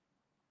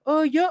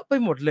เยอะไป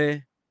หมดเลย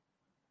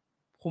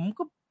ผม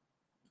ก็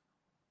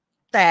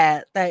แ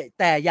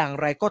ต่อย่าง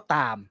ไรก็ต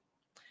าม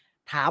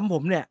ถามผ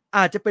มเนี่ยอ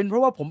าจจะเป็นเพรา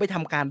ะว่าผมไปท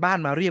ำการบ้าน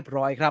มาเรียบ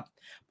ร้อยครับ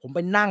ผมไป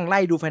นั่งไล่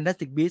ดู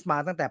Fantastic Beasts มา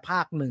ตั้งแต่ภา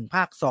ค1ภ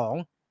าค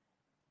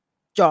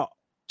2เจาะ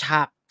ฉ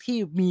ากที่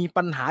มี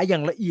ปัญหาอย่า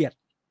งละเอียด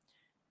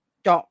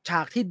เจาะฉ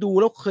ากที่ดู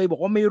แล้วเคยบอ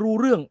กว่าไม่รู้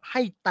เรื่องใ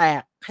ห้แต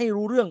กให้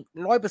รู้เรื่อง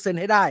 100%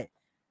 ให้ได้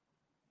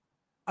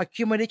อา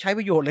คิดไม่ได้ใช้ป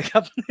ระโยชน์เลยครั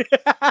บ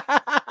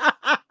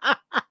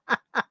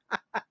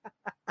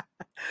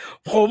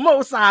ผม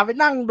อุตส่าห์ไป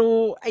นั่งดู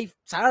ไอ้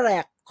สารแหล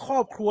กครอ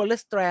บครัวเล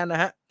สแตรนน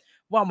ะฮะ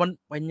ว่ามัน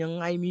เป็นยัง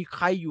ไงมีใค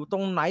รอยู่ตร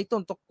งไหนต้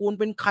นตระกูล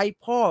เป็นใคร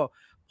พ่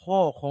อ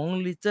ของ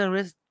ลิเตอร์เร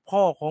สพ่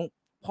อ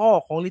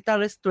ของลิต้า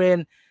เรสเตรน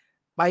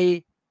ไป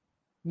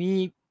มี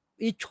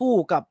อิชชู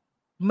กับ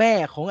แม่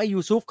ของไอ้ยู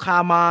ซุฟคา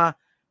มา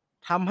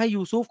ทำให้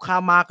ยูซุฟคา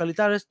มากับลิ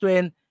ต้าเรสเตร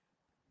น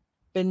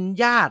เป็น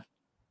ญาติ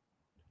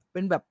เป็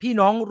นแบบพี่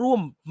น้องร่ว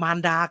มมาร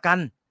ดากัน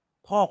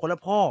พ่อคนละ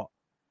พ่อ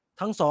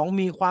ทั้งสอง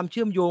มีความเ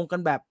ชื่อมโยงกั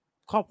นแบบ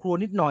ครอบครัว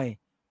นิดหน่อย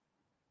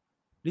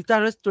ลิต้า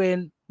เรสเตรน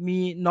มี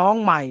น้อง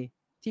ใหม่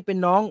ที่เป็น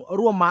น้อง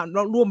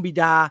ร่วมบิ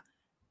ดา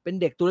เป็น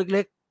เด็กตัวเ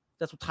ล็กๆแ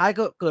ต่สุดท้าย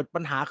ก็เกิดปั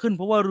ญหาขึ้นเ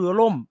พราะว่าเรือ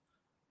ล่ม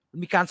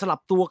มีการสลับ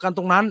ตัวกันต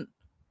รงนั้น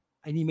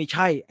ไอ้นี่ไม่ใ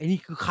ช่ไอ้นี่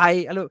คือใคร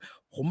อะไร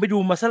ผมไปดู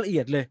มาซะละเอี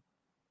ยดเลย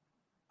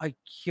ไอ้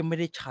เคียไม่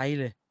ได้ใช้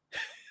เลย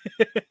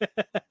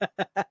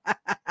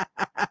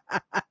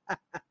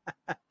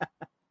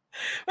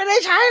ไม่ได้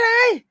ใช้เล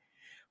ย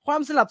ควา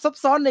มสลับซับ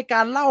ซ้อนในก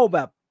ารเล่าแบ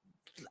บ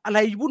อะไร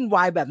วุ่นว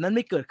ายแบบนั้นไ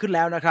ม่เกิดขึ้นแ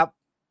ล้วนะครับ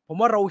ผม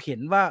ว่าเขาเห็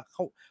น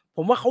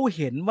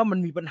ว่ามัน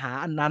มีปัญหา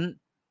อันนั้น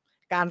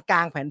การก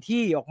างแผน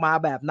ที่ออกมา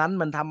แบบนั้น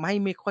มันทำให้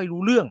ไม่ค่อย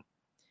รู้เรื่อง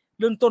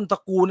ต้นตระ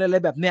กูลอะไร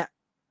แบบเนี้ย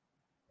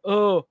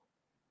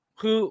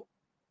คือ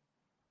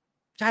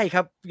ใช่ค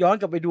รับย้อน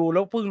กลับไปดูแล้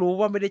วเพิ่งรู้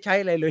ว่าไม่ได้ใช้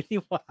อะไรเลยนี่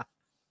หว่า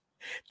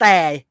แ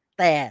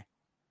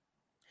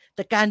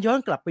ต่การย้อน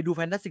กลับไปดู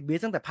Fantastic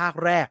Beasts ตั้งแต่ภาค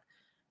แรก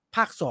ภ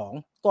าค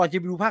2ก่อนจะ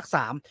ไปดูภาค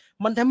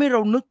3มันทำให้เร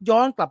านึกย้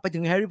อนกลับไปถึ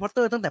ง Harry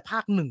Potter ตั้งแต่ภา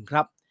ค1ค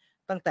รับ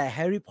ตั้งแต่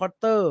Harry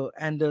Potter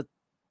and the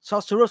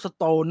Sorcerer's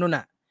Stone นู่น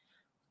น่ะ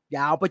ย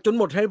าวไปจน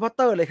หมด Harry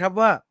Potter เลยครับ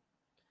ว่า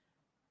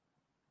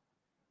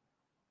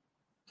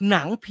ห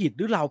นังผิดห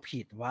รือเรา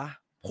ผิดวะ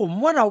ผม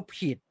ว่าเรา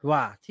ผิด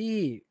ว่ะที่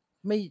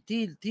ไม่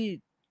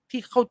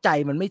ที่เข้าใจ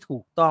มันไม่ถู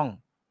กต้อง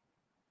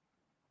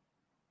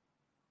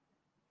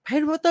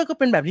Harry Potter ก็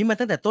เป็นแบบนี้มา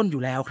ตั้งแต่ต้นอ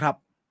ยู่แล้วครับ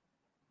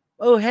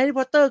แฮร์รี่พ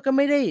อตเตอร์ก็ไ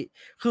ม่ได้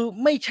คือ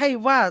ไม่ใช่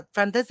ว่า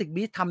Fantastic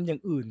Beasts ทำอย่า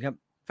งอื่นครับ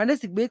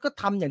Fantastic Beasts ก็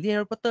ทำอย่างที่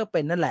Harry Potter เ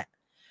ป็นนั่นแหละ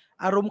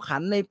อารมณ์ขั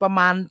นในประม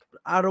าณ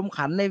อารมณ์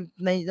ขัน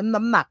ใน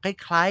น้ำหนักค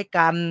ล้ายๆ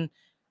กัน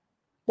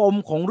ปม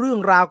ของเรื่อง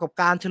ราวกับ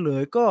การเฉล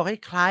ยก็ค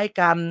ล้ายๆ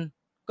กัน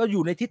ก็อ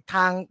ยู่ในทิศท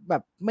างแบ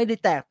บไม่ได้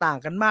แตกต่าง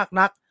กันมาก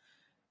นัก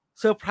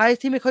เซอร์ไพร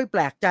ส์ที่ไม่ค่อยแป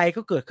ลกใจ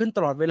ก็เกิดขึ้นต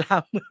ลอดเวลา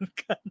เหมือน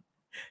กัน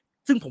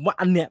ซึ่งผมว่า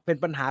อันเนี้ยเป็น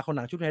ปัญหาของห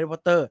นังชุด Harry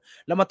Potter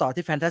แล้วมาต่อ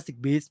ที่ Fantastic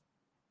Beasts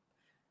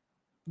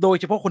โดย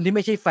เฉพาะคนที่ไ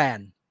ม่ใช่แฟน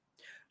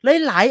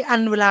หลายๆอั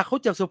นเวลาเขา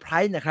จะเซอร์ไพร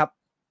ส์นะครับ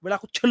เวลา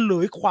เขาเฉล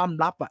ยความ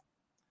ลับอะ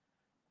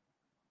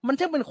มัน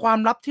ช่างเป็นความ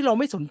ลับที่เรา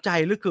ไม่สนใจ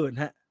เหลือเกิน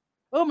ฮะ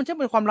มันช่าง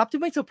เป็นความลับ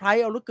ที่ไม่เซอร์ไพร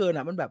ส์เอาเหลือเกินอ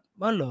ะมันแบบ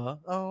เหรอ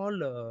อ๋อเ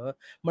หรอ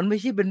มันไม่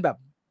ใช่เป็นแบบ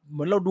เห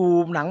มือนเราดู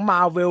หนัง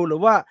Marvel หรื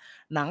อว่า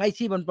หนังไอ้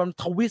ที่มัน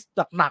ทวิสต์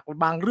หนัก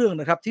ๆบางเรื่อง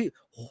นะครับที่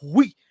โอ้โฮ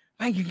แ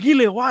ม่งอย่างงี้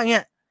เลยว่าอย่างเ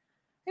งี้ย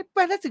ไอ้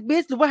Fantastic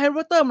Beasts หรือว่า Harry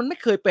Potter มันไม่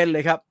เคยเป็นเล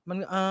ยครับมัน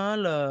อ๋อ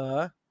เหรอ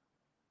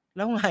แ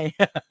ล้วไง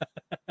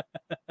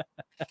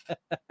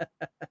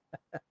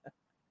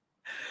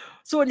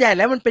ส่วนใหญ่แ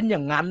ล้วมันเป็นอย่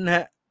างนั้นค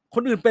รับค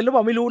นอื่นเป็นหรือเป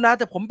ล่าไม่รู้นะ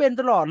แต่ผมเป็น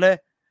ตลอดเลย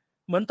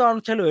เหมือนตอน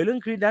เฉลยเรื่อง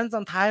Credence ต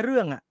อนท้ายเรื่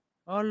องอะ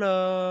อ๋อเหร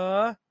อ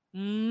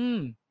อืม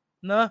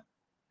เนาะ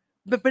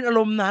มันเป็นอาร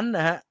มณ์นั้น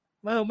น่ะครับ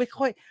ไม่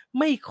ค่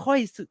อย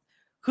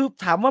คือ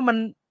ถามว่า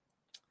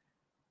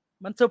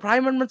มันเซอร์ไพร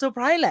ส์มันเซอร์ไพ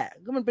รส์แหละ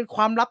ก็มันเป็นค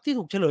วามลับที่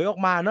ถูกเฉลยออก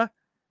มาเนาะ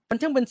มัน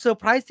ช่างเป็นเซอร์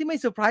ไพรส์ที่ไม่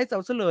เซอร์ไพรส์เอ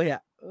าเสียเลยอ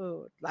ะ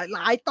หล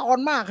ายตอน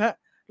มากครับ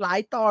หลาย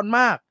ตอนม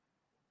าก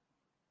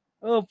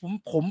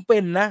ผมเป็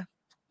นนะ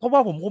เพราะว่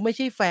าผมคงไม่ใ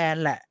ช่แฟน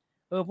แหละ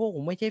เพราะผ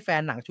มไม่ใช่แฟ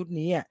นหนังชุด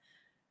นี้อะ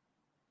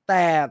แ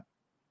ต่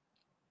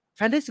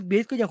Fantastic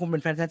Beasts ก็ยังคงเป็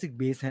น Fantastic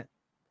Beasts ครับ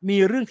มี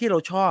เรื่องที่เรา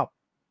ชอบ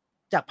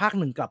จากภาค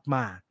1กลับม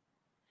า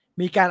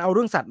มีการเอาเ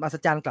รื่องสัตว์มหัศ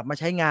จรรย์กลับมา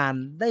ใช้งาน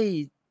ได้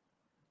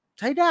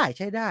ใช้ได้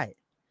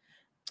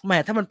แหม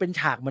ถ้ามันเป็น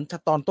ฉากเหมือน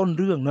ตอนต้น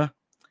เรื่องเนาะ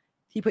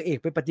ที่พระเอก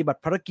ไปปฏิบัติ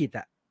ภารกิจอ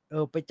ะ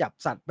ไปจับ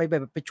สัตว์ไปแบ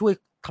บไปช่วย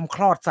ทำค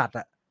ลอดสัตว์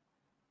อะ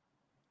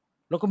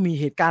แล้วก็มี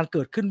เหตุการณ์เ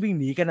กิดขึ้นวิ่ง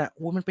หนีกันอ่ะโ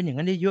อ้มันเป็นอย่าง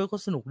นั้นเยอะๆก็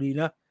สนุกดี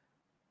เนาะ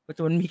แ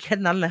ต่มันมีแค่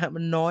นั้นแหละครับ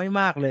มันน้อย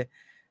มากเลย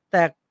แ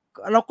ต่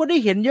เราก็ได้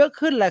เห็นเยอะ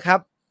ขึ้นแหละครับ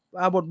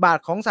บทบาท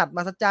ของสัตว์ม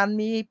หัศจรรย์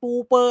มีปู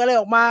เปอร์อะไร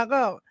ออกมาก็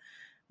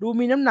ดู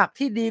มีน้ำหนัก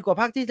ที่ดีกว่า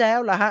ภาคที่แล้ว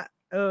ล่ะครับ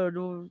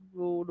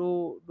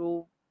ดู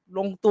ล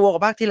งตัวกว่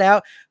าภาคที่แล้ว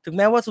ถึงแ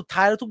ม้ว่าสุดท้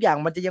ายแล้วทุกอย่าง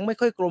มันจะยังไม่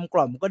ค่อยกลมก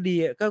ล่อมก็ดี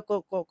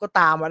ก็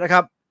ตามอะนะค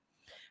รับ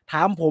ถ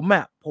ามผมอ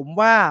ะผม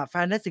ว่า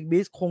Fantastic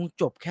Beasts คง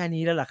จบแค่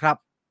นี้แล้วล่ะครับ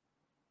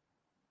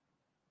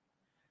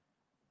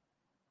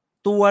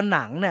ตัวห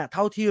นังเนี่ยเ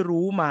ท่าที่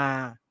รู้มา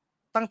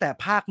ตั้งแต่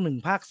ภาค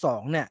1ภาค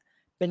2เนี่ย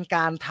เป็นก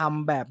ารท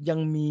ำแบบยัง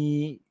มี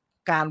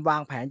การวา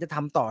งแผนจะท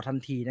ำต่อทัน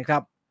ทีนะครั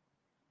บ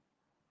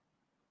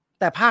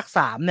แต่ภาค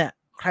3เนี่ย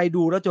ใคร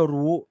ดูแล้วจะ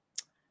รู้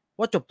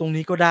ว่าจบตรง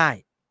นี้ก็ได้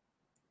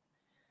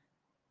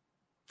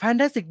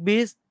Fantastic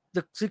Beasts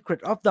The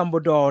Secret of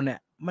Dumbledore เนี่ย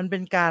มันเป็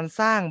นการ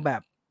สร้างแบ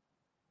บ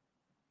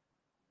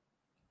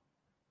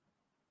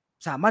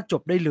สามารถจ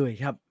บได้เลย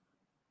ครับ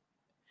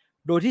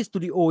โดยที่สตู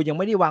ดิโอยัง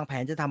ไม่ได้วางแผ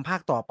นจะทำภา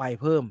คต่อไป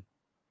เพิ่ม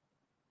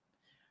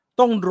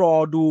ต้องรอ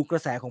ดูกร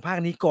ะแสของภาค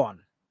นี้ก่อน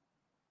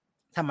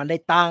ถ้ามันได้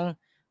ตังค์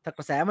ถ้าก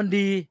ระแสมัน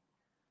ดี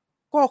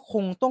ก็ค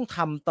งต้องท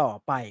ำต่อ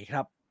ไปค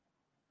รับ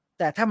แ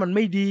ต่ถ้ามันไ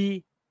ม่ดี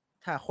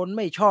ถ้าคนไ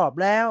ม่ชอบ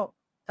แล้ว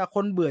ถ้าค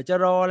นเบื่อจะ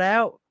รอแล้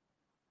ว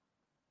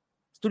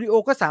สตูดิโอ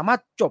ก็สามารถ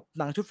จบ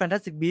หนังชุด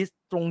Fantastic Beasts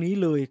ตรงนี้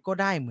เลยก็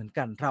ได้เหมือน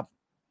กันครับ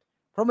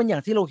เพราะมันอย่า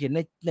งที่เราเห็น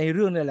ในเ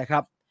รื่องนี่แหละค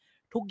รับ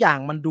ทุกอย่าง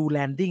มันดูแล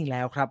นดิ้งแ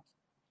ล้วครับ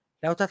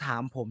แล้วถ้าถา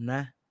มผมน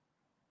ะ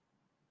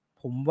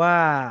ผมว่า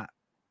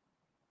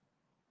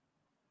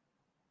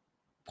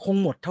คง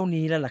หมดเท่า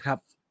นี้แล้วล่ะครับ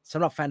ส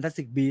ำหรับ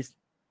Fantastic Beasts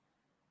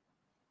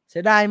เสี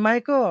ยดายไหม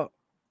ก็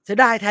เสีย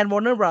ดายแทน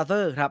Warner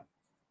Brother ครับ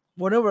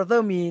Warner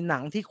Brother มีหนั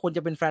งที่ควรจ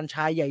ะเป็นแฟรนไช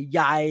ส์ให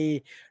ญ่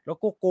ๆแล้ว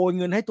ก็โกยเ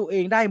งินให้ตัวเอ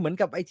งได้เหมือน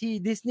กับไอ้ที่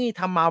Disney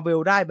ทำ Marvel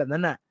ได้แบบนั้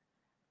นน่ะ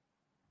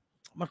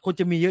มันควร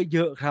จะมีเย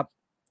อะๆครับ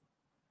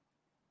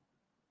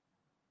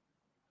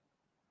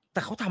แต่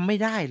เขาทำไม่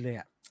ได้เลย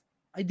อะ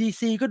ไอ้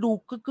DC ก็ดู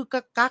กึก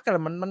ๆกักๆอ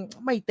ะมัน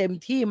ไม่เต็ม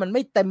ที่มันไ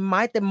ม่เต็มไ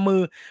ม้เต็มมื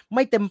อไ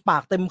ม่เต็มปา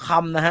กเต็มค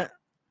ำนะฮะ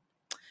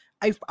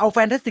เอา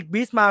Fantastic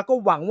Beasts มาก็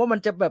หวังว่ามัน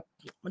จะแบบ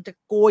มันจะ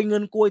โกยเงิ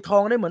นโกยทอ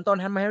งได้เหมือนตอน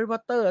ทำ Harry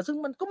Potter ซึ่ง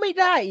มันก็ไม่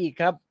ได้อีก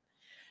ครับ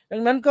ดั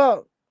งนั้นก็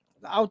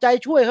เอาใจ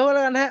ช่วยเขาแ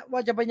ล้วกันฮะว่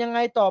าจะเป็นยังไง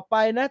ต่อไป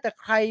นะแต่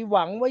ใครห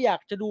วังว่าอยา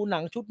กจะดูหนั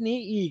งชุดนี้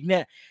อีกเนี่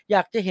ยอย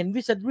ากจะเห็น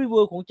Wizardry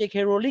World ของ J.K.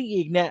 Rowling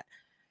อีกเนี่ย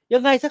ยั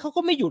งไงซะเขา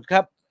ก็ไม่หยุดค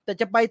รับแต่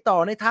จะไปต่อ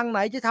ในทางไหน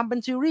จะทำเป็น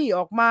ซีรีส์อ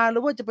อกมาหรื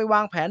อว่าจะไปว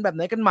างแผนแบบไห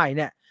นกันใหม่เ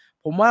นี่ย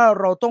ผมว่า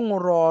เราต้อง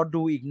รอ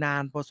ดูอีกนา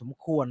นพอสม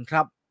ควรค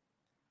รับ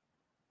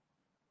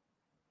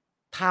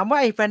ถามว่า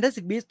ไอ้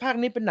Fantastic Beasts ภาค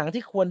นี้เป็นหนัง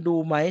ที่ควรดู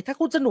ไหมถ้า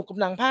คุณสนุกกับ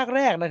หนังภาคแ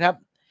รกนะครับ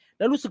แ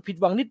ล้วรู้สึกผิด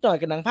หวังนิดหน่อย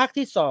กับหนังภาค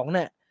ที่2เ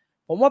นี่ย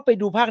ผมว่าไป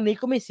ดูภาคนี้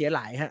ก็ไม่เสียหล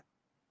ายฮะ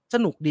ส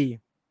นุกดี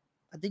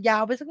อาจจะยา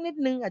วไปสักนิด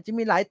นึงอาจจะ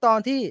มีหลายตอน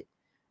ที่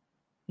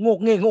โงก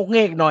เง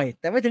กหน่อย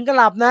แต่ไม่ถึงกับ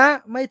หลับนะ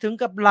ไม่ถึง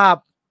กับหลับ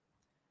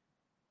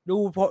ดู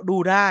พอดู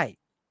ได้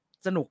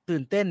สนุกตื่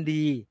นเต้น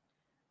ดี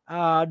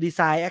ดีไซ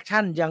น์แอค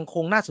ชั่นยังค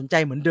งน่าสนใจ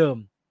เหมือนเดิม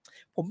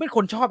ผมเป็นค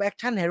นชอบแอค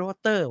ชั่นแฮร์รี่พอต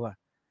เตอร์ว่ะ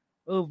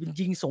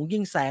ยิ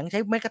งแสงใช้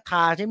ไม้กระท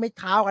าใช้ไม้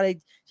เท้าอะไร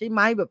ใช้ไ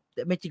ม้แบบ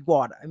เมจิกวอ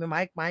ร์ด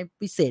ไม้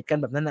พิเศษกัน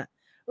แบบนั้นน่ะ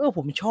ผ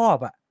มชอบ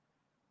อ่ะ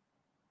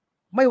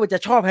ไม่ว่าจะ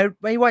ชอบ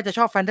ไม่ว่าจะช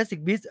อบ Fantastic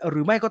Beasts ห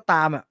รือไม่ก็ต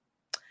ามอ่ะ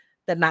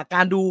แต่หนักก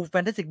ารดู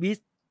Fantastic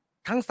Beasts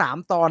ทั้ง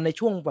3ตอนใน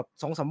ช่วงแบบ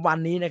 2-3 วัน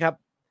นี้นะครับ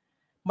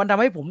มันทำ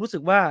ให้ผมรู้สึ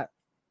กว่า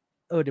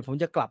เดี๋ยวผม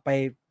จะกลับไป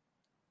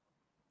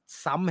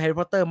ซ้ำ Harry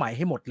Potter ใหม่ใ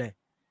ห้หมดเลย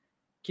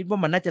คิดว่า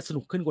มันน่าจะส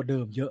นุกขึ้นกว่าเดิ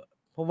มเยอะ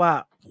เพราะว่า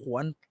โอ้โฮ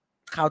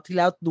คราวที่แ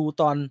ล้วดู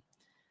ตอน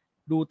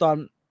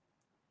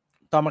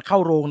มันเข้า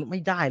โรงไ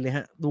ม่ได้เลยค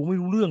รับดูไม่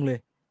รู้เรื่องเลย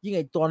ยิ่งไ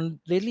อ้ตอน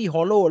Deathly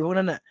Hallows อะไรพวก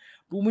นั้นน่ะ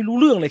ดูไม่รู้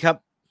เรื่องเลยครับ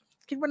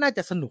คิดว่าน่าจ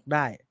ะสนุกไ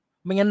ด้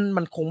ไม่งั้น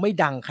มันคงไม่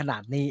ดังขนา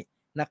ดนี้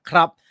นะค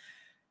รับ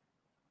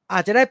อา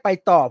จจะได้ไป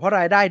ต่อเพราะ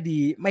รายได้ดี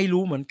ไม่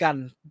รู้เหมือนกัน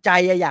ใจ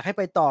อะอยากให้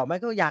ไปต่อไหม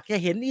ก็อยากจะ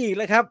เห็นอีกแ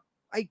หละครับ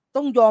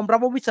ต้องยอมรับ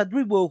ว่า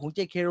Wizardry World ของ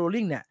J.K.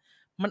 Rowling เนี่ย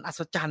มันอั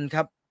ศจรรย์ค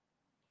รับ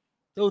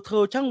เธ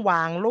อช่างว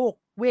างโลก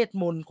เวท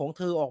มนต์ของเ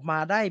ธอออกมา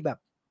ได้แบบ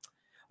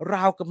ร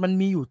าวกับมัน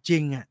มีอยู่จริ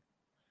งอะ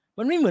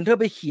มันไม่เหมือนเธอ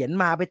ไปเขียน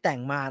มาไปแต่ง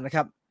มานะค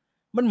รับ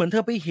มันเหมือนเธ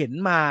อไปเห็น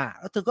มา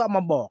แล้วเธอก็เอา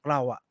มาบอกเร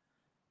าอะ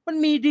มัน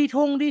มี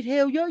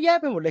detail เยอะแยะ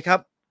ไปหมดเลยครับ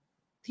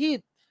ที่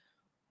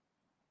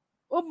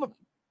แบบ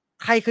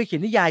ใครเคยเขีย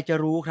นนิยายจะ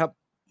รู้ครับ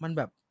มันแ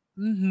บบ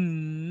อื้อฮื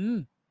อ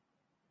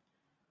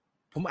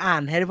ผมอ่า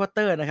นแฮร์รี่พอตเต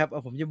อร์นะครับ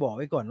ผมจะบอกไ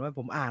ว้ก่อนว่า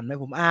ผมอ่านไหม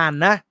ผมอ่าน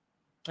นะ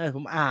ผ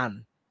มอ่าน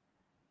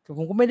แต่ผ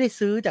มก็ไม่ได้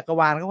ซื้อจักร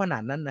วาลเขาขนา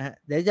ดนั้นนะฮะ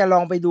เดี๋ยวจะล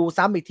องไปดู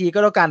ซ้ำอีกทีก็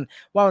แล้วกัน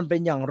ว่ามันเป็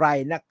นอย่างไร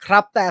นะครั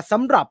บแต่ส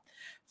ำหรับ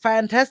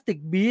Fantastic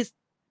Beasts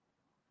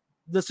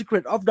The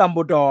Secret of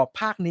Dumbledore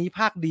ภาคนี้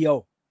ภาคเดียว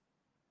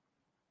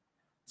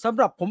สำ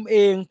หรับผมเอ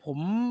งผ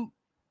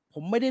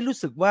มไม่ได้รู้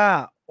สึกว่า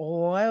โอ๊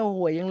ย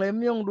ห่วยจังเลยไ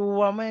ม่ต้องดู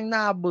อะแม่ง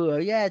น่าเบื่อ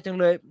แย่จัง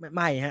เลยไ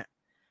ม่ครับ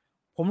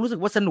ผมรู้สึก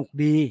ว่าสนุก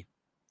ดี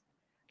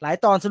หลาย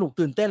ตอนสนุก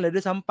ตื่นเต้นเลยด้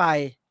วยซ้ำไป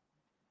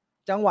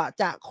จังหวะ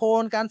จะโค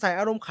นการใส่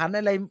อารมณ์ขัน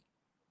อะไร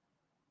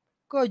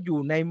ก็อยู่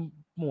ใน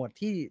หมวด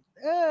ที่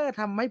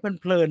ทำให้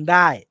เพลินๆไ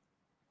ด้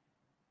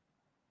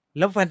แ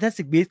ล้ว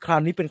Fantastic Beasts ครา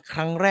วนี้เป็นค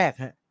รั้งแรก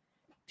ครับ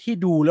ที่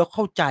ดูแล้วเ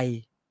ข้าใจ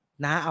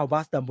น้า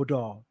Albus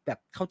Dumbledore แบบ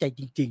เข้าใจ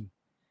จริง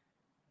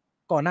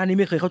ๆก่อนหน้านี้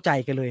ไม่เคยเข้าใจ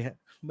กันเลยครับ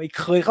ไม่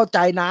เคยเข้าใจ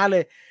น้าเล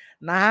ย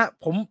น้า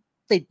ผม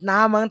ติดน้า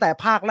มาตั้งแต่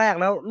ภาคแรก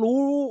แล้วรู้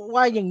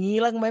ว่าอย่างงี้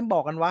แล้วทำไมไม่บ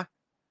อกกันวะ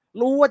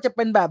รู้ว่าจะเ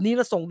ป็นแบบนี้แ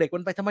ล้วส่งเด็กมั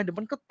นไปทำไมเดี๋ยว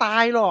มันก็ตา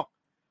ยหรอก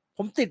ผ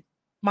มติด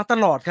มาต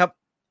ลอดครับ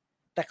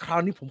แต่คราว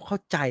นี้ผมเข้า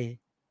ใจ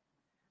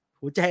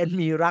หัวใจอัน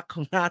มีรักข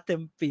องน้าเต็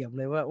มเปี่ยม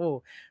เลยว่าโอ้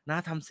น้า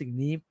ทำสิ่ง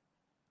นี้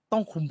ต้อ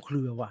งคลุมเค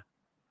รือว่ะ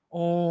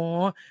อ๋อ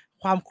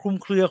ความคลุม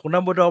เครือของ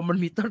Dumbledore มัน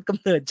มีต้นก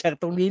ำเนิดจาก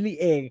ตรงนี้นี่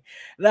เอง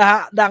นะครั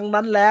บดัง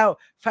นั้นแล้ว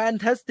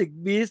Fantastic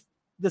Beasts: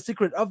 The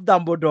Secret of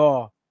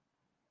Dumbledore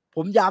ผ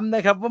มย้ำน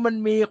ะครับว่ามัน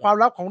มีความ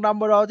ลับของ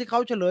Dumbledore ที่เขา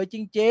เฉลยจ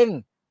ริง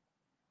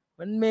ๆ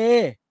มันมี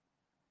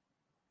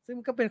ซึ่ง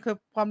ก็เป็น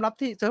ความลับ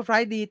ที่เซอร์ไพร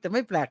ส์ดีแต่ไ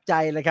ม่แปลกใจ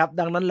เลยครับ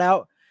ดังนั้นแล้ว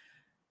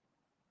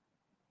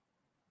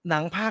หนั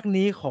งภาค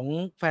นี้ของ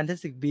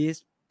Fantastic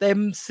Beasts เต็ม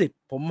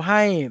10ผมใ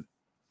ห้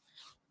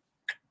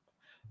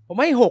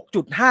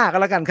 6.5 ก็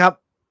แล้วกันครับ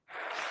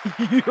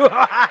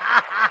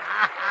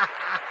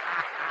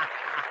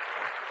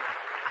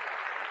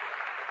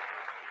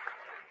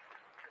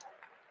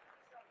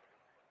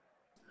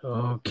โอ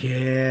เค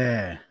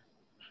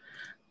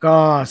ก็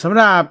สำ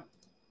หรับ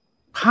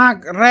ภาค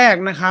แรก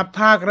นะครับ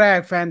ภาคแรก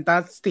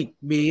Fantastic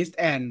Beasts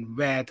and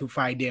Where to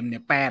Find Them เนี่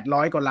ย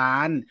800 กว่าล้า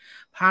น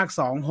ภาค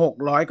2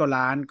 600 กว่า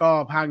ล้านก็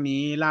ภาค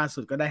นี้ล่าสุ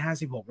ดก็ได้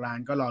56 ล้าน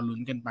ก็รอลุ้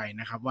นกันไป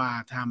นะครับว่า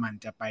ถ้ามัน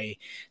จะไป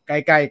ใก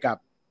ล้ๆกับ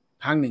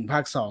ภาค1ภา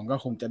ค2ก็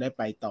คงจะได้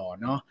ไปต่อ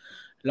เนาะ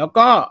แล้ว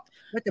ก็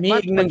มี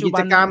อีกหนึ่งกิ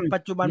จกรรม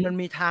ปัจจุบันมัน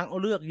มีทาง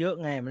เลือกเยอะ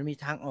ไงมันมี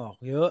ทางออก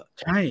เยอะ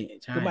ใช่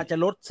คืออาจจะ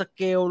ลดสเ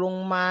กลลง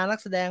มานัก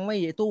แสดงไม่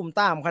ตุ้ม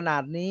ต้ามขนา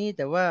ดนี้แ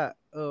ต่ว่า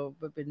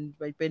ไ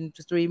ปเป็น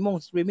สตรีม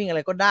มิ่งอะไร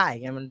ก็ได้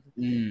ไงมัน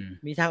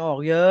มีทางออก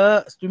เยอะ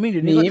สตรีมมิ่งเ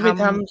ดี๋ยวนี้ก็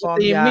ทำสต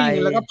รีมมิ่ง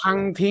แล้วก็พัง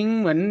ทิ้ง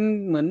เห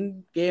มือน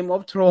เกมออ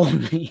ฟโทรน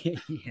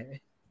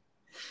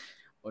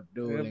อด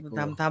ดูเลย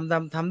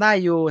ทำได้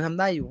อยู่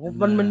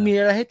มันมี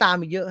อะไรให้ตาม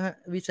อีกเยอะฮะ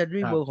วิซาร์ด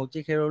รีเวิลด์ของ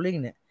J.K. Rowling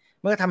เนี่ย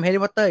เมื่อทำแฮร์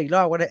รี่พอตเตอร์อีกร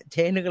อบก็ได้เช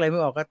นึกอะไรไม่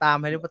ออกก็ตาม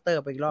แฮร์รี่พอตเตอร์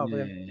ไปอีกรอบเล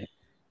ย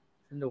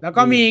แล้ว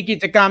ก็มีกิ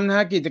จกรรมนะฮ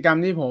ะกิจกรรม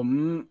ที่ผม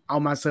เอา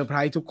มาเซอร์ไพร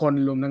ส์ทุกคน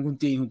รวมทั้งคุณ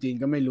จีน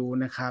ก็ไม่รู้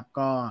นะครับ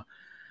ก็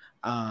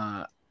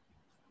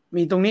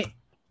มีตรงนี้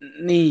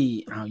นี่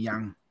ยั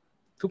ง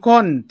ทุกค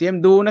นเตรียม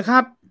ดูนะครั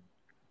บ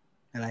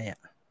อะไรอ่ะ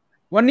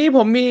วันนี้ผ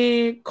มมี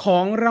ขอ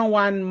งราง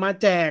วัลมา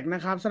แจกน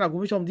ะครับสำหรับคุณ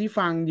ผู้ชมที่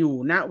ฟังอยู่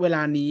ณเวล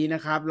านี้น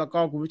ะครับแล้วก็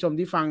คุณผู้ชม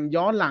ที่ฟัง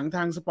ย้อนหลังท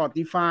าง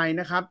Spotify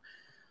นะครับ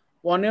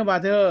Warner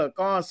Brother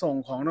ก็ส่ง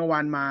ของรางวั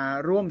ลมา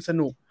ร่วมส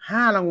นุก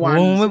5รางวัล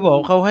ไม่บอก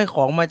เขาให้ข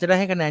องมาจะได้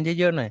ให้คะแนน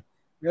เยอะๆหน่อย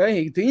เฮ้ย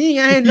ถึงนี่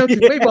ไงเราถึ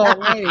งไม่บอก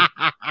ไง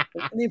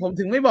นี่ผม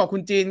ถึงไม่บอกคุ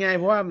ณจีนไงเ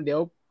พราะว่าเดี๋ย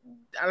ว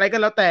อะไรก็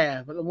แล้วแต่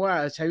ผมว่า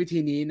ใช้วิธี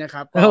นี้นะค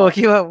รับ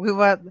คิด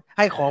ว่าใ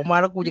ห้ของมา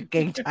แล้วกูจะเกร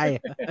งใจ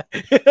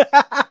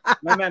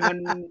มัน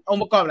อง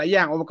ค์ประกอบหลายอ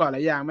ย่างไ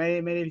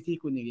ม่ได้ที่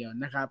คุณอย่างเดียว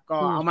นะครับก็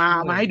เอา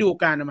มาให้ดู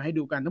กัน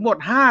ทั้งหมด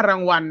5รา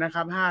งวัลนะค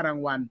รับ5ราง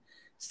วัล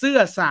เสื้อ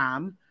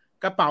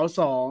3กระเป๋า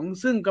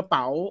2ซึ่งกระเ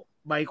ป๋า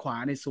ใบขวา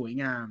ในสวย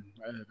งาม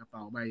กระเป๋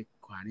าใบ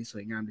ขวานี่ส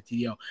วยงามเลยที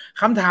เดียว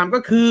คำถามก็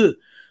คือ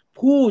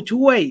ผู้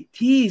ช่วย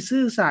ที่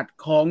ซื่อสัตย์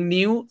ของ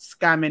นิวส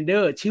การ์แมนเดอ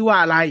ร์ชื่อว่า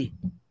อะไร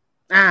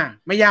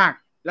ไม่ยาก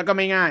แล้วก็ไ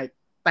ม่ง่าย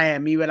แต่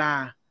มีเวลา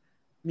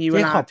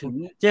ถึง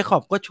เจคอ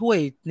บก็ช่วย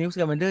นิวส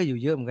การ์แมนเดอร์อยู่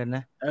เยอะเหมือนกันน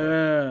ะ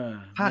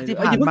ภาคที่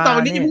ผ่านมา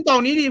เนี่ยเพิ่งตอน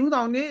นี้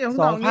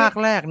2 ภาค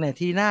แรกเนี่ย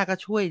ทีหน้าก็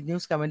ช่วยนิว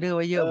สการ์แมนเดอร์ไ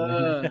ว้เยอะเหมือนกั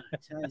น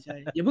ใช่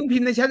อย่าเพิ่งพิ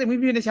มพ์ในแชทพิ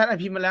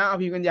มพ์มาแล้วเอา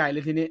พิมพ์กันใหญ่เล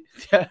ยทีนี้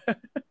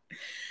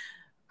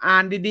อ่า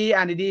น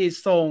ดี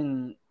ๆ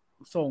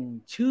ส่ง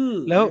ชื่อ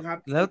นะครับ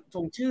แล้ว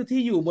ส่งชื่อ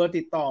ที่อยู่เบอร์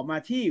ติดต่อมา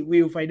ที่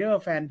Viewfinder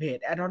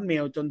Fanpage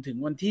 @hotmail จนถึง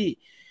วันที่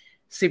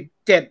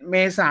17 เม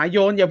ษาย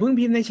นอย่าเพิ่ง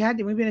พิมพ์ในแช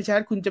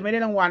ทคุณจะไม่ได้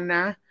รางวัลน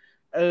ะ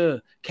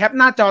แคป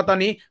หน้าจอตอน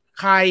นี้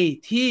ใคร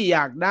ที่อย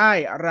ากได้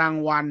ราง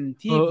วัล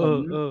ที่ผม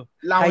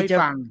เล่าให้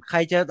ฟังใคร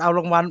จะเอาร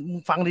างวัล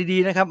ฟังดี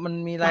ๆนะครับมัน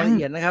มีรายละเ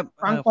อียดนะครับ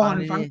ฟังก่อน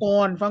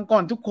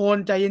ทุกคน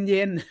ใจเ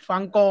ย็นๆฟั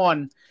งก่อน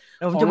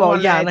ผมจะบอก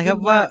อย่างนะครับ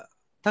ว่า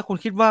ถ้าคุณ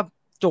คิดว่า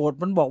โจทย์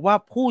มันบอกว่า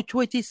ผู้ช่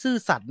วยที่ซื่อ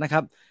สัตย์นะค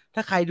รับถ้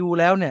าใครดู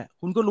แล้วเนี่ย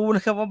คุณก็รู้น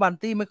ะครับว่าบัน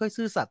ตี้ไม่ค่อย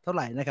ซื่อสัตย์เท่าไ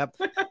หร่นะครับ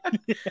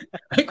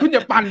คุณอย่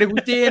าปั่นเลยคุ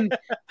ณจีน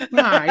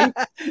หาย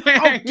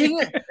เอาจริง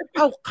เอ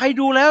าใคร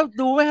ดูแล้ว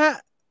ดูไหมฮะ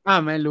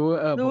ไม่รู้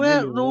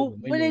ดู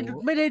ไม่ไ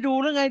ด้ดู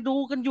แล้วไงดู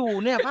กันอยู่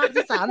เนี่ยภาค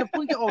ที่3เ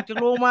พิ่งจะออกจาก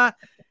โรงมา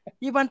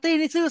อีบันตี้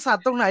นี่ซื่อสัต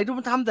ย์ตรงไหนดู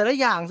มันทำแต่ละ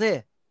อย่างสิ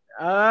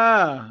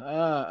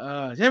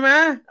ใช่ไหม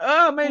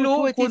ไม่รู้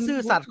ช่วยที่ซื่อ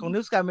สัตย์ของนิ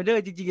วสการ์แมนเดอ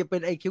ร์จริงๆจะเป็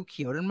นไอ้เ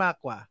ขียวๆนั่นมาก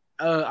กว่า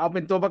เอาเป็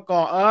นตัวประก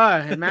อบ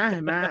เห็นไหม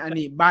อัน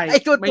นี้ใบ ไอ้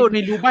ตัวตุ่นไ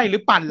ม่รู้ใบหรื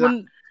อปั่นล่ะ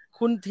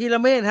คุณธีร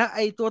เมธฮะไ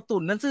อ้ตัว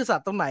ตุ่นนั้นซื่อสัต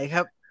ย์ตรงไหนค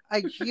รับไอ้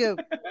เชี่ย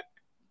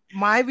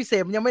ไม้พิเศ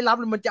ษมันยังไม่รับ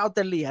เลยมันจะเอาแ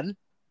ต่เหรียญ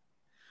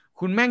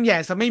คุณแม่งแย่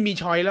ซะไม่มี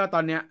ชอยแล้วต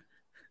อนเนี้ย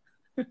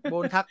โบ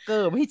นทักเกอ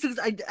ร์ไม่ซื่อ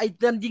ไอ้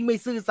นั่นยิ่งไม่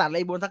ซื่อสัตย์ไ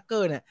อ้โบนทักเกอ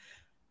ร์เนี่ย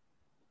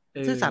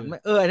ซื่อสัตย์ไหม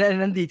ไอ้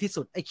นั้นดีที่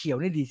สุดไอ้เขียว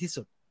นี่ดีที่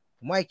สุดผ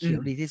มว่าไอ้เขียว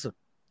ดีที่สุด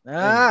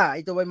ไ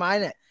อ้ตัวใบไม้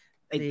เนี่ย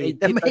แ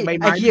ต่ใบ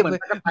ไม้เหมือ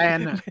นตะแตน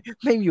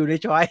ไม่อยู่ใน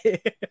ช้อย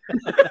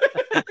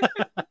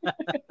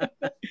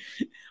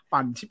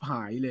ปั่นชิบห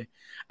ายเลย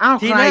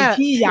ใคร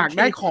ที่อยาก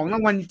ได้ของรา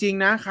งวัลจริง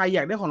นะใครอย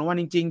ากได้ของรางวัล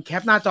จริงๆแค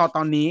ปหน้าจอต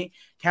อน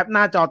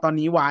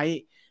นี้ไว้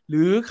ห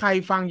รือใคร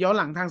ฟังย้อน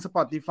หลังทาง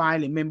Spotify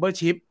หรือ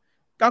Membership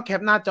ก็แค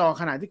ปหน้าจอ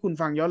ขณะที่คุณ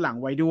ฟังย้อนหลัง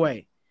ไว้ด้วย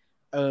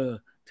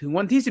ถึง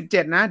วันที่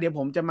17นะเดี๋ยวผ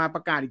มจะมาป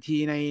ระกาศอีกที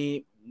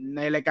ใน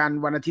รายการ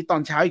วันอาทิตย์ตอ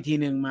นเช้าอีกที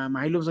นึงมา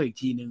ให้ร่วมสนุกอีก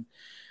ทีนึง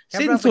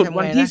สิ้นสุด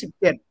วันที่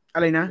17อ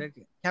ะไรนะ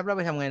แคปแล้วไ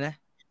ปทำไงนะ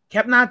แค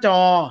ปหน้าจอ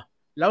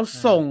แล้ว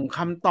ส่งค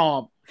ำตอ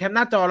บแคปห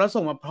น้าจอแล้ว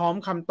ส่งมาพร้อม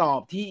คำตอบ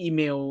ที่อีเ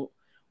มล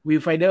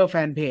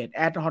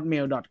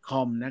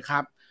viewfinderfanpage@hotmail.com นะครั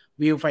บ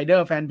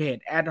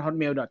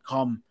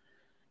viewfinderfanpage@hotmail.com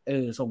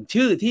ส่ง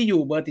ชื่อที่อ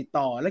ยู่เบอร์ติด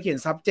ต่อแล้วเขียน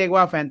subject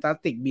ว่า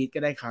Fantastic Beasts ก็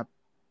ได้ครับ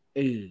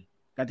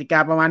ก็ ติกา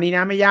ประมาณนี้น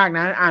ะไม่ยากน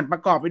ะอ่านปร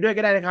ะกอบไปด้วย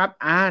ก็ได้นะครับ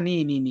นี่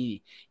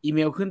อีเม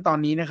ลขึ้นตอน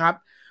นี้นะครับ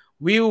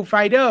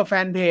Viewfinder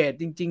Fanpage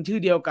จริงๆชื่อ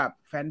เดียวกับ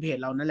แฟนเพจ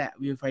เรานั่นแหละ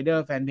Viewfinder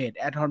Fanpage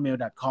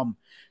 @hotmail.com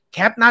แค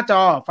ปหน้าจ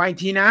อฟังอีก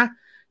ทีนะ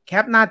แค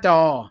ปหน้าจอ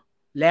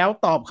แล้ว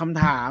ตอบค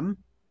ำถาม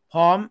พ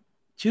ร้อม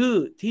ชื่อ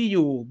ที่อ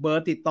ยู่เบอ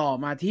ร์ติดต่อ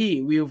มาที่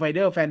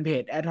Viewfinder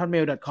Fanpage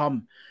 @hotmail.com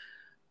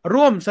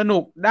ร่วมสนุ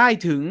กได้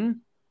ถึง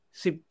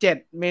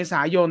17 เมษ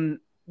ายน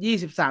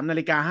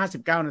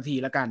 23:59 นาที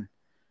แล้วกัน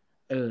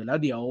แล้ว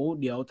เ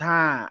ดี๋ยวถ้า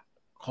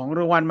ของร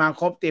างวัลมา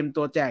ครบเตรียม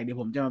ตัวแจกเดี๋ยว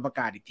ผมจะมาประ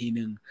กาศอีกที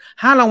นึง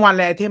5รางวัลแ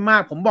ละไอเทมมา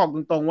กผมบอกต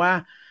รงๆว่า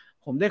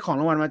ผมได้ของ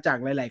รางวัลมาจาก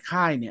หลายๆ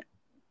ค่ายเนี่ย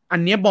อัน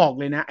นี้บอก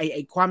เลยนะไอ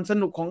ความส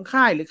นุกของ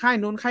ค่ายหรือค่าย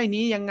นู้นค่าย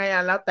นี้ยังไง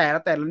แล้วแต่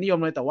เรานิยม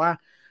เลยแต่ว่า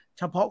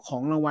เฉพาะขอ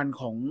งรางวัล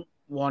ของ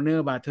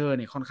Warner Brother เ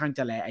นี่ยค่อนข้างจ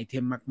ะแลไอเท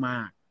มม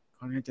ากๆ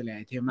ค่อนข้างจะแลไ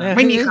อเทมมากไ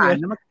ม่มีขาย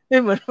นะไม่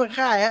เหมือน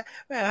ค่ายฮะ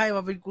ไม่ให้ม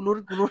าเป็นกุรุ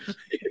ต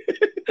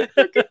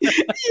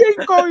ยัง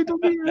โกยตรง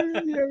นี้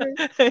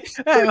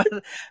ให้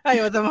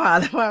มันสมหา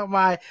แล้วมากม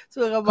ายเ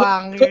สื้อกระบา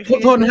ง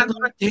โทษนะ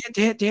เ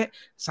จ๊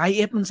ไซส์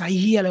F มันไซส์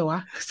เฮียอะไรวะ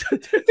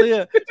เ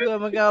สื้อ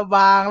มันกระบ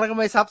างแล้วก็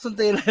ไม่ซับส้น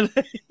ตีนเลย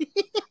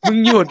มึง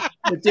หยุด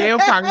เจ๊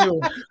ฟังอยู่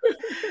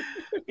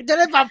จะ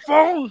ได้ปรับป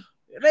รุง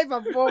จะไป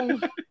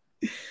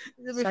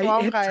ฟ้อง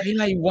ใครไซส์อะ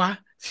ไรวะ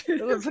แ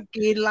ล้วสก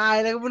รีนลาย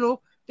อะไรก็ไม่รู้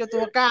จะตั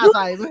วกล้าใ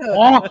ส่ไม่เหรอ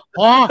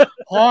พ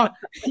อ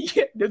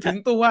เดี๋ยวถึง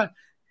ตัว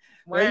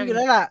แม่งอยู่แ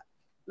ล้วล่ะ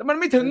แล้วมัน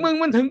ไม่ถึงมึง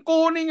มันถึงกู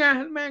นี่ไง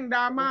แม่งด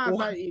ราม่า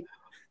ใส่อีก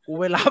กู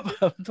ไม่รับ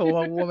โทรม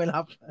ากูไม่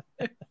รับ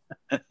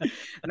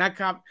นะ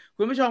ครับ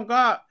คุณผู้ชม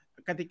ก็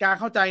กติกา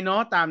เข้าใจเนา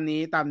ะตาม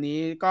นี้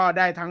ก็ไ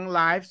ด้ทั้งไล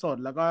ฟ์สด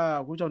แล้วก็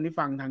ผู้ชมที่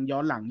ฟังทางย้อ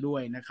นหลังด้ว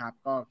ยนะครับ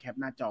ก็แคป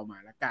หน้าจอมา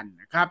แล้วกัน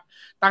นะครับ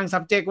ตั้ง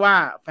subject ว่า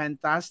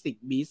Fantastic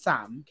Beasts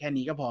 3แค่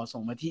นี้ก็พอส่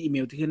งมาที่อีเม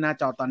ลที่ขึ้นหน้า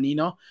จอตอนนี้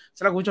เนาะส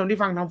ำหรับคุณผู้ชมที่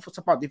ฟังทาง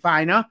Spotify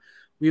นาะ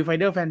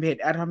Viewfinder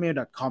Fanpage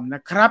 @hotmail.com น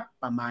ะครับ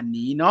ประมาณ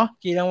นี้เนาะ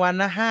กี่รางวัล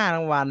นะ5ร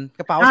างวัล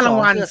กระเป๋า5ราง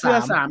วัลเสื้อ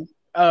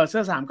3เสื้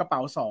อ3กระเป๋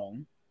า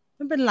2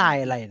มันเป็นลาย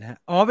อะไรนะ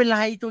อ๋อเป็นล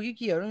ายตัว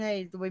เกี่ยวๆยังไง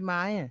ตัวใบไ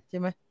ม้อ่ะใช่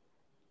ไหม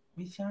ไ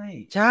ม่ใช่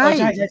ใช่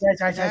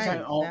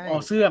อ๋อ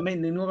เสื้อไม่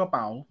นึกว่ากระเ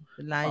ป๋าเ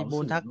ป็นลายโบ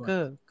นทักเกอ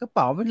ร์กระเ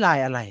ป๋าเป็นลาย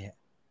อะไรอ่ะ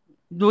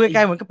ดูไก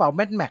ลๆเหมือนกระเป๋าแ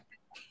มทแม็ก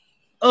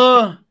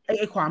ไ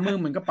อ้ขวามือ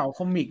เหมือนกระเป๋าค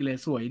อมิกเลย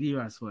สวยดี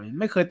ว่ะสวย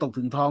ไม่เคยตก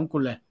ถึงท้องกู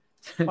เลย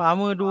ขวา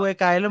มือดู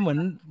ไกลๆแล้วเหมือ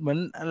น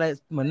อะไร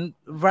เหมือน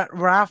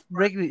ราฟเบ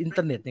รกอินเท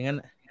อร์เน็ตอย่างนั้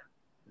น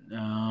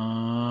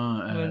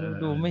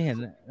ดูไม่เห็น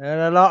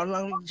เรา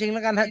ชิงแล้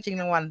วกันฮะชิง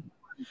รางวัล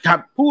ครับ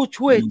ผู้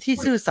ช่วยที่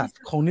ซื่อสัตย์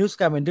ของนิวส์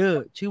การ์แมนเดอ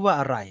ร์ชื่อว่า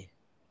อะไร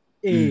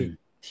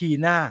ที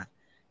น่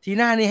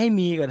านี่ให้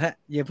มีก่อนฮะ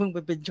อย่าเพิ่งไป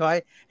เป็นช้อย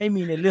ให้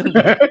มีในเรื่อง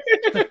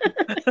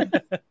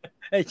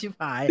ไอ้ชิบ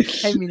หาย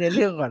ให้มีในเ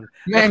รื่องก่อน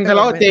แม่งทะเล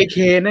าะ JK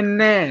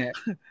แน่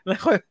แล้ว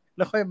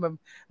ค่อย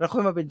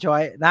มาเป็นช้อ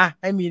ยนะ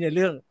ให้มีในเ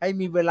รื่องให้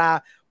มีเวลา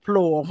โผ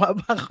ล่ออกมา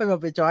บ้างค่อยมา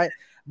เป็นช้อย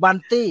บัน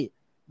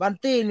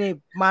ตี้นี่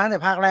มาตั้งแต่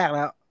ภาคแรกแ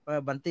ล้ว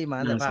บันตี้มา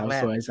ตั้งแต่ภาคแร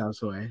กสาว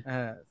สวย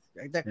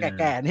จะ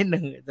แก่นิดนึ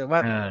งแต่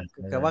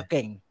ว่าเ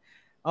ก่ง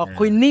ค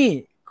วิน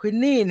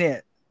นี่เนี่ย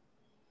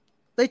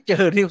ได้เจ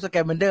อนิวสแก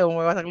มเบนเดอร์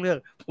มาว่าทั้งเรื่อง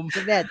ผมไ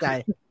ม่แน่ใจ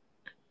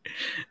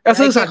ก็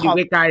ซื่อสัตย์อยู่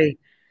ไกล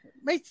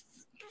ไม่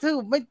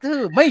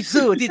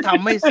ซื่อที่ท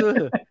ำไม่ซื่อ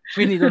ค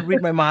วินนี่ don't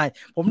read my mind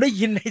ผมได้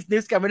ยินในนิ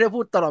วสแกมเบนเดอร์พู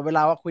ดตลอดเวล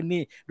าว่าควิน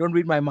นี่ don't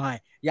read my mind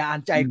อย่าอ่า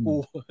นใจกู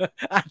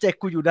อ่านใจ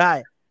กูอยู่ได้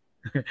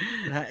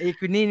นะไอ้ค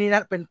วินนี่น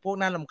ะเป็นพวก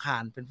น่ารำคา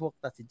ญเป็นพวก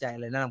ตัดสินใจอะ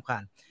ไรน่ารำคา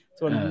ญ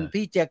ส่วน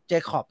พี่เจ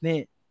คอบนี่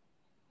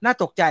น่า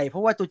ตกใจเพรา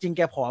ะว่าตัวจริงแ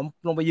กผอม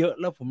ลงไปเยอะ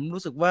แล้วผม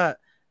รู้สึกว่า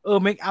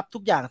เมคอัพทุ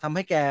กอย่างทำใ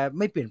ห้แก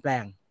ไม่เปลี่ยนแปล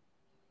ง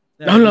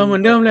เราเหมื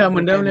อนเดิมเลยเ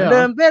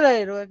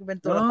ป็น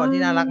ตัวละคร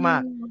ที่น่ารักมา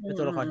กเป็น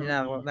ตัวละครที่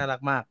น่ารั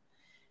กมาก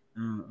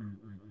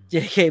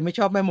JK ไม่ช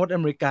อบแม่มดอ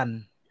เมริกัน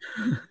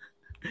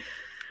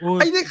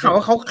ไอ้ได้ข่าว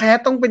ว่าเขาแคส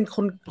ต้องเป็น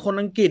คน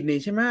อังกฤษนี่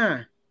ใช่ไหม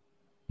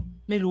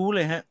ไม่รู้เล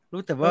ยฮะ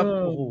รู้แต่ว่า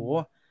โอ้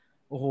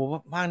โห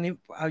ภาคนี้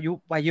อายุ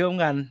ไปเยอะเหมือ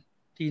นกัน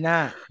ทีหน้า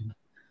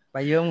ไป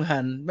เยอะเหมือนกั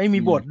นไม่มี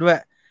บทด้วย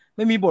ไ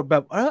ม่มีบทแบ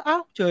บ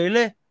เฉยเล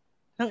ย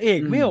นางเอก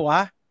ไม่เหรอว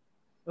ะ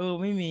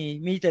ไม่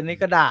มีแต่ใน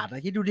กระดาษ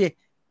คิดดูดิ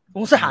ส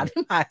งสาร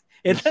ที่มา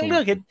เห็นทั้งเรื่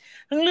องเ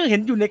ห็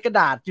นอยู่ในกระ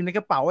ดาษอยู่ในก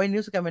ระเป๋าไอ้นิ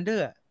วส์แกมเบนเดอ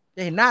ร์จ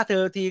ะเห็นหน้าเธ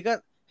อทีก็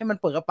ให้มัน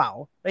เปิดกระเป๋า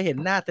แล้วเห็น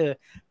หน้าเธอ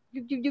ยิ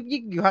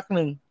กอยู่พักห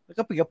นึ่งแล้ว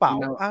ก็ปิดกระเป๋า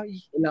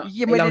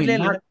ยังไม่ได้เล่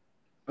น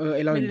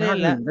เราเห็นภาค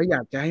หนึ่งก็อย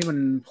ากจะให้มัน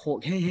โผล่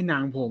ให้นา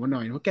งโผล่มาหน่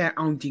อยเพราะแกเอ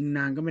าจริงน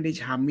างก็ไม่ได้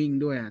ชาร์มมิ่ง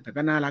ด้วยแต่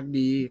ก็น่ารัก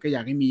ดีก็อย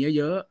ากให้มี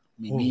เยอะ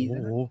ๆมีโ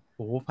อ้โห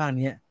ภาค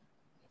นี้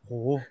โอ้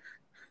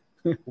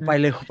ไป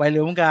เร็ว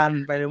เหมือนกัน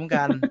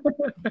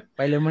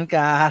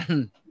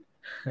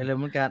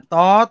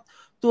ต่อ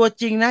ตัว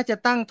จริงนะจะ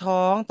ตั้งท้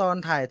องตอน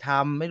ถ่ายท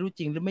ำไม่รู้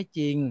จริงหรือไม่จ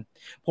ริง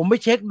ผมไป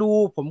เช็คดู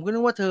ผมก็นึ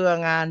กว่าเธอ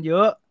งานเย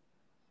อะ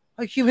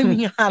คิดไม่มี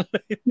งานเล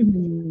ย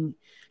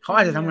เขาอ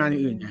าจจะทำงานอย่า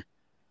งอื่นไง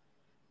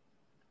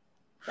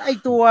ไอ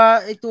ตัว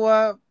อีก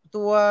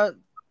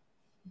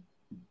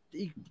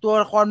ตัว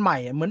ละครใหม่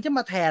เหมือนจะ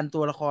มาแทนตั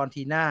วละคร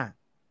ทีหน้า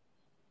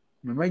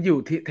เหมือนว่าอยู่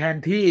แทน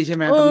ที่ใช่ไ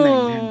หมตำแหน่ง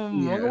แทนที่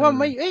เหมือนว่า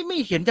ไม่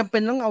เห็นจำเป็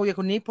นต้องเอาไอ้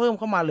คนนี้เพิ่มเ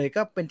ข้ามาเลย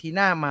ก็เป็นทีห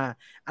น้ามา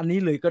อันนี้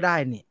เลยก็ได้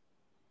นี่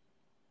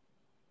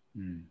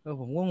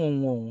ผมก็ง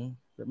ง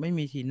แต่ไม่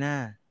มีทีน่า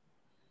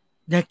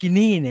นากิ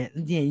นี่เนี่ย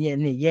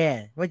แย่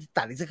ว่าจะ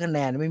ตัดอีกสักคะแน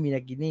นไม่มีน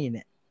ากินี่เ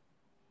นี่ย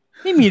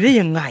ไม่มีได้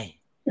ยังไง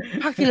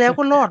ภาคที่แล้ว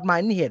ก็รอดมา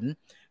นี่เห็น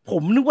ผ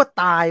มนึกว่า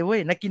ตายเว้ย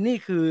นากินี่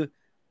คื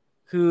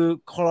อ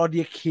คลอเดี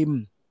ยคิม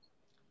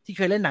ที่เ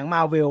คยเล่นหนังมา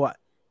เวลอ่ะ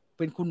เ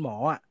ป็นคุณหมอ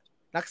อ่ะ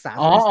รักษาโ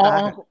ทนี่สตา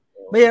ร์ก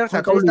ไม่ใช่รักษา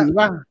โทนี่สตา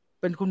ร์ก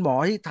เป็นคุณหมอ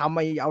ที่ทำไ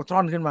อ้อัลตร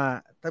อนขึ้นมา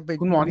แต่เป็น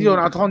คุณหมอที่โดน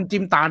อัลตรอน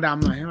จิ้มตาด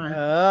ำใช่ไหม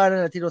นั่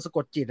นที่โดนสะก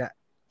ดจิตอ่ะ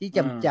ที่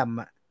จำ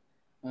อ่ะ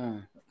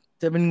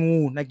จะเป็นงู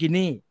นากิ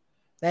นี่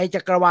ใน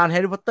จักรวาลแฮ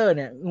ร์รี่พอตเตอร์เ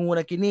นี่ยงูน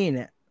ากินี่เ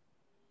นี่ย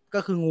ก็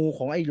คืองูข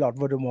องไอ้ลอร์ดโ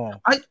วลเดอมอร์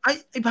ไ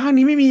อ้ภาค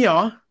นี้ไม่มีเหร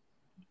อ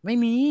ไม่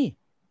มี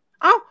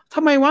เอ้าท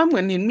ำไมวะเหมื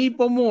อนเห็นมีโป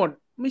รโมท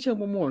ไม่เชิง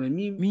โปรโมทเลย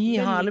มี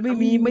หาแล้วไม่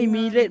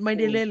เล่นไม่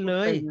ได้เล่นเล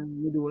ย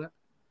ไม่ดูแล้ว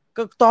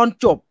ก็ตอน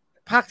จบ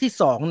ภาคที่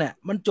2เนี่ย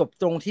มันจบ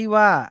ตรงที่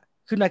ว่า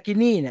คือนากิ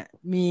นี่เนี่ย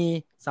มี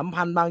สัม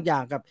พันธ์บางอย่า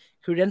งกับ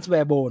ครีเดนซ์แว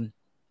ร์โบน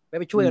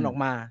ไปช่วยกันออก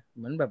มาเ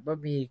หมือนแบบว่า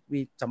มี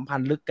สัมพัน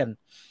ธ์ลึกกัน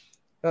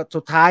ก็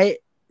สุดท้าย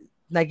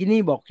นากิ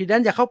นี่บอกครีเด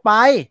นซ์อย่าเข้าไป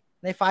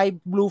ในไฟ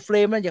บลูเฟล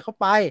มนั่นอย่าเข้า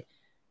ไป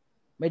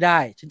ไม่ได้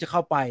ฉันจะเข้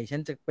าไปฉั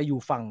นจะไปอยู่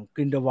ฝั่งก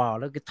รินเดวาล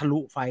แล้วก็ทะลุ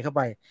ไฟเข้าไ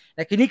ปน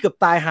ากินี่เกือบ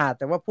ตายห่าแ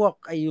ต่ว่าพวก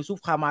ไอยูซุฟ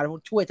คามาพว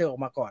กช่วยเธอออ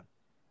กมาก่อน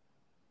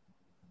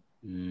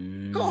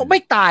ก็ไม่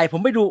ตายผ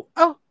มไปดู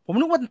ผม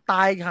นึกว่าต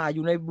ายห่าอ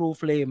ยู่ในบลูเ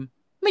ฟลม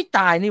ไม่ต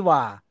ายนี่หว่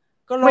า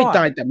ก็ไม่ต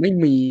ายแต่ไม่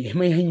มี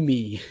ไม่ให้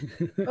มี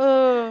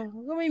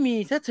ก็ไม่มี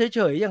เฉ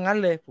ยๆอย่างนั้น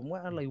เลยผมว่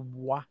าอะไร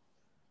วะ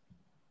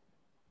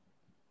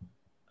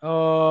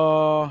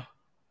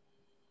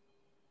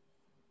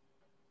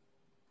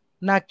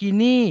นากิ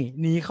นี่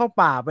หนีเข้า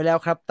ป่าไปแล้ว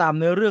ครับตาม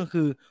เนื้อเรื่อง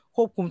คือค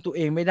วบคุมตัวเ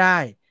องไม่ได้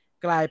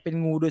กลายเป็น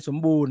งูโดยสม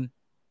บูรณ์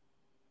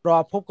รอ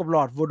พบกับล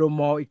อร์ดโวลเดอ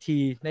มอร์อีกที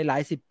ในหลา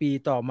ย10 ปี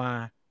ต่อมา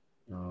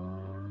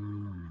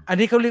อัน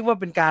นี้เขาเรียกว่า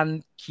เป็นการ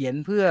เขียน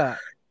เพื่อ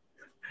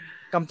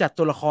กำจัด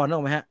ตัวละครนึกอ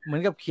อกไหมฮะเหมือ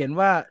นกับเขียน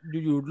ว่า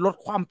อยู่ๆลด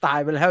ความตาย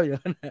ไปแล้วอย่าง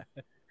นั้น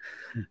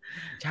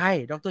ใช่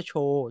ดร.โช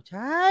ใ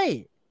ช่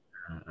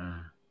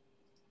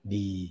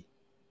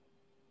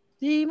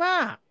ดีมา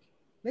ก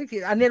นี่คื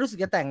ออันนี้รู้สึก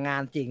จะแต่งงา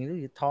นจริงหรื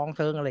อท้องเ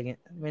ทิงอะไรเงี้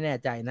ยไม่แน่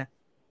ใจนะ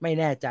ไม่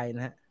แน่ใจน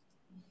ะฮะ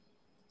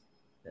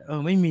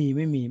ไม่มี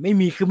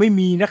คือไม่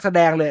มีนักแสด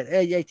งเลย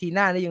ไอทีห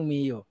น้านี่ยังมี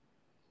อยู่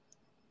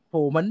โห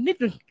มันนิด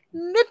นึง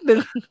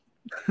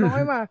น้อ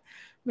ยมาก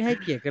ไม่ให้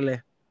เกียรติกันเลย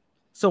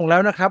ส่งแล้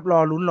วนะครับรอ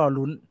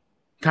ลุ้น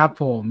ครับ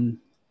ผม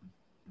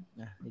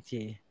โอเค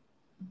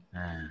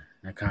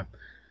นะครับ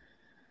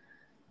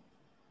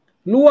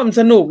ร่วม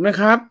สนุกนะ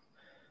ครับ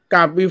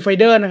กับวิวไฟ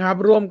เดอร์นะครับ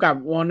ร่วมกับ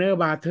Warner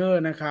Brother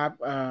นะครับ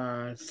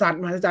สัต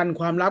ว์มหัศจรรย์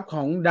ความลับข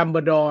องดัมเ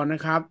บิลดอร์น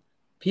ะครับ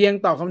เพียง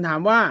ตอบคำถาม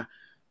ว่า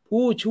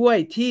ผู้ช่วย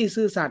ที่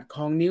ซื่อสัตย์ข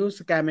องนิวส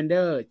แกมเด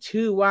อร์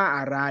ชื่อว่าอ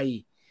ะไร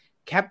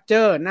แคปเจ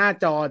อร์หน้า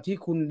จอที่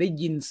คุณได้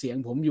ยินเสียง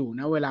ผมอยู่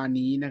ณเวลา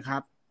นี้นะครั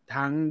บ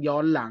ทั้งย้อ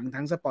นหลัง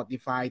ทั้ง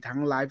Spotify ทั้ง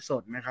ไลฟ์ส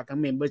ดนะครับทั้ง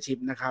Membership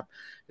นะครับ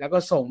แล้วก็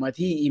ส่งมา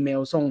ที่อีเม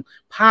ลส่ง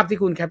ภาพที่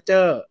คุณแคปเจ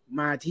อร์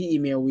มาที่อี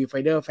เมล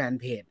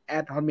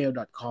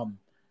viewfiderfanpage@hotmail.com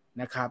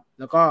นะครับ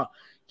แล้วก็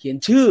เขียน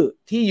ชื่อ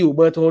ที่อยู่เ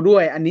บอร์โทรด้ว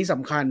ยอันนี้ส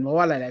ำคัญเพราะ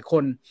ว่าหลายๆค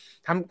น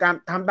ท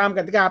ำตามก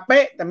ติกาเป๊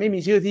ะแต่ไม่มี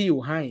ชื่อที่อยู่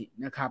ให้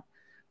นะครับ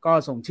ก็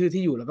ส่งชื่อ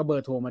ที่อยู่แล้วก็เบอ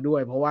ร์โทรมาด้ว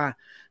ยเพราะว่า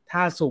ถ้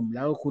าสุ่มแ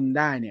ล้วคุณไ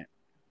ด้เนี่ย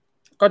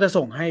ก็จะ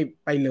ส่งให้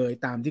ไปเลย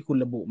ตามที่คุณ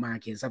ระบุมา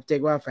เขียน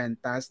subject ว่า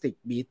Fantastic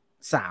Beast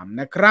 3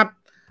นะครับ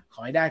ข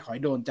อให้ได้ขอใ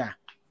ห้โดนจ้ะ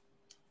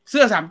เ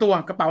สื้อ3ตัว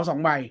กระเป๋า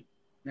2ใบ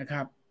นะค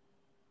รับ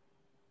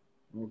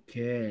โอเค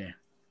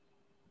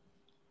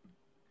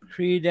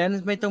Credence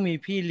ไม่ต้องมี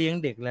พี่เลี้ยง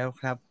เด็กแล้ว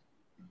ครับ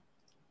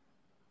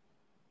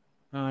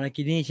นา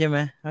กินี่ใช่ไหม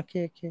โอเค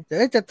แต่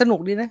จะสนุก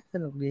ดีนะส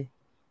นุกดี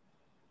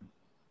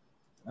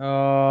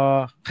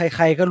ใค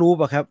รๆก็รู้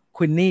ป่ะครับค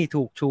วินนี่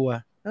ถูกชัวร์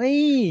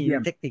นี่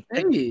เทคนิค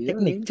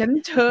ฉัน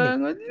เชิง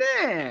แน่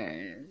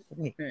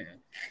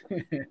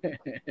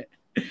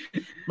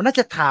มันน่า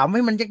จะถามใ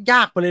ห้มันย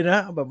ากๆไปเลยนะ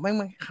แบบไม่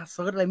มันเ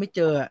ซิร์ชอะไรไม่เ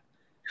จอน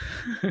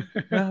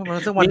ะมัน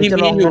สักวันจะ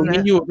ลองมี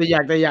อยู่แต่อย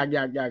าก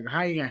ใ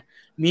ห้ไง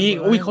มี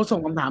เขาส่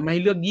งคำถามมาใ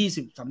ห้เลือก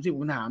20-30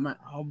คำถามอ่ะ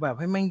เอาแบบ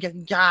ให้มัน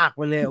ยากไ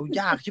ปเลย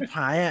ยากชิบห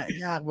ายอ่ะ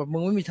ยากแบบมึ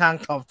งไม่มีทาง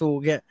ตอบถูก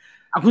แก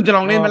คุณจะล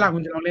องเล่นไหมล่ะผ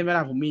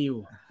มมีอยู่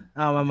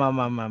มา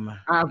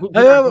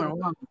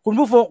คุณ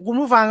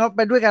ผู้ฟังก็ไ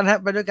ปด้วยกันฮะ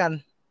ไปด้วยกัน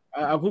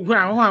คุณ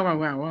อ่านข้อความไ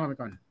ป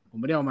ก่อนผม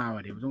ไม่ได้เอามาว่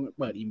ะเดี๋ยวผมต้อง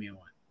เปิดอีเมล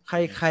ใ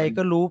คร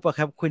ก็รู้ป่ะค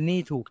รับคุณนี่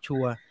ถูกชั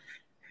วร์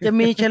จะ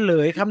มีเฉล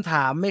ยคำถ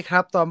ามไหมครั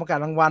บตอนประกาศ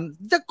รางวัล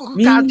จะ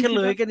การเฉล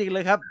ยกันอีกเล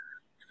ยครับ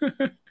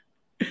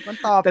มัน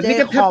ตอบเจ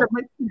คอบ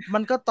มั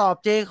นก็ตอบ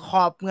เจค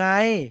อบไง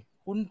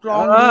คุณลอ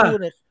งดู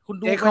เนี่ยคุณ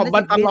ดูเจคอบบั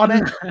ตตลอน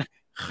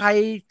ใคร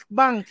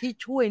บ้างที่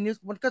ช่วยนิว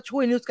ส์มันก็ช่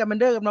วยนิวส์แกมเบน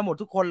เดอร์กันมาหมด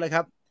ทุกคนเลยค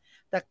รับ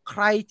แต่ใค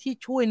รที่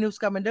ช่วยนิวส์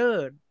แกมเบนเดอ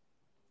ร์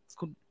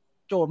คุณ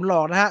โจทย์มันหล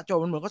อกนะฮะโจท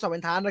ย์มันเหมือนข้อสอบเป็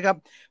นฐานนะครับ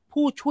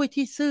ผู้ช่วย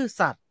ที่ซื่อ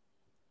สัตย์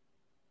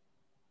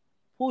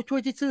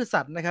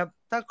นะครับ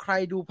ถ้าใคร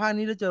ดูภาค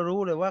นี้แล้วจะรู้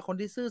เลยว่าคน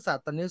ที่ซื่อสัต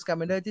ย์ต่อนิวส์แกมเ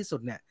บนเดอร์ที่สุด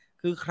เนี่ย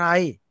คือใคร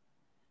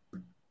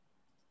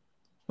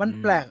มัน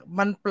แปล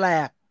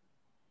ก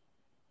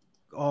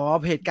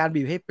เหตุการณ์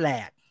บีบให้แปล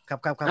กครับ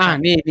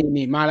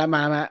นี่มาแล้ว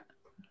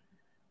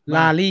ล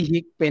าลี่ฮิ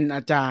กเป็นอ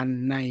าจารย์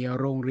ใน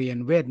โรงเรียน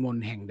เวทมน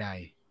ต์แห่งใด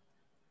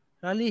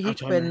ลาลี่ฮิกเอ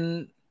าช้อย เป็ไหมน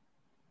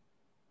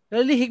ล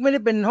าลี่ฮิกไม่ได้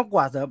เป็นฮอกว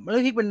อตส์เหรอลา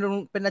ลี่ฮิกเ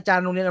ป็นอาจาร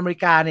ย์โรงเรียนอเมริ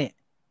กาเนี่ย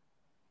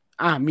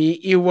มี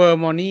อิเวอ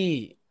ร์มอนี่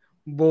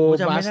โบโอ้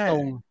จำบัไม่ได้สต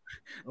ง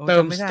โอ้เติ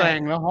มจำไม่ได้สแตรง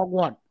แล้วฮอกว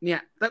อตส์เนี่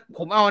ยแต่ผ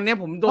มเอาอันเนี้ย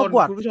ผมโดนฮอกว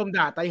อตส์คุณผู้ชม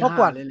ด่าไตฮอก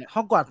วอตส์ห่าเลยเนี่ยฮ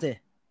อกวอตส์สิ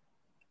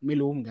ไม่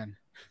รู้เหมือนกัน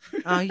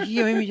เฮี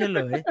ยไม่มีเฉล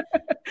ย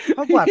ฮ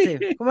อกวอตส์สิ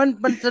เพราะ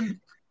มันจะ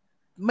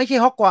ไม่ใช่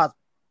ฮอกวอตส์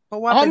เพรา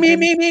ะว่าเป็น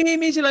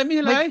มีเฉลยไ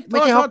ม่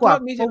ใช่ฮอกวอต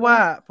ส์มีเฉล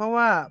ยเพราะ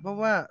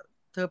ว่า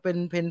เธอเป็น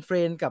เพนเฟร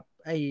นกับ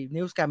ไอ้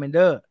นิวส์การ์แมนเด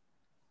อร์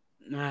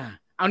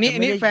เอานี้อั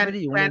นนี้แฟนไม่ไ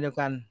ด้อยู่โรงเรียนเดียว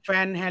กันแฟ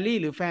นแฮร์รี่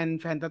หรือแ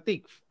ฟนตาติก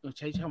ใ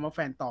ช้คำว่าแฟ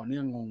นต่อเนื่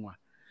องงงว่ะ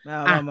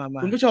มา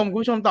คุณผู้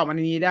ชมตอบอัน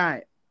นี้ได้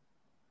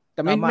แ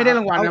ต่ไม่ได้ร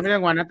างวัลนะไม่ได้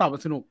รางวัลนะตอบ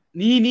สนุก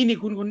นี่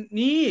คุณ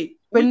นี่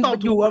เป็นตอบ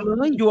ถูกเ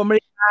ลยอยู่อเม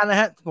ริกานะ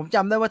ฮะผมจ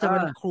ำได้ว่าเธอเป็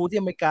นครูที่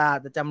อเมริกา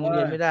แต่จำโรงเ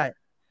รียนไม่ได้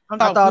ค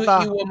ำตอบคือ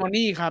อิวอร์มอ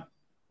นี่ครับ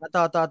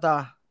ต่อ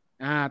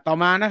ต่อ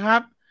มานะครั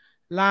บ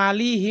ลา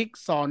ลี่ฮิก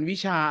สอนวิ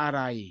ชาอะไ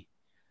ร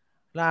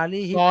ลา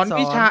ลี่ฮิกสอน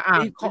วิชาเ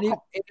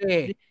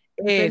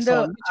อส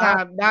อนวิชา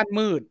ด้าน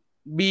มืด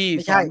B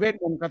สอนเวท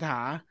มนต์คาถา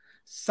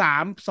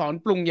3สอน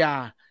ปรุงยา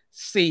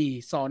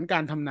4สอนกา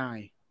รทำนาย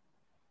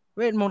เ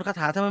วทมนต์คา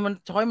ถาทำไมมัน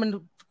ช้อยมัน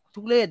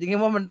ทุกเลศอย่างเงี้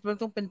ยว่ามัน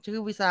ต้องเป็นชื่อ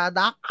วิชา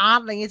ดาร์กอาร์ต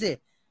อะไรอย่างเงี้ยสิ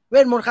เว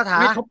ทมนต์คาถา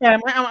ไม่เขาแปล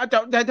ไหมเอาจ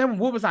ะผม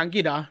พูดภาษาอังก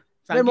ฤษเหรอ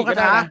เวทมนต์คา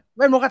ถาเ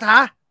วทมนต์คาถา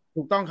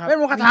ถูกต้องครับเวท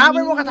มนต์คาถาเว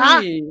ทมนต์คาถา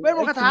เวทม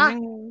นต์คาถา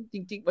จ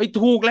ริงๆไอ้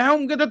ถูกแล้ว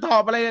มึงก็จะตอ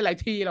บอะไรหลาย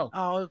ทีแล้ว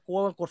กลัว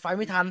กดไฟ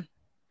ไม่ทัน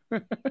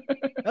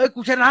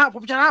กูชนะผ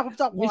ม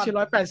ตอบก่อนไม่ใช่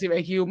180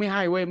 IQ ไม่ใ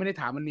ห้เว้ยไม่ได้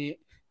ถามวันนี้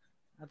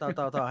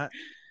ต่อฮะ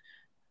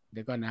เ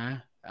ดี๋ยวก่อนนะ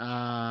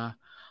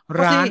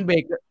ร้านเบ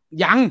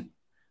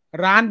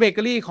เก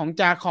อรี่ของ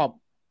จาคอบ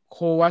โค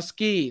วาส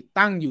กี้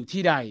ตั้งอยู่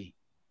ที่ใด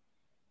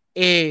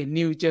A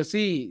นิวเจอร์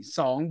ซีย์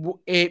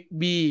2 A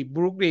B บ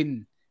รูคลิน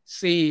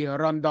C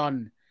ลอนดอน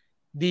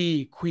D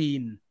ควี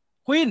น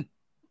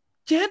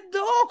เจ็ดโด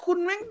คุณ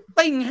แม่ง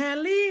ติ่งแฮ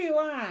ร์รี่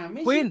ว่ะไ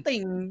ม่ใช่ติ่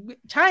ง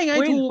ใช่ไง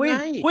ถูกไง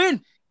ควีน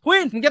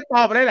มึงจะต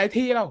อบอะไรหลาย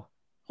ทีเรา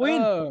ควีน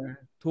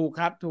ถูก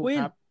ครับควี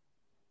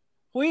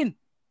น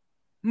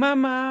มา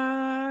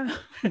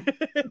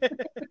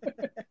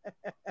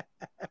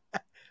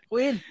ค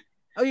วีน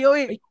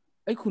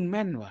ไอ้คุณแ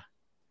ม่นว่ะ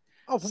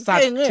ผม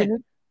เก่งเลย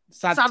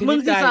สัตว์มึง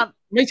สิสัตว์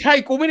ไม่ใช่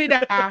กูไม่ได้ด่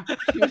า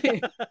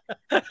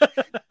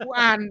กู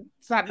อ่าน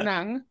สัตว์หนั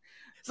ง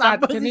สัต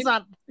ว์ชนิด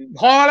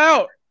พอแล้ว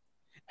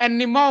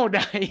Animal ใ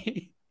ด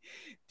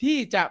ที่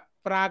จะ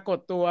ปรากฏ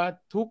ตัว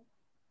ทุก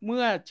เ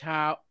มื่อเช้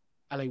า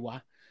อะไรวะ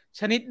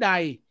ชนิดใด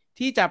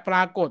ที่จะปร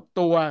ากฏ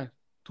ตัว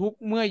ทุก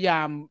เมื่อย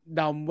าม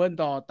ดัมเบิล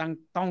ดอร์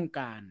ต้อง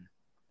การ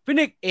ฟิ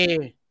นิกเอ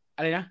อ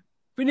ะไรนะ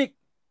ฟินิก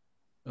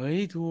เฮ้ย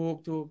ถูก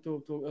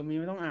มี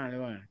ไม่ต้องอ่านเล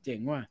ยว่ะเจ๋ง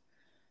ว่ะ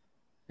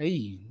เฮ้ย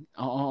เอ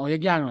า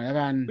ยากๆหน่อยแล้ว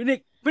กันฟิ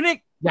นิก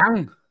ยัง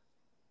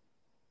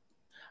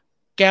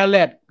แกเล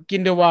ตกิ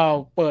นเดวาล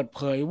เปิดเ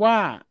ผยว่า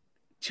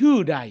ชื่อ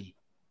ใด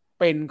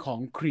เป็นของ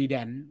ครีแด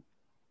น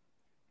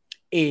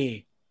A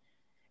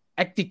แ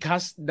อคติคั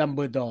สดัมเ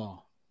บิลดอร์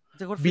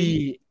B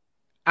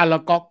อารา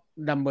ก็อก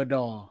ดัมเบิลด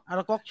อร์อา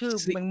ราก็อกชื่อ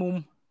แมงมุม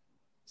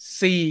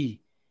C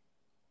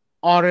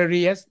ออเรเ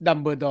รียสดัม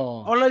เบิลดอ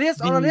ร์ออเรเรียส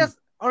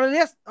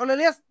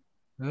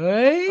เ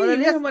ฮ้ยไ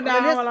ม่ธรรมดา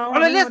เราออ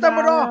เรเรียสดัมเ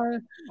บิลดอร์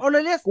ออเร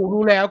เรียสกู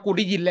รู้แล้วกูไ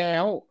ด้ยินแล้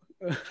ว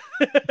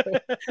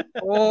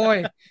โอ้ย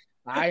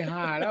ตาย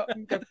ห่าแล้ว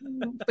จะ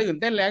ตื่น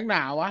เต้นแรงหน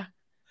าวะ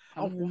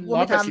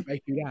180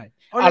 IQ ได้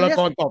อาราก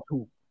อนตอบถู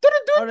ก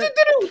35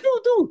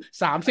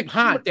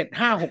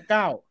 75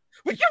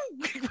 69มั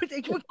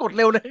นกด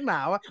เร็วเลยหนา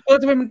วะ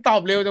ทำไมมันตอ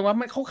บเร็วจังวะ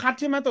เขาคัด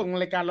ใช่ไหมตรง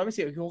รายการ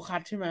180 IQ เขาคั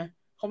ดใช่ไหม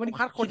เขาไม่ได้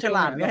คัดคนฉล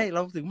าดไงเร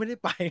าถึงไม่ได้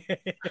ไป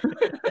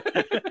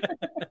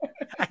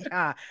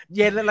เ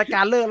ย็นแล้วรายก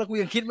ารเลิกแล้วกู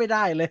ยังคิดไม่ไ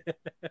ด้เลย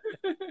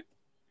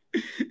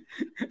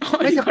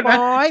ไม่สป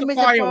อย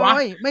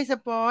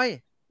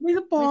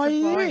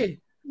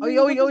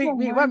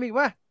มี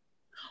ว่า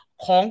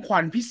ของขวั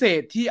ญพิเศ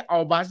ษที่อั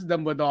ลบัสดั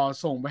มเบิลดอร์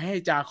ส่งไปให้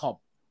จาคอบ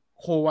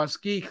โควาส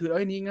กี้คือ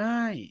นี่ง่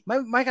าย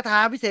ไม้คาถา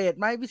พิเศษ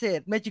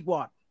เมจิกว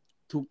อร์ด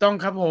ถูกต้อง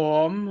ครับผ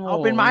มเอา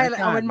เป็นไม้อะไร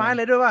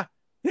ด้วยป่ะ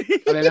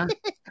อะไรนะ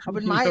เอาเ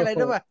ป็นไม้อะไร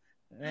ด้วยป่ะ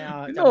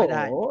จำไม่ไ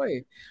ด้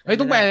เฮ้ย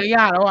ต้องแปลย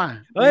ากแล้วอ่ะ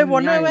วอ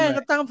ร์เนอร์แม่ง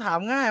ก็ตั้งคำถาม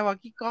ง่ายว่ะ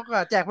กิ๊กก๊อก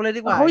แจกไปเลย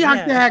ดีกว่าเขาอยาก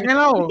แจกไง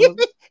เล่า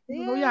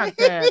เขาอยากแ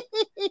จก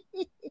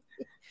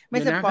ไม่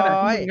สปอ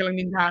ยกำลัง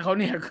นินทาเขา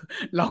เนี่ย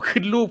เรา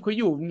ขึ้นรูปเขา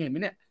อยู่เห็นไหม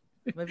เนี่ย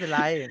ไม่เป็นไร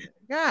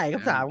ง่ายค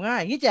ำถามง่าย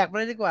งี้แจกไป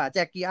เลยดีกว่าแจ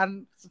กกี่อัน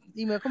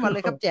อีเมลเข้ามาเล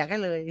ยครับแจกให้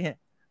เลย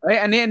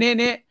อัน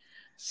นี้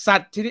สั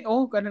ตว์ชนิด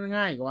ก็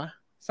ง่ายกว่า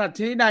สัตว์ช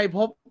นิดใดพ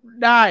บ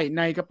ได้ใ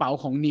นกระเป๋า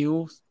ของนิว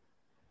ส์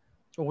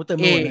เต็มห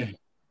มดเลย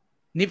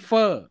นิฟเฟ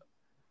อร์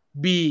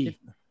B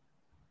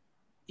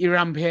อิ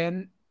รัมเพน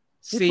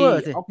C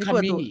ออคคา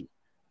มิ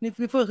นิฟ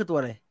เฟอร์คือตัว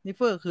อะไรนิฟเ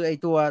ฟอร์คือไอ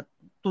ตัว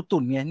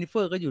ตุ่นไงนิฟเฟ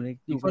อร์ก็อยู่ใน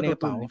กระ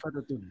เป๋า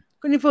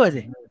ก็นิฟเฟอร์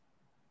สิ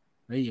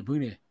เฮ้ยอย่าพึ่ง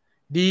เลย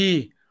D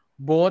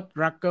โบ๊ท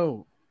รักเกิล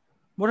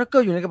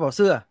อยู่ในกระเป๋าเ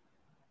สื้อ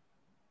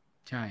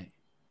ใช่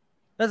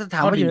แล้วจะถา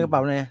มว่าอยู่ในกระเป๋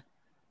าไหน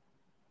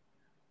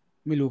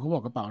ไม่รู้เขาบอ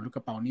กกระเป๋า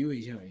นิ้ว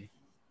เฉย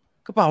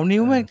กระเป๋านิ้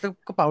วแม่ง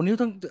กระเป๋านิ้ว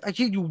ทั้งไอ้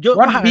ที่อยู่เยอะ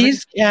What มาก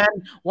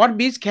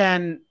beast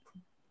can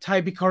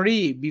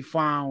typically be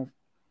found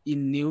in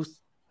news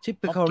ชิปเ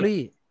ปอร์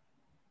รี่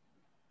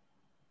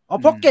อ๋อ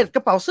พ็อกเก็ตกร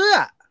ะเป๋าเสื้อ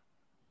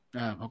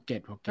พ็อกเก็ต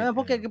พ็อกเ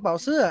ก็ตกระเป๋า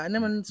เสื้ออันนั้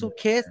นมันซูท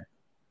เคส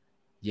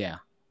yeah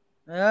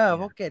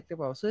พ็อกเก็ตกระ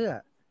เป๋าเสื้อ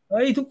เ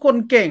ฮ้ยทุกคน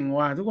เก่ง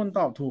ว่ะทุกคนต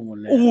อบถูกหมด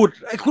เลยอูด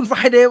ไอ้คุณไฟ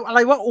เดย์อะไร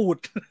ว่าอูด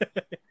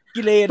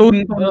กิเลนตุ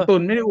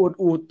นไม่ได้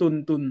อูดตุ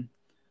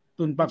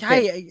นปักเป็ดใช่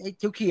ไอ้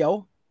เขียว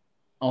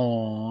อ๋อ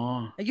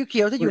ไอ้เ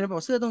ขียวที่อยู่ในกระเป๋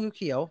าเสื้อต้อง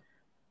เขียว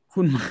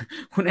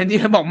คุณแอนดี้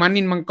บอกมา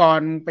นินมังก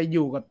รไปอ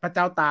ยู่กับพระเ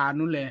จ้าตา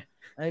นู่นเลย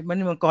ไอ้มั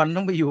นมังกร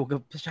ต้องไปอยู่กับ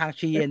ชาง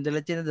ชีเอ็นเดล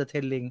เจนเดอร์เท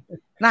นลิง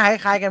หน้าค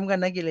ล้ายๆกันเหมือนกั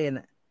นนะกิเลน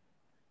อ่ะ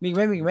มีไ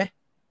หม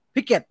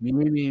พิกเก็ตมี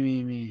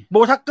โบ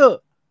ทักเกอร์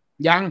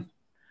ยัง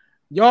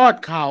ยอด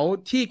เขา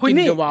ที่กิน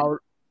เดวาล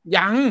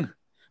ยัง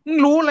มึง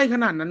รู้อะไรข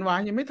นาดนั้นวะ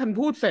ยังไม่ทัน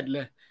พูดเสร็จเล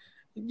ย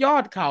ยอ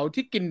ดเขา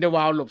ที่กินเดว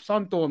าลหลบซ่อ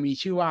นตัวมี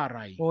ชื่อว่าอะไร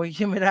โอ้ย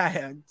ชื่อไม่ได้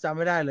จำไ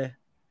ม่ได้เลย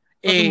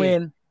เม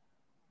น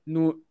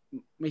นู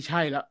ไม่ใ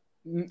ช่ละ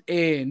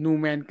นู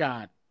แมนกา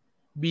ร์ด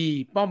B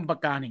ป้อมปรา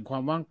การแห่งควา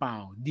มว่างเปล่า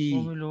D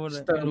ไม่รู้เล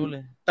ย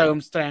เติม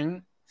strength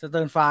สเ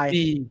ติร์นไฟ D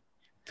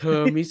เทอ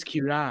ร์มิสคิ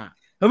ล่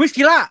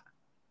า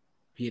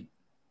ผิด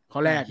ข้อ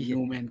แรก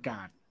นูแมนก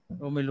าร์ด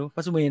โอ้ไม่รู้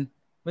ปัสเมน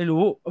ไม่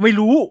รู้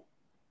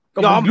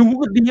ยอมรู้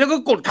ก็ดีแล้วก็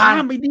กดข้า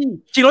มไปดิ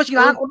ชิโร่ชิง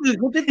ร้านคนอื่น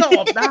เขาจะต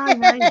อบได้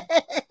ไหมเนี่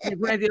ย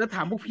คุณไอเดียถ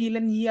ามพวกพี่เ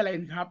ล่นยี่อะไร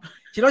ครับ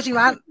ชิโร่ชิง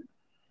ร้าน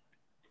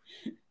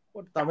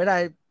ตอบไม่ได้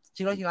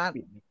ชิโร่ชิงร้าน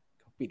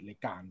เขาปิดราย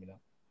การไปแล้ว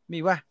มี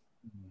ป่ะ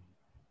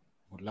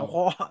เข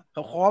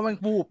าคอมัน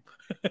บูบ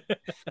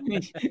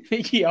ไม่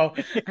เกี่ยว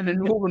อันนั้น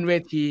บูบบนเว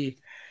ที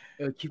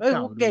คิดเก่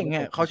าเก่ง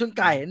อ่ะเขาชน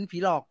ไก่นั่นผี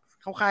หลอก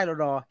เข้าค่าย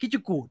รอคิจู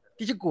กู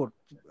ด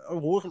โอ้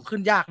โหขึ้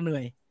นยากเหนื่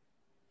อย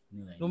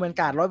นูแมน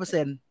การ์ด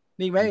 100%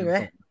 มีไหม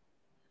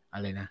อะ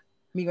ไรนะ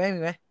มีไหม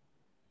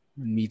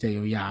มันมีแต่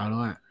ยาวๆแล้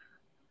วอ่ะ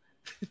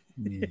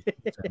มี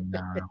ย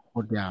าวโค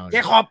ตรยาวแก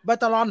ขอบบัต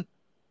ตลอน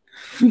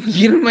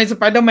ยินทำไมส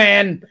ไปเดอร์แม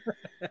น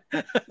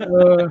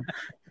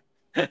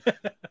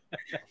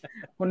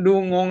คนดู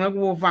งงแล้ว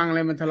กูฟังอะไร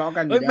มันทะเลาะกั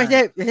นอยู่ไม่ใ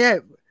ช่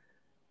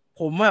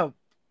ผม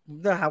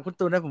จะถามคุณ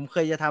ตูนนะผมเค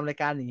ยจะทำราย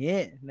การอย่างนี้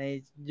ใน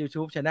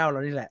YouTube Channel เร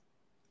านี่แหละ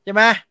ใช่ไห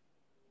ม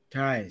ใ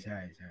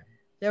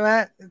ช่ไหม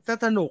ถ้า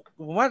สนุก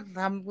ผมว่า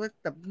ท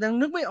ำแต่ยัง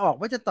นึกไม่ออก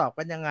ว่าจะตอบ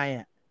กันยังไง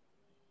อ่ะ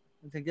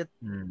มันถึงจะ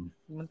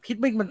มันคิด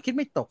ไ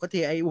ม่ตกก็ที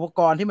ไออุปก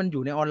รณ์ที่มันอ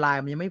ยู่ในออนไล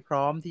น์มันยังไม่พ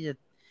ร้อมที่จะ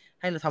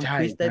ให้เราทำค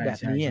วิสได้แบบ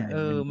นี้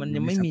มัน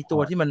ยังไม่มีตั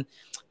วที่มั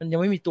นยัง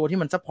ไม่มีตัวที่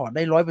มันซัพพอร์ตไ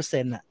ด้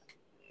 100% อ่ะ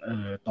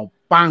ตบ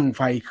ปั้งไ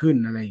ฟขึ้น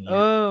อะไรอย่างเงี้ย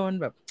มัน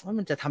แบบว่า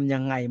มันจะทำยั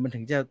งไงมันถึ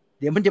งจะ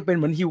เดี๋ยวมันจะเป็นเ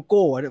หมือนฮิวโ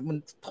ก้มัน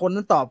คน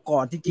นั้นตอบก่อ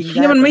นจริงๆ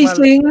ที่มันไม่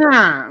ซิงค์อ่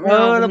ะ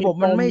ระบบ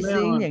มันไม่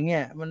ซิงค์อย่างเงี้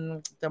ยมัน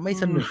จะไม่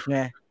สนุกไง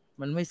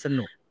มันไม่ส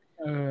นุก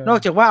นอก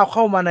จากว่าเอาเ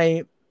ข้ามาใน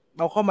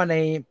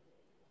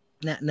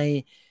เนี่ยใน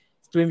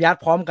สตรีมยาร์ด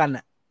พร้อมกัน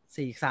อ่ะ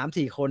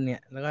3-4 คนเนี่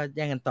ยแล้วก็แ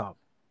ย่งกันตอบ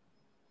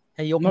ใ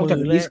ห้ยกมือเลย นอกจา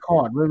ก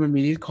Discord ด้วยมัน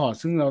มี Discord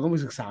ซึ่งเราต้องไป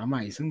ศึกษาให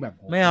ม่ซึ่งแบบ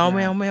ไม่เอา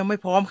ไม่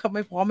พร้อมครับไ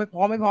ม่พร้อมเ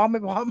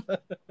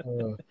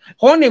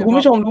พราะเนี่ยคุณ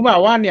ผู้ชมรู้เปล่า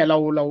ว่าเนี่ยเ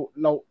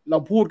รา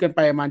พูดกันไป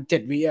ประมาณ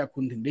7 วิอ่ะคุ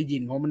ณถึงได้ยิ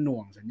นเพราะมันหน่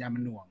วงสัญญาณมั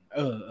นหน่วง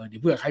เดี๋ย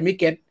วเผื่อใครไม่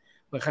เก็ต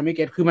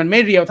คือมันไม่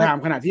เรียลไท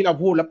ม์ขณะที่เรา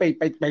พูดแล้วไ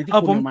ปที่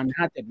คุณประมาณ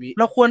 5-7 วิ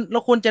เรา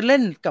ควรจะเล่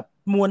นกับ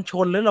มวลช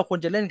นหรือเราควร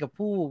จะเล่นกับ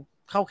ผู้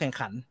เข้าแข่ง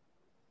ขัน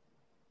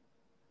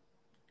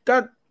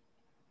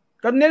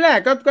ก็นี่แหละ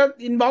ก็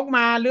อินบ็อกซ์ม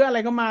าหรืออะไร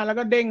ก็มาแล้ว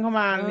ก็เด้งเข้า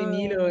มาใน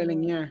นี้เลยอะไร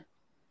เงี้ย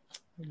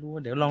ไม่รู้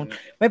เดี๋ยวลอง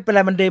ไม่เป็นไร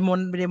มันเดม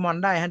อน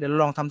ได้ฮะเดี๋ยว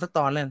ลองทำสักต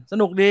อนเล่นส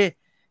นุกดี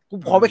กู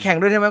ขอไปแข่ง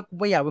ด้วยได้ไหมกู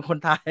ไม่อยากเป็นคน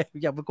ไทย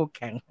อยากเป็นคนแ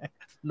ข่ง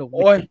สนุกโ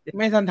อ้ยไ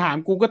ม่ทันถาม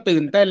กูก็ตื่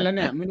นเต้นแล้วเ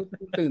นี่ยไม่รู้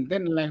ตื่นเต้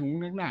นอะไรของ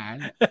นักหนา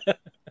เนี่ย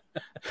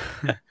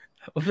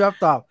ผมชอบ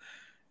ตอบ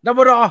ดับเ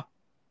บิลรอ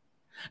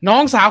น้อ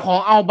งสาวของ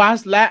อัลบัส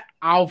และ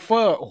อัลเฟ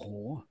อร์โอ้โห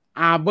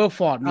อาร์เบอร์ฟ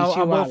อร์ดมี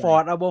ชื่อว่าอะไ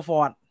รอัลเบอร์ฟ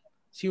อร์ด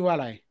ชื่อว่าอ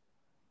ะไร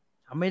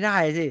จำไม่ได้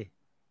สิ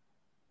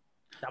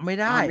จำไม่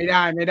ได้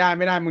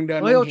มึงเดิน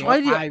เอาช้อย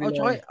ดิเอา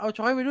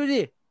ช้อยไปด้วย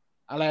ดิ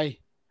อะไร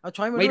เอา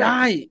ช้อยมาไม่ไ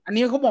ด้อัน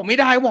นี้เขาบอกไม่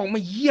ได้เขาบอกม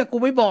าเหี้ยกู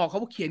ไม่บอกเขา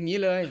เขียนงี้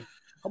เลย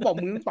เขาบอก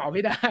มึงตอบไ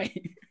ม่ได้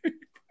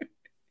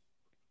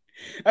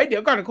เดี๋ย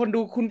วก่อนคนดู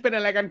คุณเป็นอ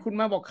ะไรกันคุณ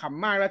มาบอกข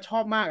ำมากแล้วชอ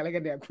บมากอะไรกั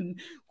นเนี่ย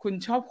คุณ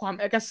ชอบความ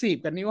แอคทีฟ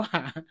กันนี่ว่า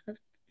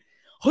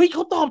เฮ้ยเข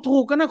าตอบถู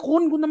กกันนะคุ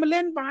ณทำมาเ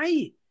ล่นไป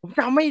ผม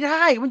จำไม่ไ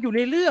ด้มันอยู่ใ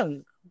นเรื่อง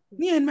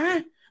นี่เห็นไหม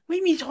ไ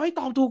ม่มีช้อย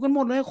ตอบถูกกันหม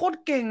ดเลยโคตร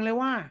เก่งเลย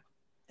ว่า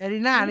แอรี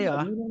นานี่เหร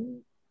อ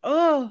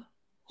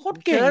โคตร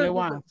เก่งเลย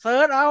ว่ะเซิ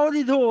ร์ชเอา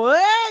ดิโถ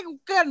กู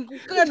เกิล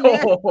เนี่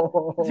ย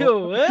โถ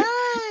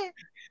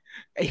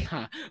ไอ้ห่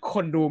าค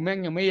นดูแม่ง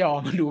ยังไม่ยอม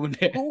มาดูมันเ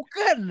ลยกูเ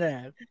กิล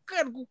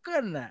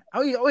น่ะเอา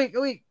อี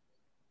ก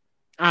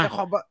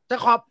จะ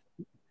ขอบ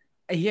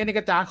ไอ้เฮียนี่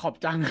ก็จ้าขอบ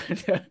จัง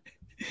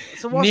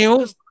นิ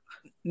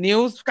ว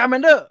ส์การ์แม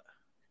นเดอร์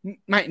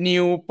ไม่นิ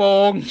วโป่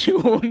งชู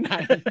ไหน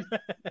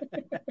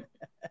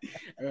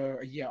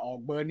เฮียออก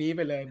เบอร์นี้ไป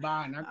เลยบ้า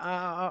นะ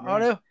เอา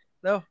เร็ว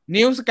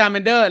นิวส์การ์แม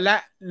นเดอร์และ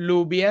ลู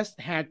เบียส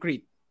แฮกริ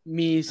ด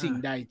มีสิ่ง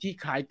ใดที่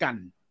คล้ายกัน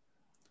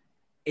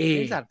A เ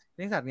ลี้ยงสั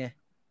ตว์ไง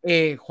A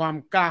ความ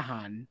กล้าห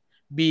าญ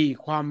B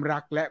ความรั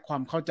กและควา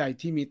มเข้าใจ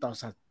ที่มีต่อ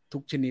สัตว์ทุ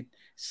กชนิด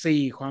C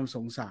ความส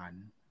งสาร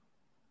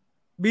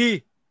B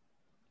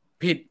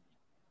ผิด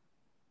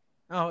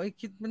อ้าวไอ้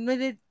คิดมันไม่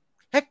ได้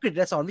แฮกริด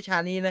สอนวิชา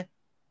นี้นะ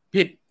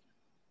ผิด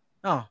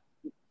อ้าว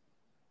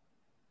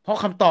เพราะ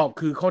คำตอบ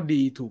คือข้อ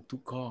ดีถูกทุ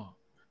กข้อ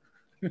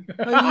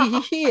เฮ้ย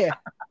เหี้ย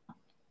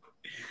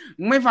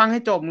มึงไม่ฟังให้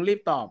จบมึงรี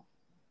บตอบ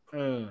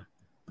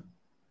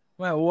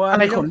ไม่ว่า อะ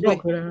ไรขน คุ ย ย ก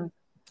คืออะไร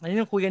อันนี้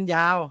ต้องคุยกันย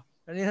าว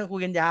อันนี้ต้องคุ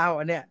ยกันยาว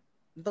อันเนี้ย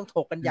มันต้องถ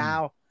กกันยา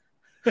ว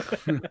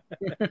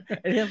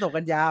อันนี้ต้องถก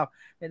กันยาว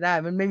ไม่ได้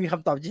มันไม่มีค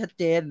ำตอบที่ชัด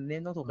เจนอันนี้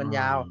ต้องถกกันย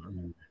าว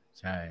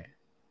ใช่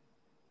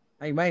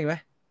อีกไหม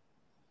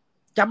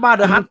จับมาเ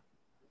ดอะฮัท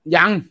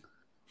ยัง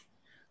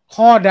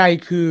ข้อใด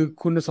คือ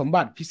คุณสม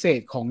บัติพิเศ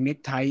ษของเน็ก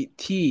ไท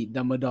ที่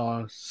ดัมเบิลดอ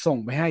ร์ส่ง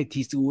ไปให้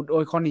ทีซูดโอ้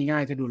ยข้อนี้ง่า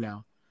ยถ้าดูแล้ว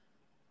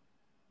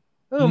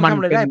มันทำ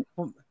อะไรได้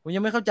ผมยั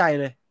งไม่เข้าใจ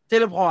เลยเท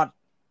เลพอร์ต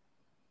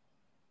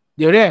เ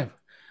ดี๋ยวดิ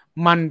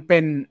มันเ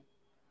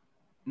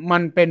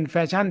ป็นแฟ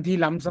ชั่นที่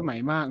ล้ำสมัย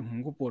มาก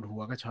กูปวดหั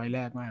วกับช้อยแร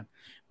กมาก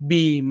B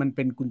มันเ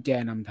ป็นกุญแจ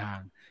นำทาง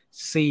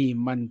C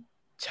มัน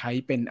ใช้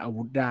เป็นอา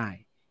วุธได้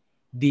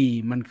D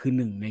มันคือ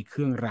หนึ่งในเค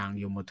รื่องราง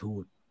ยมทู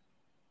ต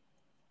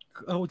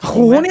โห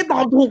นี่ตอ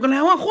บถูกกันแล้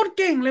วว่าโคตร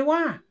เก่งเลยว่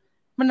า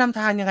มันนำ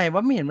ทางยังไงว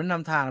ะไม่เห็นมันน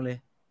ำทางเลย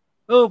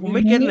ผมไ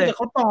ม่เก็ตเลยแต่เ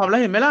ขาตอบแล้ว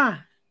เห็นไหมล่ะ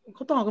เข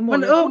าตอบกันหมด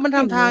เลย มันท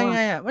ำทางยังไ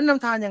งอ่ะมันน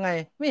ำทางยังไง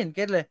ไม่เห็นเ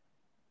ก็ตเลย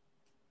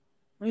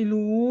ไม่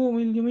รู้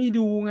ไม่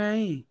ดูไง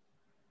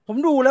ผม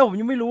ดูแล้วผม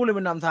ยังไม่รู้เลย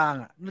มันนำทาง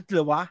อ่ะเห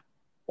ลือวะ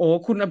โอ้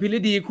คุณอภิร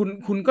ดี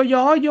คุณก็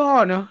ย่อ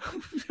เนาะ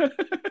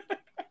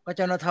ก็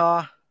จนท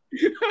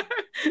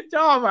ช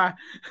อบอ่ะ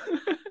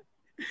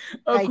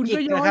คุณก็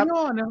ย่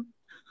อเนาะ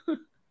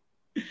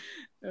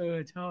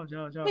ชอบ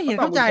ไม่เห็น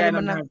เข้าใจเลย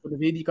มันนะคุณอ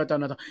ภิรดีก็จ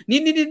นทนี่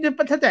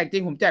ถ้าแจกจริ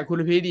งผมแจกคุณ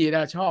อภิรดีน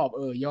ะชอบ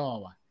ย่อ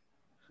ว่ะ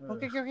โอเ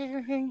ค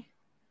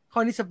ข้อ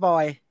นี้สปอ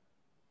ย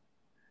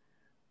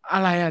อะ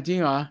ไรอ่ะจริ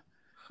งเหรอ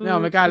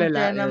ไม่กล้าเล่นแ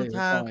ล้วกุญแจนำ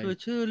ทางคือ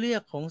ชื่อเรีย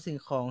กของสิ่ง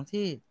ของ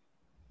ที่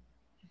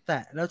แต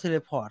ะแล้วเทเล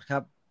พอร์ตครั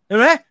บเห็น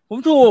ไหมผม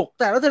ถูก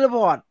แตะแล้วเทเลพ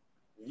อร์ต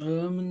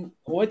มัน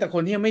โอ้ยแต่ค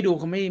นที่ยังไม่ดูเ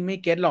ขาไม่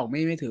เก็ตหรอกไ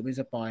ม่ถือเป็น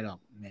สปอยหรอก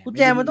กุญแ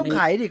จมันต้องไข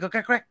ดิก็แก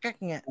ล้ง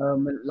เงี้ย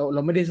เร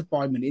าไม่ได้สปอ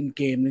ยเหมือนอินเ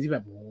กมนะที่แบ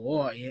บโห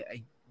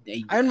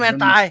ไอรอนแมน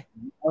ตาย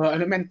ไอ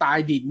รอนแมนตาย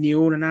ดีดนิ้ว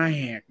นะหน้าแ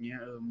หกเงี้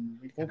ย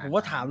ผมว่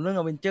าถามเรื่อง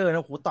อเวนเจอร์น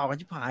ะโหตอบกัน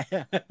ชิบหาย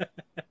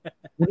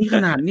นี่ข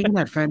น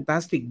าดแฟนตา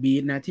สติกบี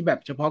ทนะที่แบบ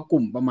เฉพาะก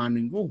ลุ่มประมาณ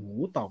นึงก็โห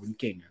ตอบเป็น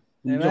เก่งอ่ะ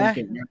คุณผู้ชมเ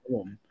ก่งมากครับผ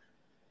ม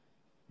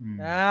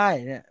ได้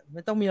เนี่ยไ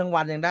ม่ต้องมีราง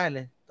วัลยังได้เล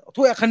ย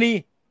ถ้วยอัคนี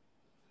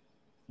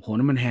โห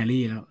นั่นมันแฮร์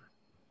รี่แล้ว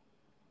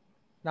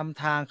น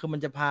ำทางคือมัน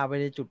จะพาไป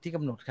ในจุดที่ก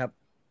ำหนดครับ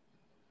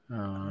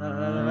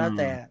แล้ว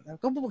แต่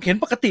ก็เห็น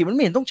ปกติมันไ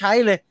ม่เห็นต้องใช้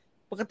เลย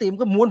ปกติมัน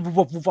ก็ม้วน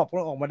ฟุบแ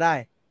ล้วออกมาได้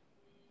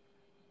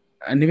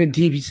อันนี้เป็น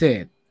ที่พิเศ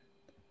ษ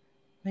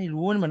ไม่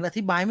รู้มันเหมือนอ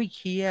ธิบายไม่เ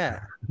คลียร์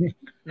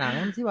หนัง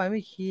อธิบายไ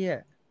ม่เคลียร์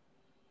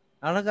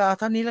เอาแล้วก็เอา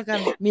เท่านี้แล้วกัน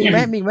มีไห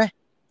ม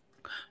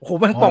โอ้โห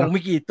แมงป่องมี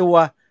กี่ตัว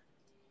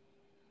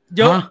เ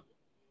ยอะ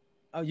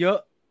เอาเยอะ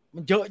มั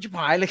นเยอะชิบห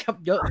ายเลยครับ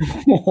เยอะ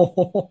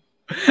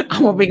เอา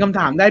มาเป็นคำถ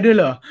ามได้ด้วยเ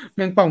หรอแม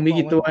งป่องมี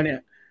กี่ตัวเนี่ย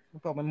แมง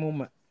ป่องมันมุม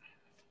อ่ะ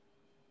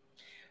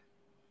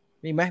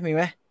มีไหม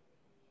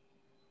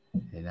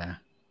เห็นนะ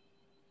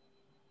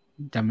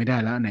จำไม่ได้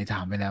แล้วไหนถ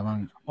ามไปแล้วบ้าง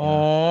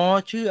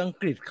ชื่ออัง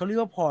กฤษเขาเรียก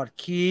ว่าพอร์ต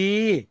คี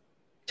ย์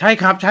ใช่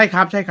ครับ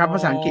ภ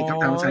าษาอังกฤษค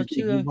รับภาษาอังกฤ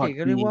ษชื่ออังกฤษเ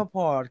ขาเรียกว่าพ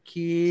อร์ต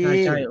คีย์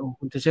ใช่โอ้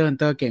คุณเชอร์ฮัน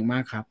เตอร์เก่งมา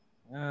กครับ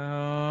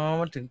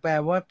มันถึงแปล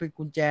ว่าเป็น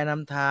กุญแจน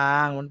ำทา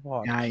งมันพอ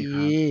ร์ต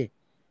คีย์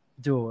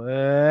โถ่เ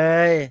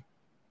อ้ย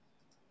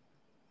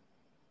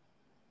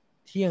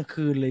เที่ยง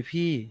คืนเลย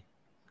พี่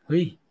เฮ้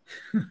ย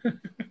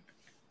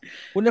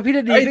คุณอภิร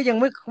ดีก็ยัง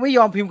ไม่ย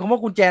อมพิมพ์คำว่า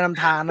กุญแจน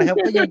ำทางนะครับ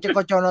ก็ยังจะก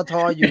จนท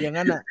อยู่อย่าง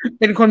นั้นอ่ะ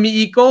เป็นคนมี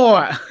อีโก้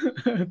อ่ะ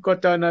ก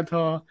จนท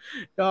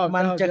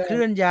มันจะเค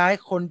ลื่อนย้าย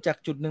คนจาก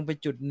จุดหนึ่งไป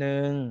จุดห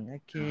นึ่งโอ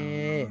เค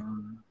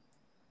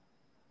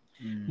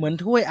เหมือน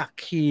ถ้วยอัค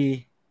คี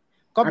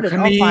Goblet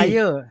of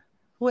Fire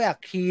ถ้วยอัค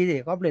คีดิ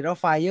Goblet of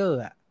Fire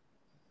อ่ะ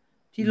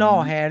ที่ล่อ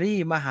แฮร์รี่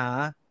มาหา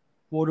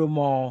โวลเดอม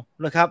อร์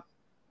เลยครับ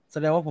แส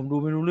ดงว่าผมดู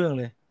ไม่รู้เรื่อง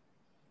เลย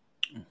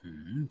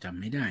จำ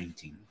ไม่ได้จ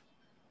ริง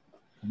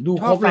ผมดู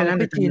ครบเลยนะ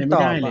แต่จำไม่ไ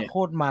ด้เลยโค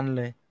ตรมันเ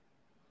ลย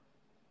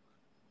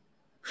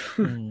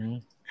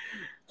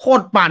โค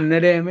ตรปั่นเ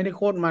ลยไม่ได้โ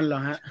คตรมันหร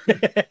อฮะ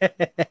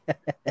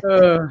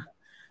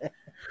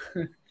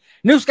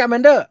นิวสแกมแม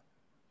นเดอร์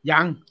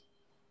ยัง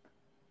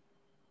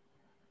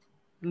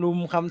ลุม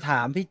คำถา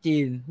มพี่จี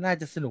นน่า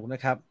จะสนุกนะ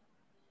ครับ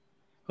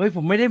เฮ้ยผ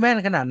มไม่ได้แม่น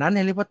ขนาดนั้นแฮ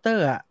ร์รี่พอตเตอ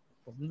ร์อ่ะ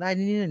ผมได้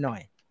นิดหน่อ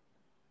ย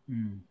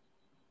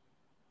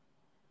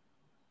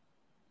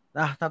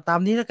ตา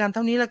มนี้แล้วกันเ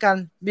ท่านี้แล้วกัน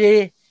บี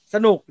ส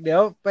นุกเดี๋ย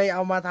วไปเอ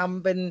ามาท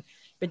ำเป็น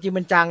จริงเ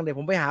ป็นจังเดี๋ยว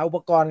ผมไปหาอุป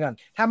กรณ์ก่อน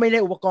ถ้าไม่ได้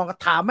อุปกรณ์ก็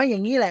ถามไม่อย่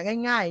างนี้แหละ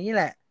ง่ายๆอย่างนี้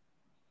แหละ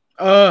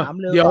ถาม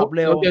เร็วตอบเ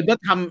ร็วเดี๋ยวจะ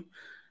ท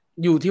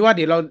ำอยู่ที่ว่าเ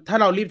ดี๋ยวถ้า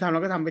เรารีบทำเร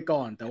าก็ทำไป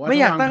ก่อนแต่ว่าไม่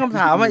อยากตั้งคำ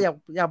ถามว่าอ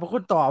ยากเป็นค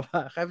นตอบอ่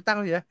ะใครไปตั้ง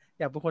เสีย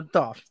อยากเป็นคนต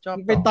อบชอบ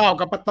ไปตอบ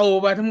กับประตู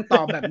ไปถ้ามึงต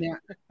อบแบบเนี้ย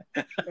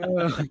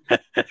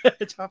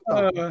ชอบตอ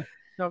บ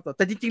ชอบตอบแ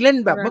ต่จริงๆเล่น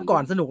แบบเมื่อก่อ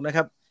นสนุกนะค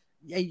รับ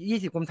ไอ้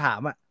20 คำถา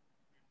มอ่ะ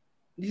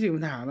20 ค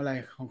ำถามอะไร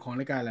ของ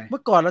รายการอะไรเมื่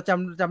อก่อนเรา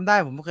จำได้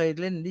ผมเคย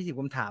เล่น20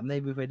 คำถามใน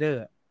วิวไฟเดอ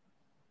ร์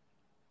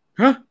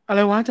ฮะอะไร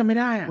วะจำไม่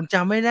ได้อ่ะคุณจ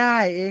ำไม่ได้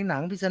เองหนั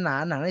งปริศนา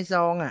หนังในซ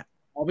องอ่ะ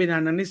อ๋อเป็นอั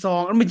นนั้นในซอ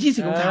งแล้วมัน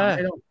20 คำถามไ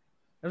ด้หรอ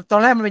ตอ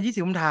นแรกมันเป็น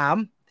20 คำถาม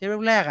เทป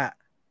แรกๆอ่ะ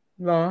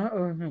เหรอ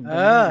ผมจำไ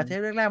ม่ได้เทป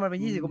แรกๆมันเป็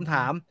น20 คำถ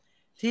าม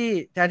ที่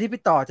แทนที่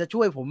พี่ต่อจะ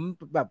ช่วยผม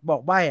แบบบอ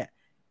กใบ้อ่ะ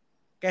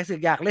แกสึก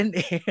อยากเล่นเอ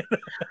ง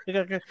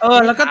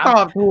แล้วก็ตอ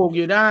บถูกอ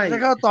ยู่ได้ แล้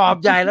วก็ตอบ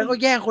ใหญ่แล้วก็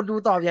แย่งคนดู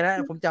ตอบใหญ่นะ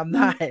ผมจำไ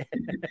ด้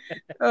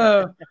เออ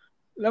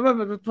แล้วมัน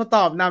พอต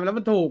อบนำแล้ว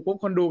มันถูกปุ๊บ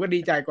คนดูก็ดี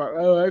ใจกว่า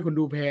คน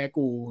ดูแพ้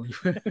กู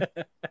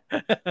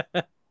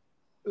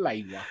อะไร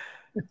วะ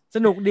ส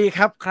นุกดีค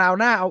รับคราว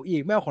หน้าเอาอี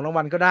กไม่เอาของราง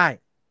วัลก็ได้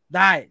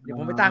เดี๋ยวผ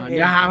มไปตั้งเองเ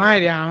ดี๋ยวหาให้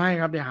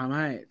ครับเดี๋ยวหาใ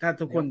ห้ถ้า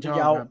ทุกคนชอบ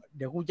ครับเ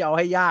ดี๋ยวกูจะเอาใ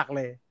ห้ยากเ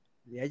ลย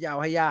เดี๋ยวจะเอา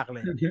ให้ยากเล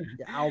ย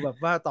จะเอาแบบ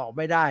ว่าตอบไ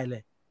ม่ได้เล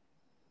ย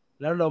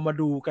แล้วเรามา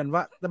ดูกันว่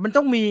าแต่มัน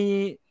ต้องมี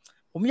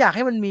ผมอยากใ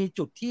ห้มันมี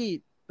จุดที่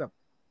แบบ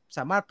ส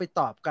ามารถไป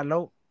ตอบกันแล้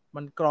ว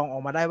มันกรองออ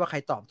กมาได้ว่าใคร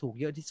ตอบถูก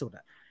เยอะที่สุด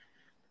อ่ะ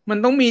มัน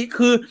ต้องมี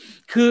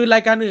คือรา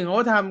ยการอื่นเขา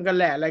ก็ทำกัน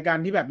แหละรายการ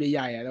ที่แบบให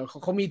ญ่ๆอ่ะ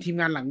เขามีทีม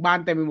งานหลังบ้าน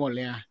เต็มไปหมดเ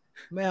ลยอ่ะ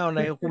ไม่เอาเล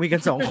ยกูมีกั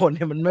น2 คนเ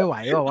นี่ยมันไม่ไหว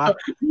หรอวะ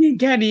ยิ่ง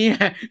แค่นี้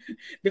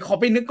เดี๋ยวขอ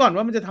ไปนึกก่อน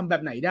ว่ามันจะทำแบ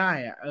บไหนได้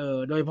อ่ะ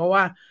โดยเพราะว่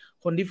า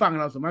คนที่ฟัง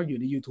เราส่วนมากอยู่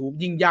ใน YouTube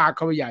ยิ่งยากเ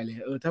ข้าไปใหญ่เลย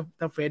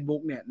ถ้า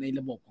Facebook เนี่ยใน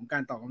ระบบของกา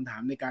รตอบคำถา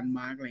มในการม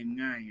าร์กอะไรมัน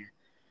ง่ายไง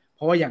เพ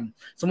ราะว่าอย่าง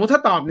สมมุติถ้า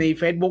ตอบใน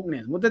Facebook เนี่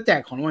ยสมมติถ้าแจ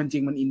กของรางวัลจริ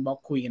งมันอินบ็อก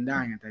คุยกันได้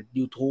ไงแต่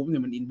YouTube เนี่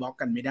ยมันอินบ็อก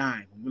กันไม่ได้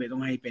ผมก็เลยต้อ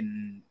งให้เป็น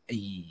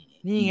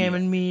นี่ไง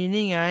มันมี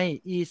นี่ไง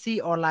Easy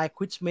Online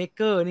Quiz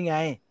Maker นี่ไง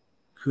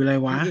คืออะไร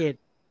วะ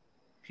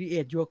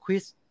Create your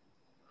quiz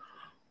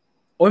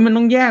โอ้ยมัน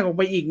ต้องแยกออก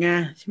ไปอีกไง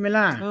ใช่ไหม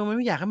ล่ะมันไ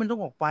ม่อยากให้มันต้อ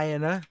งออกไปอ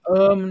ะนะ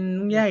มัน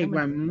ต้องแยกอีกแบ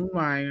บมันวุ่น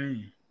วายไง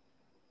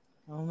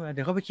เ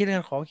ดี๋ยวเขาไปคิดกั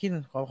นข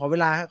อเว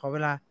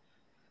ลา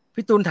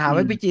พี่ตูนถามใ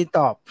ห้พี่จีน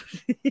ตอบ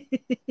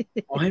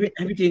ให้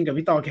พี่จีนกับ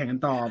พี่ต่อแข่งกัน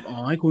ตอบ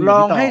ให้คุณล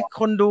องให้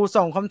คนดู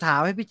ส่งคำถาม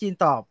ให้พี่จีน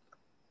ตอบ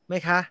ไหม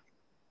คะ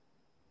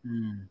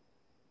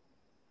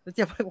แล้วจ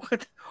ะใ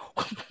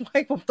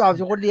ห้ผมตอบอ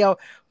ยู่คนเดียว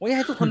ผมอยากใ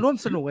ห้ทุกคนร่วม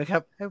สนุกเลยครั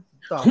บให้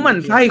ตอบเขาหมั่น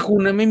ไส้คุ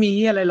ณนะไม่มี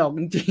อะไรหรอก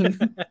จริง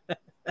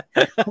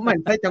ๆเขาหมั่น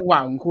ไส้จังหวะ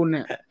ของคุณเ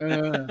นี่ย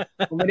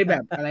เขาไม่ได้แบ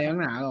บอะไรทั้ง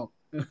หนาหรอก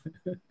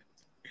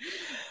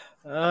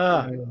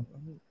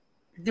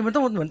จริงมันต้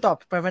องเหมือนตอบ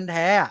แฟนแ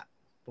ท้อะ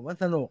ผมว่า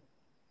สนุก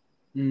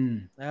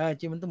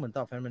จริงมันต้องเหมือนต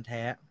อบแฟนแ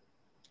ท้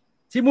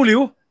ชิมูริ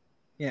ว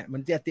เนี่ยมั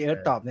นจะตีเอิร์ธ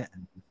ตอบเนี่ย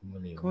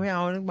เขาไม่เอ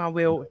าเรื่องมาเว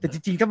ลแต่จ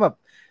ริงๆถ้าแบบ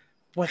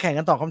มาแข่ง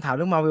กันตอบคำถามเ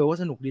รื่องมาเวลก็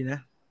สนุกดีนะ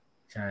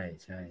ใช่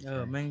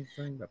แม่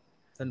งแบบ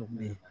สนุก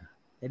ดี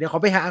เดี๋ยวขอ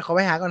ไปห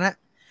าก่อนฮะ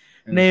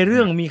ในเรื่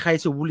องมีใคร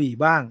สูบบุหรี่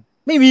บ้าง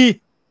ไม่มี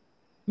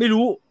ไม่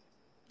รู้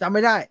จำไ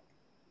ม่ได้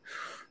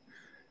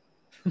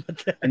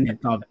อันนี้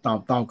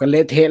ตอบกันเล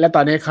ะเทะแล้วต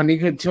อนนี้คราวนี้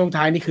คือช่วง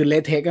ท้ายนี่คือเล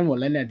ะเทะกันหมด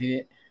แล้วเนี่ยที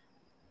นี้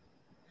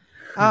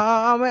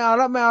ไม่เอา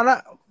ละ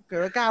เกิด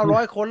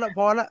900 คนละพ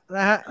อละน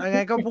ะฮะยังไง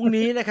ก็พรุ่ง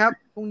นี้นะครับ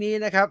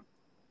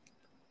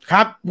ค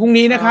รับพรุ่ง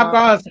นี้นะครับ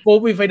ก็ Scoop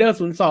Viewfinder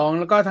 02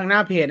แล้วก็ทางหน้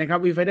าเพจนะครับ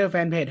Viewfinder แฟ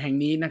นเพจแห่ง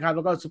นี้นะครับแ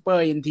ล้วก็ Super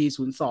NT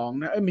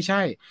 02นะไม่ใ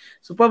ช่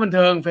Super บันเ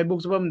ทิง Facebook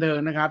Super บันเทิง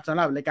นะครับสำห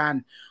รับรายการ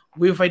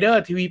Viewfinder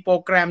ทีวีโปร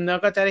แกรมเนอะ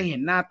ก็จะได้เห็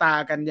นหน้าตา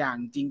กันอย่าง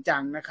จริงจั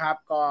งนะครับ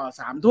ก็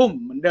3 ทุ่ม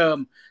เหมือนเดิม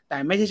แต่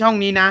ไม่ใช่ช่อง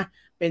นี้นะ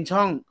เป็น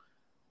ช่อง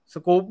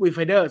Scoop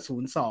Viewfinder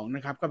 02น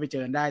ะครับก็ไปเจ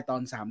อได้ตอ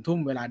น3 ทุ่ม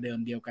เวลาเดิม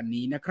เดียวกัน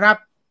นี้นะครับ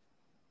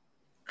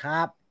ค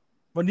รับ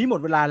วันนี้หมด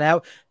เวลาแล้ว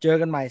เจอ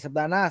กันใหม่สัปด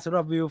าห์หน้าสำห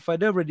รับ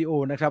Viewfinder Radio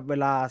นะครับเว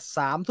ลา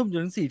3 ทุ่มจ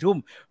นถึง4 ทุ่ม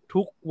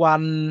ทุกวั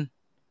น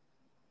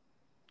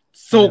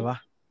ศุกร์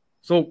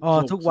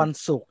ทุกวัน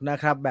ศุกร์นะ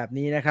ครับแบบ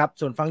นี้นะครับ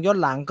ส่วนฟังย้อน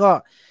หลังก็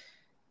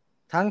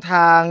ทั้งท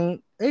าง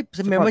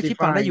Membership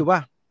ฟังได้อยู่ป่ะ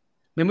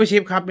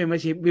Membership ครับ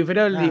Membership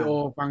Viewfinder Radio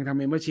ฟังทาง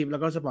Membership แล้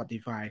วก็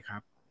Spotify ครั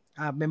บ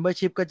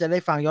Membership ก็จะได้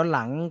ฟังย้อนห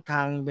ลังท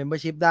าง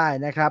Membership ได้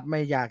นะครับไม่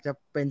อยากจะ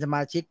เป็นสม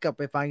าชิกกับไ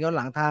ปฟังย้อนห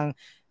ลังทาง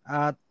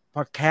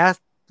Podcast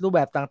รูปแ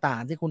บบต่า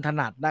งๆที่คุณถ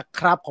นัดนะค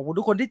รับขอบคุณ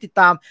ทุกคนที่ติด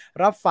ตาม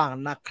รับฟัง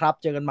นะครับ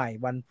เจอกันใหม่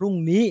วันพรุ่ง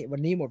นี้วัน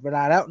นี้หมดเวล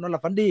าแล้วนอนหลั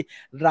บฝันดี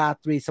รา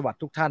ตรีสวัส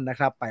ดิ์ทุกท่านนะ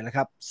ครับไปแล้วค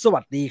รับสวั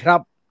สดีครับ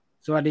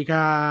สวัสดีค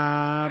รั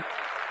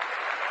บ